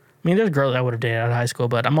 I mean, there's girls I would have dated out of high school,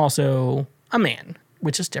 but I'm also a man,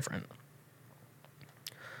 which is different.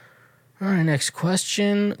 All right, next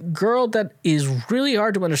question. Girl that is really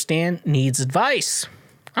hard to understand needs advice.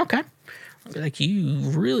 Okay. Like you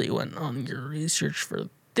really went on your research for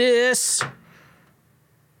this.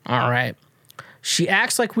 All right. She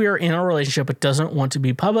acts like we are in a relationship but doesn't want to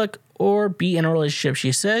be public or be in a relationship.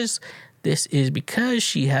 She says this is because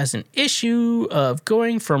she has an issue of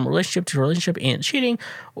going from relationship to relationship and cheating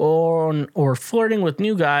or flirting with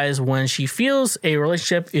new guys when she feels a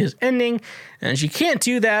relationship is ending, and she can't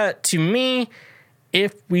do that to me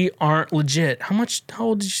if we aren't legit. How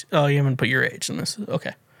old did you? Oh, you haven't put your age in this.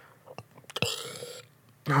 Okay.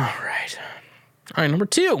 All right. All right, number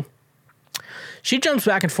 2. She jumps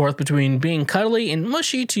back and forth between being cuddly and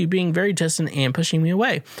mushy to being very distant and pushing me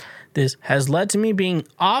away. This has led to me being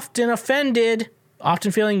often offended,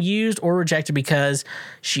 often feeling used or rejected because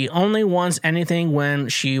she only wants anything when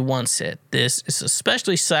she wants it. This is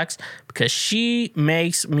especially sucks because she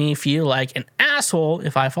makes me feel like an asshole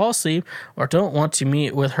if I fall asleep or don't want to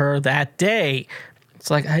meet with her that day. It's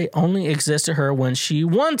like I only exist to her when she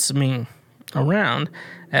wants me around.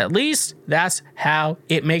 At least that's how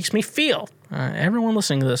it makes me feel. Everyone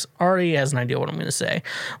listening to this already has an idea what I'm going to say.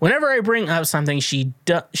 Whenever I bring up something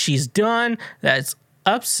she's done that's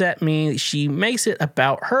upset me, she makes it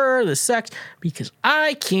about her. This sucks because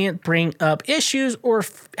I can't bring up issues or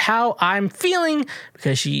how I'm feeling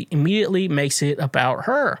because she immediately makes it about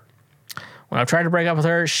her. When I try to break up with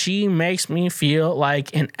her, she makes me feel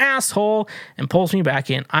like an asshole and pulls me back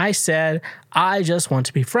in. I said, I just want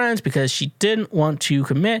to be friends because she didn't want to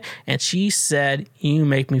commit. And she said, you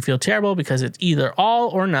make me feel terrible because it's either all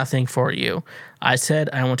or nothing for you. I said,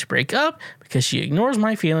 I want to break up because she ignores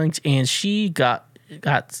my feelings. And she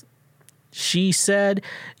said,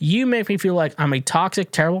 you make me feel like I'm a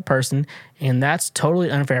toxic, terrible person, and that's totally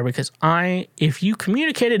unfair because if you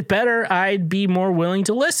communicated better, I'd be more willing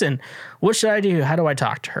to listen. What should I do? How do I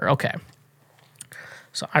talk to her? Okay.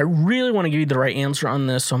 So I really want to give you the right answer on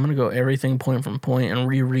this, so I'm going to go everything point from point and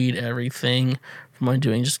reread everything from my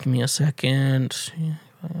doing. Just give me a second.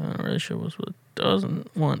 Relationship was what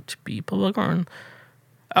doesn't want to be public or...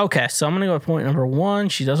 Okay, so I'm going to go with point number 1.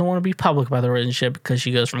 She doesn't want to be public about the relationship because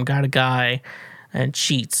she goes from guy to guy and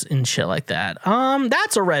cheats and shit like that.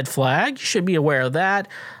 That's a red flag. You should be aware of that.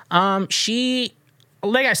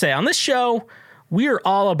 Like I say, on this show, we are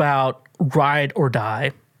all about Ride or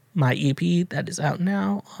Die, my EP that is out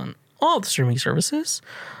now on all the streaming services.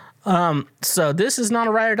 So this is not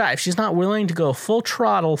a ride or die. If she's not willing to go full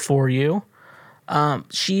throttle for you,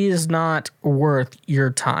 she is not worth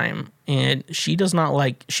your time. And she does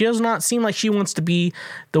not seem like she wants to be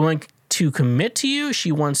the one to commit to you.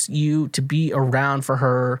 She wants you to be around for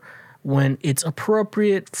her when it's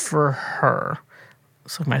appropriate for her.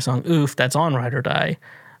 It's like my song, Oof, that's on Ride or Die.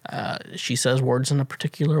 She says words in a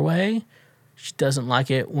particular way. She doesn't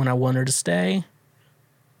like it when I want her to stay.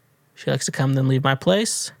 She likes to come then leave my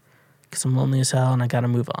place because I'm lonely as hell and I got to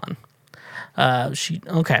move on. She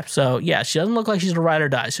doesn't look like she's a ride or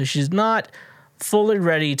die. So she's not fully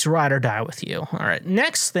ready to ride or die with you. All right.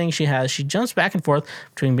 Next thing she jumps back and forth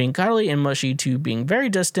between being cuddly and mushy to being very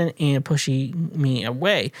distant and pushing me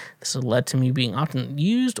away. This has led to me being often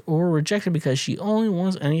used or rejected because she only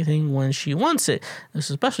wants anything when she wants it. This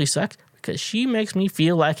especially sucks because she makes me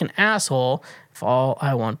feel like an asshole if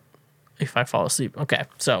I fall asleep. Okay.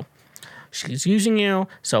 So she's using you.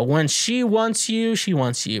 So when she wants you, she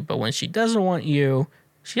wants you. But when she doesn't want you,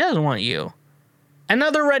 she doesn't want you.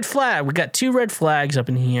 Another red flag. We got 2 red flags up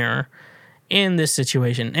in here in this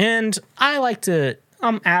situation. And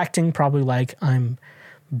I'm acting probably like I'm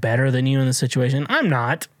better than you in this situation. I'm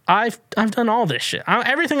not. I've done all this shit.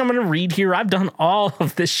 Everything I'm going to read here, I've done all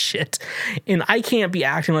of this shit. And I can't be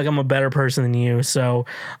acting like I'm a better person than you. So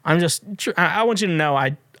I want you to know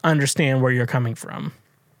I understand where you're coming from.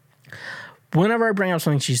 Whenever I bring up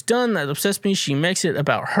something she's done that upsets me, she makes it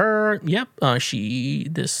about her. Yep,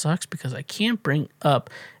 this sucks because I can't bring up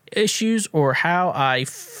issues or how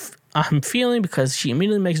I'm feeling because she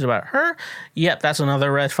immediately makes it about her. Yep, that's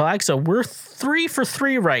another red flag. So we're 3 for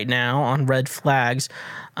 3 right now on red flags.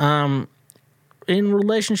 In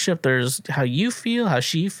relationship, there's how you feel, how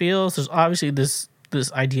she feels. There's obviously this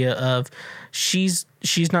idea of she's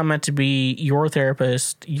not meant to be your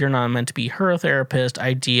therapist, you're not meant to be her therapist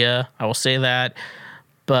idea. I will say that.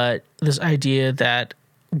 But this idea that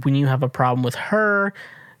when you have a problem with her,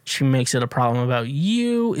 she makes it a problem about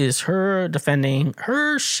you, is her defending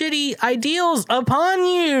her shitty ideals upon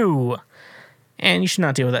you. And you should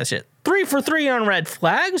not deal with that shit. 3 for 3 on red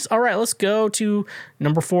flags. All right, let's go to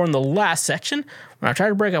number 4 in the last section. When I try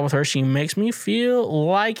to break up with her, she makes me feel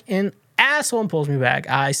like an asshole and pulls me back.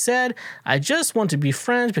 I said, I just want to be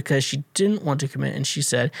friends because she didn't want to commit. And she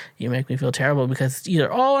said, you make me feel terrible because it's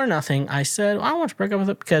either all or nothing. I said, I want to break up with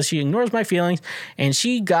her because she ignores my feelings. And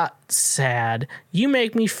she got sad. You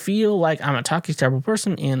make me feel like I'm a toxic, terrible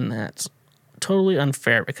person. And that's totally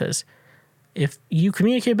unfair because if you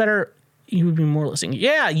communicate better, you would be more listening.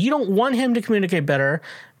 Yeah, you don't want him to communicate better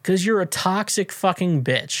because you're a toxic fucking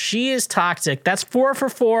bitch. She is toxic. That's 4 for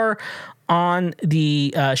 4 on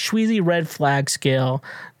the Schweezy red flag scale.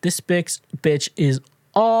 This bitch is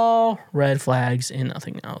all red flags and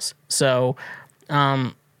nothing else. So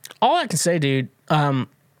All I can say, dude.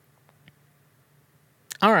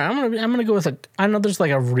 All right, I'm gonna go with I know there's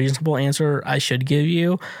like a reasonable answer I should give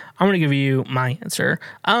you. I'm gonna give you my answer.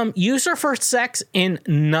 Use her for sex and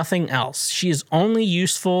nothing else. She is only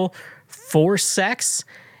useful for sex,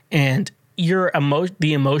 and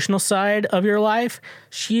the emotional side of your life,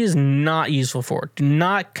 she is not useful for. Do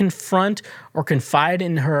not confront or confide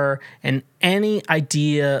in her and any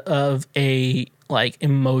idea of a like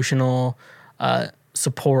emotional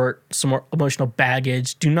support, some more emotional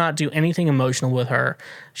baggage. Do not do anything emotional with her.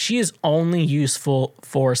 She is only useful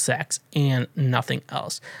for sex and nothing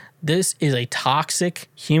else. This is a toxic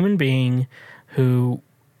human being who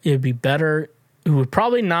would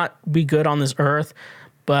probably not be good on this earth,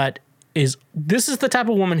 but this is the type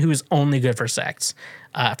of woman who is only good for sex.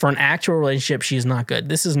 For an actual relationship, she is not good.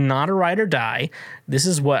 This is not a ride or die. This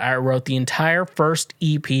is what I wrote the entire first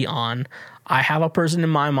EP on. I have a person in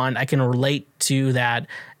my mind. I can relate to that.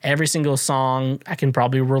 Every single song, I can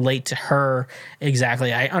probably relate to her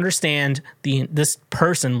exactly. I understand the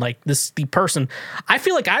person. I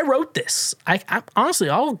feel like I wrote this. I honestly,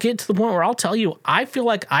 I'll get to the point where I'll tell you, I feel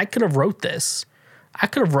like I could have wrote this. I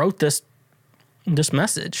could have wrote this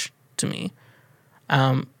message to me.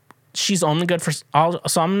 She's only good for. So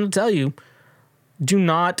I'm going to tell you, do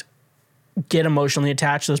not get emotionally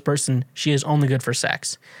attached to this person. She is only good for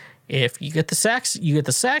sex. If you get the sex, you get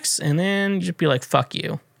the sex, and then you just be like, fuck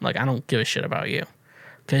you. Like, I don't give a shit about you.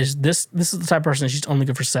 Because this is the type of person, she's only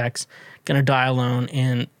good for sex, gonna die alone,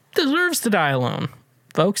 and deserves to die alone.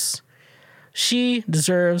 Folks, she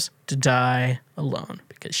deserves to die alone.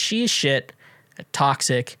 Because she is shit,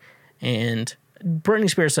 toxic, and Britney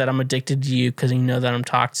Spears said, I'm addicted to you because you know that I'm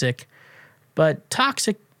toxic. But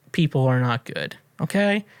toxic people are not good,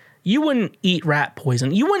 okay? You wouldn't eat rat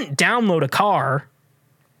poison. You wouldn't download a car.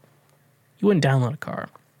 All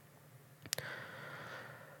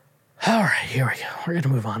right, here we go. We're going to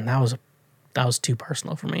move on. That was too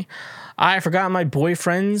personal for me. I forgot my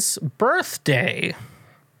boyfriend's birthday.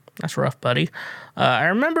 That's rough, buddy. I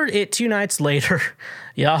remembered it 2 nights later.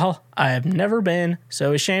 Y'all, I have never been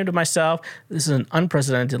so ashamed of myself. This is an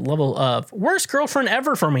unprecedented level of worst girlfriend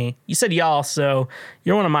ever for me. You said y'all, so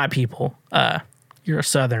you're one of my people. You're a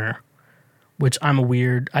Southerner, which I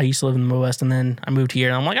used to live in the Midwest, and then I moved here,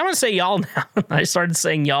 and I'm like, I'm going to say y'all now. I started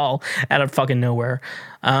saying y'all out of fucking nowhere.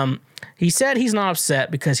 He said he's not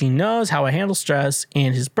upset because he knows how I handle stress,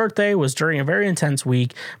 and his birthday was during a very intense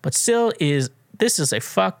week, but still this is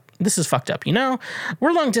fucked up, you know?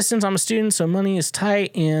 We're long distance, I'm a student, so money is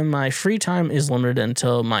tight, and my free time is limited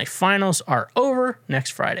until my finals are over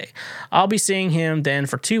next Friday. I'll be seeing him then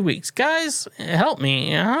for 2 weeks. Guys, help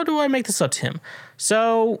me. How do I make this up to him?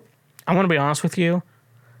 So I'm going to be honest with you.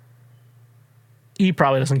 He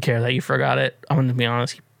probably doesn't care that you forgot it. I'm going to be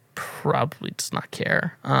honest. He probably does not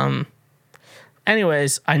care.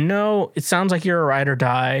 Anyways, I know it sounds like you're a ride or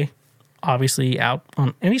die, obviously out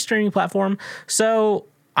on any streaming platform. So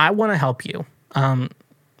I want to help you.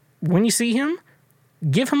 When you see him,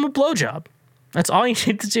 give him a blowjob. That's all you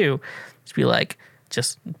need to do. Just be like,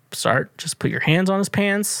 just put your hands on his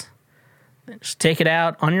pants. Just take it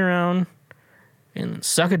out on your own. And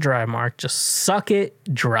suck it dry, Mark. Just suck it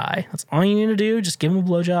dry. That's all you need to do. Just give him a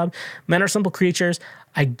blowjob. Men are simple creatures.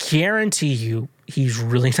 I guarantee you he's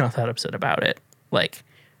really not that upset about it. Like,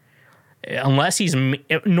 unless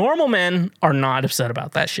normal men are not upset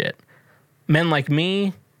about that shit. Men like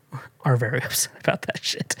me are very upset about that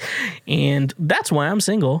shit. And that's why I'm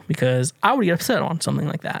single, because I would get upset on something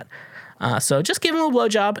like that. So just give him a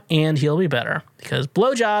blowjob and he'll be better. Because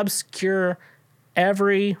blowjobs cure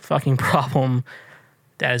every fucking problem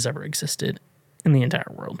that has ever existed in the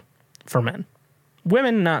entire world for men.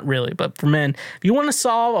 Women, not really, but for men. If you want to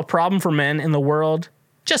solve a problem for men in the world,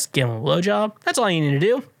 just give them a blowjob. That's all you need to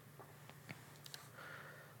do.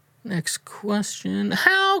 Next question.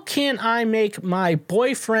 How can I make my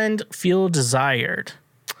boyfriend feel desired?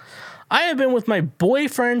 I have been with my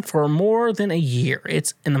boyfriend for more than a year.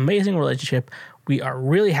 It's an amazing relationship. We are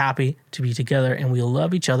really happy to be together and we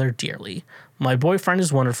love each other dearly. My boyfriend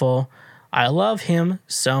is wonderful. I love him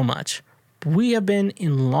so much. We have been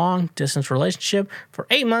in long distance relationship for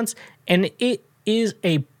 8 months and it is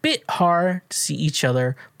a bit hard to see each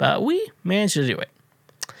other, but we managed to do it.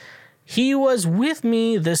 He was with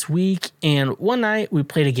me this week and one night we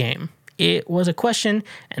played a game. It was a question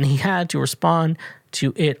and he had to respond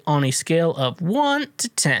to it on a scale of 1 to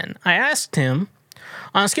 10. I asked him,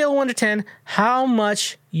 on a scale of 1 to 10, how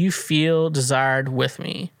much you feel desired with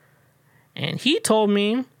me. And he told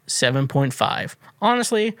me 7.5.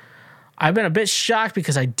 Honestly, I've been a bit shocked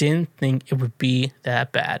because I didn't think it would be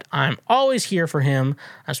that bad. I'm always here for him.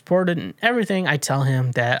 I'm supported in everything. I tell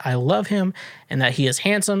him that I love him and that he is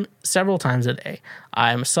handsome several times a day.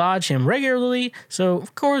 I massage him regularly, so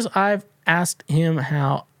of course I've asked him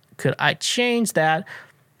how could I change that,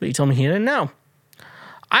 but he told me he didn't know.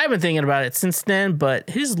 I've been thinking about it since then, but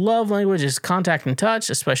his love language is contact and touch,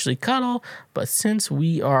 especially cuddle. But since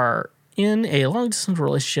we are in a long-distance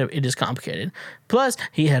relationship, it is complicated. Plus,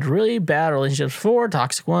 he had really bad relationships before,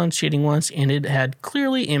 toxic ones, cheating ones, and it had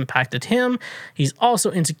clearly impacted him. He's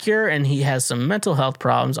also insecure, and he has some mental health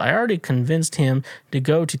problems. I already convinced him to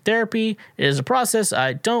go to therapy. It is a process.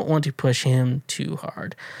 I don't want to push him too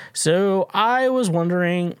hard. So I was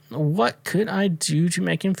wondering, what could I do to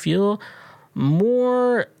make him feel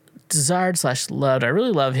more desired/loved. I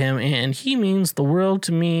really love him and he means the world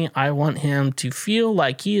to me. I want him to feel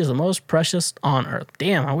like he is the most precious on earth.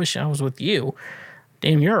 Damn, I wish I was with you.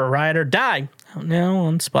 Damn, you're a ride or die. Out now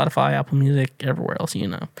on Spotify, Apple Music, everywhere else, you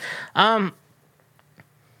know.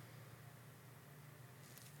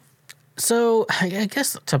 So I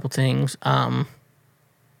guess a couple things.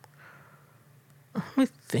 Let me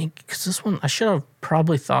think, because this one I should have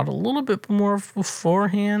probably thought a little bit more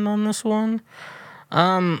beforehand on this one.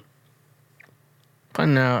 But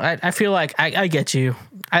no, I feel like I get you.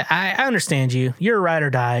 I understand you. You're a ride or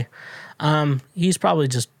die. He's probably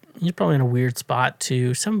in a weird spot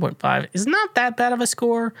too. 7.5 is not that bad of a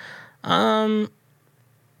score. I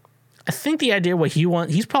think the idea what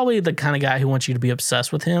he's probably the kind of guy who wants you to be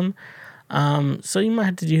obsessed with him. So you might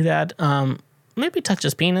have to do that. Maybe touch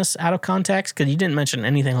his penis out of context because you didn't mention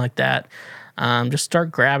anything like that. Just start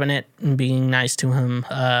grabbing it and being nice to him.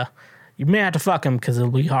 You may have to fuck him because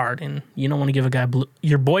it'll be hard, and you don't want to give a guy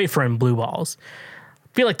your boyfriend blue balls. I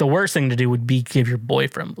feel like the worst thing to do would be give your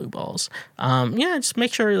boyfriend blue balls. Yeah, just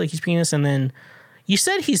make sure like his penis, and then you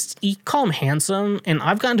said you call him handsome, and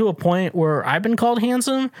I've gotten to a point where I've been called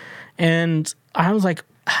handsome, and I was like,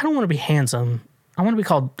 I don't want to be handsome. I want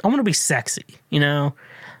to be sexy, you know?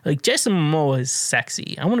 Like, Jason Momoa is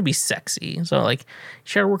sexy. I want to be sexy. So, like, you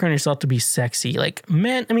try to work on yourself to be sexy. Like,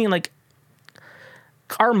 men, I mean, like,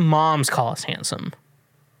 our moms call us handsome.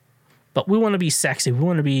 But we want to be sexy. We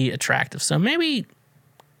want to be attractive. So maybe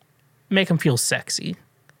make them feel sexy.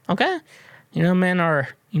 Okay? You know, men are,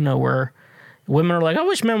 you know, women are like, I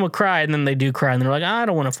wish men would cry. And then they do cry. And they're like, I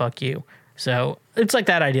don't want to fuck you. So it's like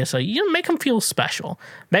that idea. So, you know, make them feel special.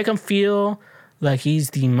 Make them feel like he's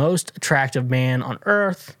the most attractive man on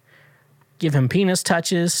earth. Give him penis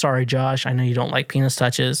touches. Sorry, Josh. I know you don't like penis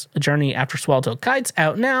touches. A Journey After Swallowtail Kites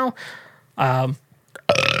out now.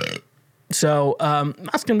 So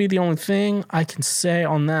that's going to be the only thing I can say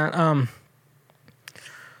on that.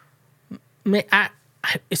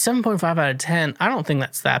 7.5 out of 10. I don't think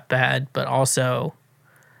that's that bad, but also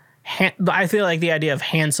I feel like the idea of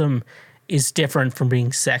handsome is different from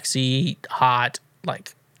being sexy, hot,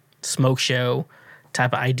 like smoke show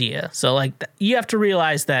type of idea. So like you have to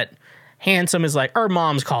realize that handsome is like our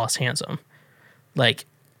moms call us handsome. Like,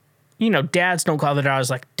 you know, dads don't call their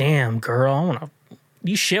daughters like, damn girl, I want to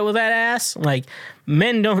you shit with that ass. Like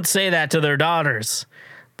men don't say that to their daughters,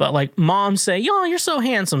 but like moms say, yo, you're so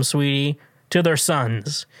handsome, sweetie, to their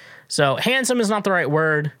sons. So handsome is not the right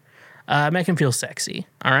word. Make him feel sexy.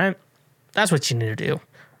 All right. That's what you need to do.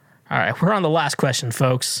 All right. We're on the last question,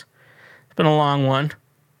 folks. It's been a long one.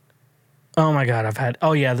 Oh my God,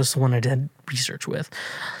 this is the one I did research with.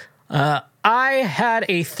 I had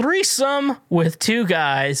a threesome with two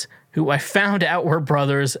guys who I found out were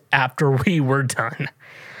brothers after we were done.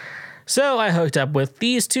 So I hooked up with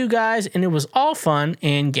these two guys, and it was all fun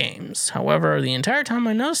and games. However, the entire time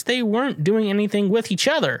I noticed they weren't doing anything with each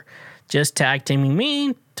other. Just tag teaming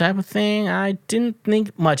me type of thing. I didn't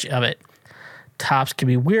think much of it. Tops can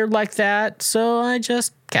be weird like that, so I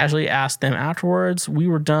just casually asked them afterwards we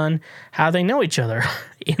were done how they know each other,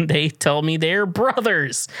 and they told me they're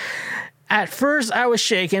brothers. At first I was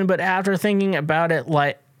shaken, but after thinking about it,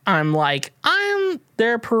 I'm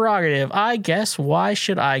their prerogative. I guess why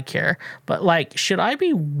should I care? But like, should I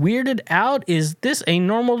be weirded out? Is this a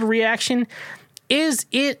normal reaction? Is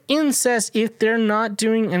it incest if they're not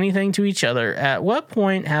doing anything to each other? At what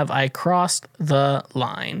point have I crossed the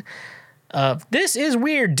line? This is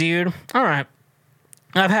weird, dude. All right.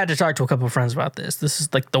 I've had to talk to a couple of friends about this. This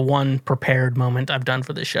is like the one prepared moment I've done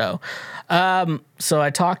for the show. So I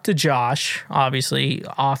talked to Josh, obviously,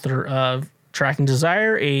 author of Tracking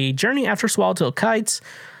Desire, A Journey After Swallowtail Kites,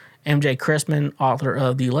 MJ Chrisman, author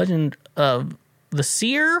of The Legend of the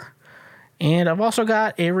Seer, and I've also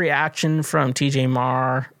got a reaction from TJ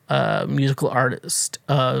Marr, musical artist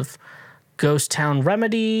of Ghost Town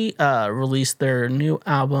Remedy, released their new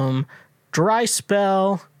album Dry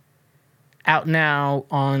Spell, out now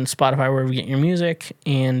on Spotify, wherever you get your music.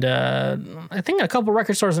 And I think a couple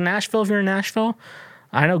record stores in Nashville, if you're in Nashville.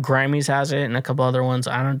 I know Grimey's has it and a couple other ones.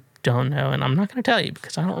 I don't know, and I'm not going to tell you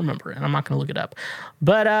because I don't remember it, and I'm not going to look it up.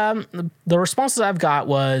 But the responses I've got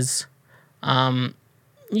was,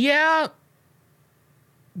 yeah,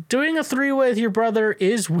 doing a three-way with your brother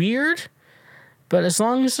is weird, but as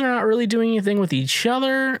long as they're not really doing anything with each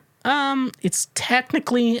other, it's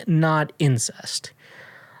technically not incest.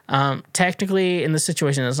 Technically, in this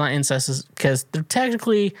situation, it's not incest because they're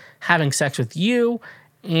technically having sex with you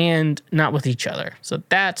and not with each other. So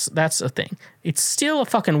that's a thing. It's still a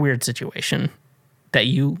fucking weird situation that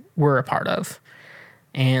you were a part of.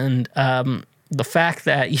 And the fact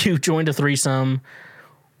that you joined a threesome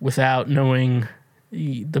without knowing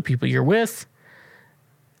the people you're with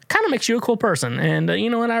kind of makes you a cool person. And you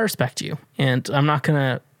know what? I respect you. And I'm not going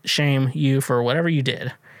to shame you for whatever you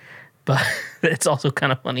did. But it's also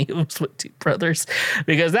kind of funny it was with two brothers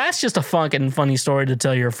because that's just a fucking funny story to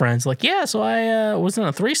tell your friends. Like, yeah, so I was in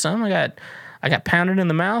a threesome. I got pounded in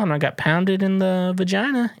the mouth and I got pounded in the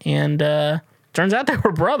vagina. And turns out they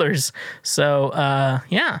were brothers. So,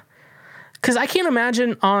 yeah. Because I can't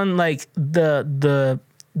imagine on, like, a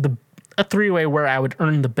three-way where I would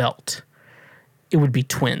earn the belt. It would be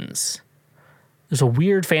twins. There's a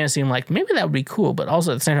weird fantasy. I'm like, maybe that would be cool, but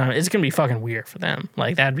also at the same time, it's going to be fucking weird for them.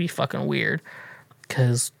 Like, that'd be fucking weird.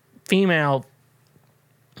 Because female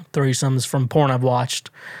threesomes from porn I've watched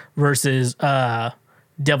versus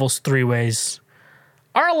Devil's Three-Ways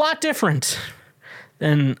are a lot different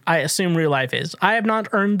than I assume real life is. I have not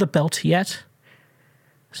earned the belt yet,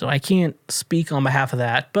 so I can't speak on behalf of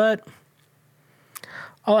that. But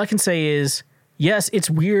all I can say is, yes, it's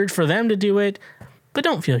weird for them to do it, but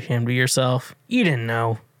don't feel ashamed of yourself. You didn't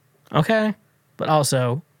know, okay? But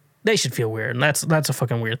also, they should feel weird, and that's a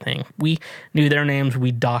fucking weird thing. We knew their names.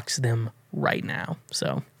 We dox them right now.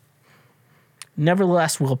 So,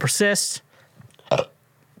 nevertheless, we'll persist.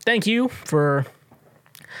 Thank you for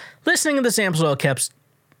listening to the Sam's Oil Keps.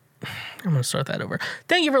 I'm going to start that over.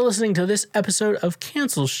 Thank you for listening to this episode of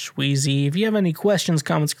Cancel Shweezy. If you have any questions,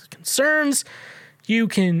 comments, or concerns, you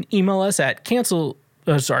can email us at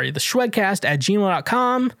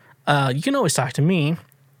theshwedcast@gmail.com. You can always talk to me.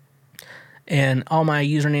 And all my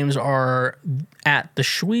usernames are at the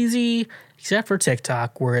Shweezy, except for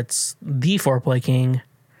TikTok, where it's the Foreplay King.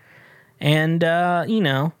 And,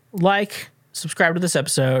 subscribe to this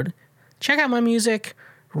episode. Check out my music,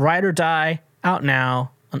 Ride or Die, out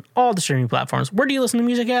now on all the streaming platforms. Where do you listen to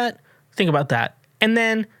music at? Think about that. And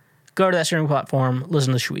then go to that streaming platform,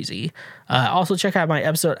 listen to Shweezy. Also, check out my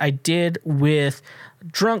episode I did with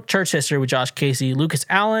Drunk Church History with Josh Casey, Lucas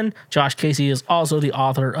Allen. Josh Casey is also the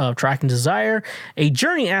author of Tracking Desire, A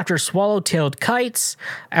Journey After Swallow-Tailed Kites,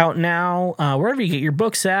 out now wherever you get your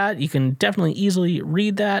books at. You can definitely easily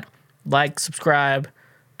read that. Like, subscribe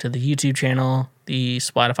to the YouTube channel, the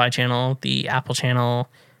Spotify channel, the Apple channel,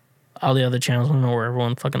 all the other channels. I don't know where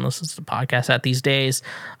everyone fucking listens to podcasts at these days.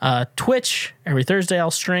 Twitch, every Thursday I'll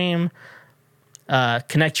stream.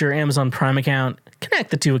 Connect your Amazon Prime account. Connect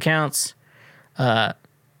the two accounts.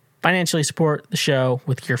 Financially support the show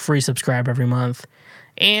with your free subscribe every month.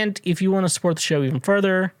 And if you want to support the show even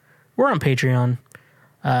further, we're on Patreon.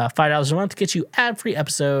 $5 a month gets you ad-free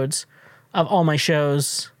episodes of all my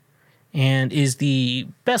shows and is the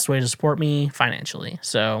best way to support me financially.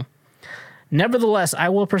 So, nevertheless, I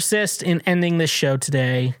will persist in ending this show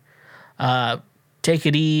today. Take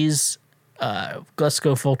it easy. Let's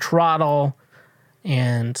go full throttle.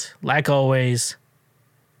 And like always,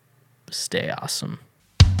 stay awesome.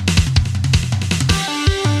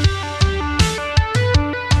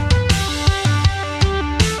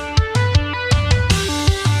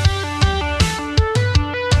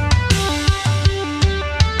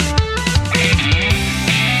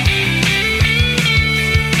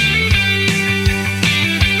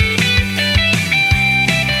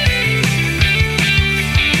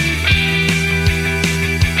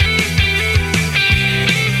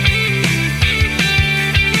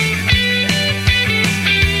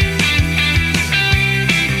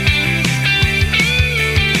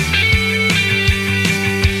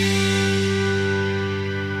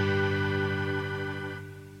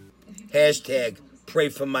 Hashtag pray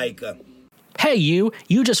for Micah. Hey, you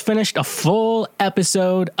just finished a full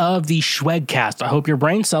episode of the Shwedcast. I hope your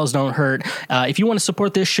brain cells don't hurt. If you want to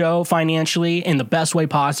support this show financially in the best way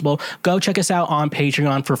possible, go check us out on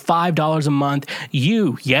Patreon for $5 a month.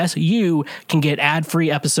 You can get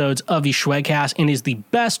ad-free episodes of the Shwedcast and is the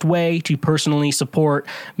best way to personally support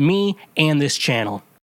me and this channel.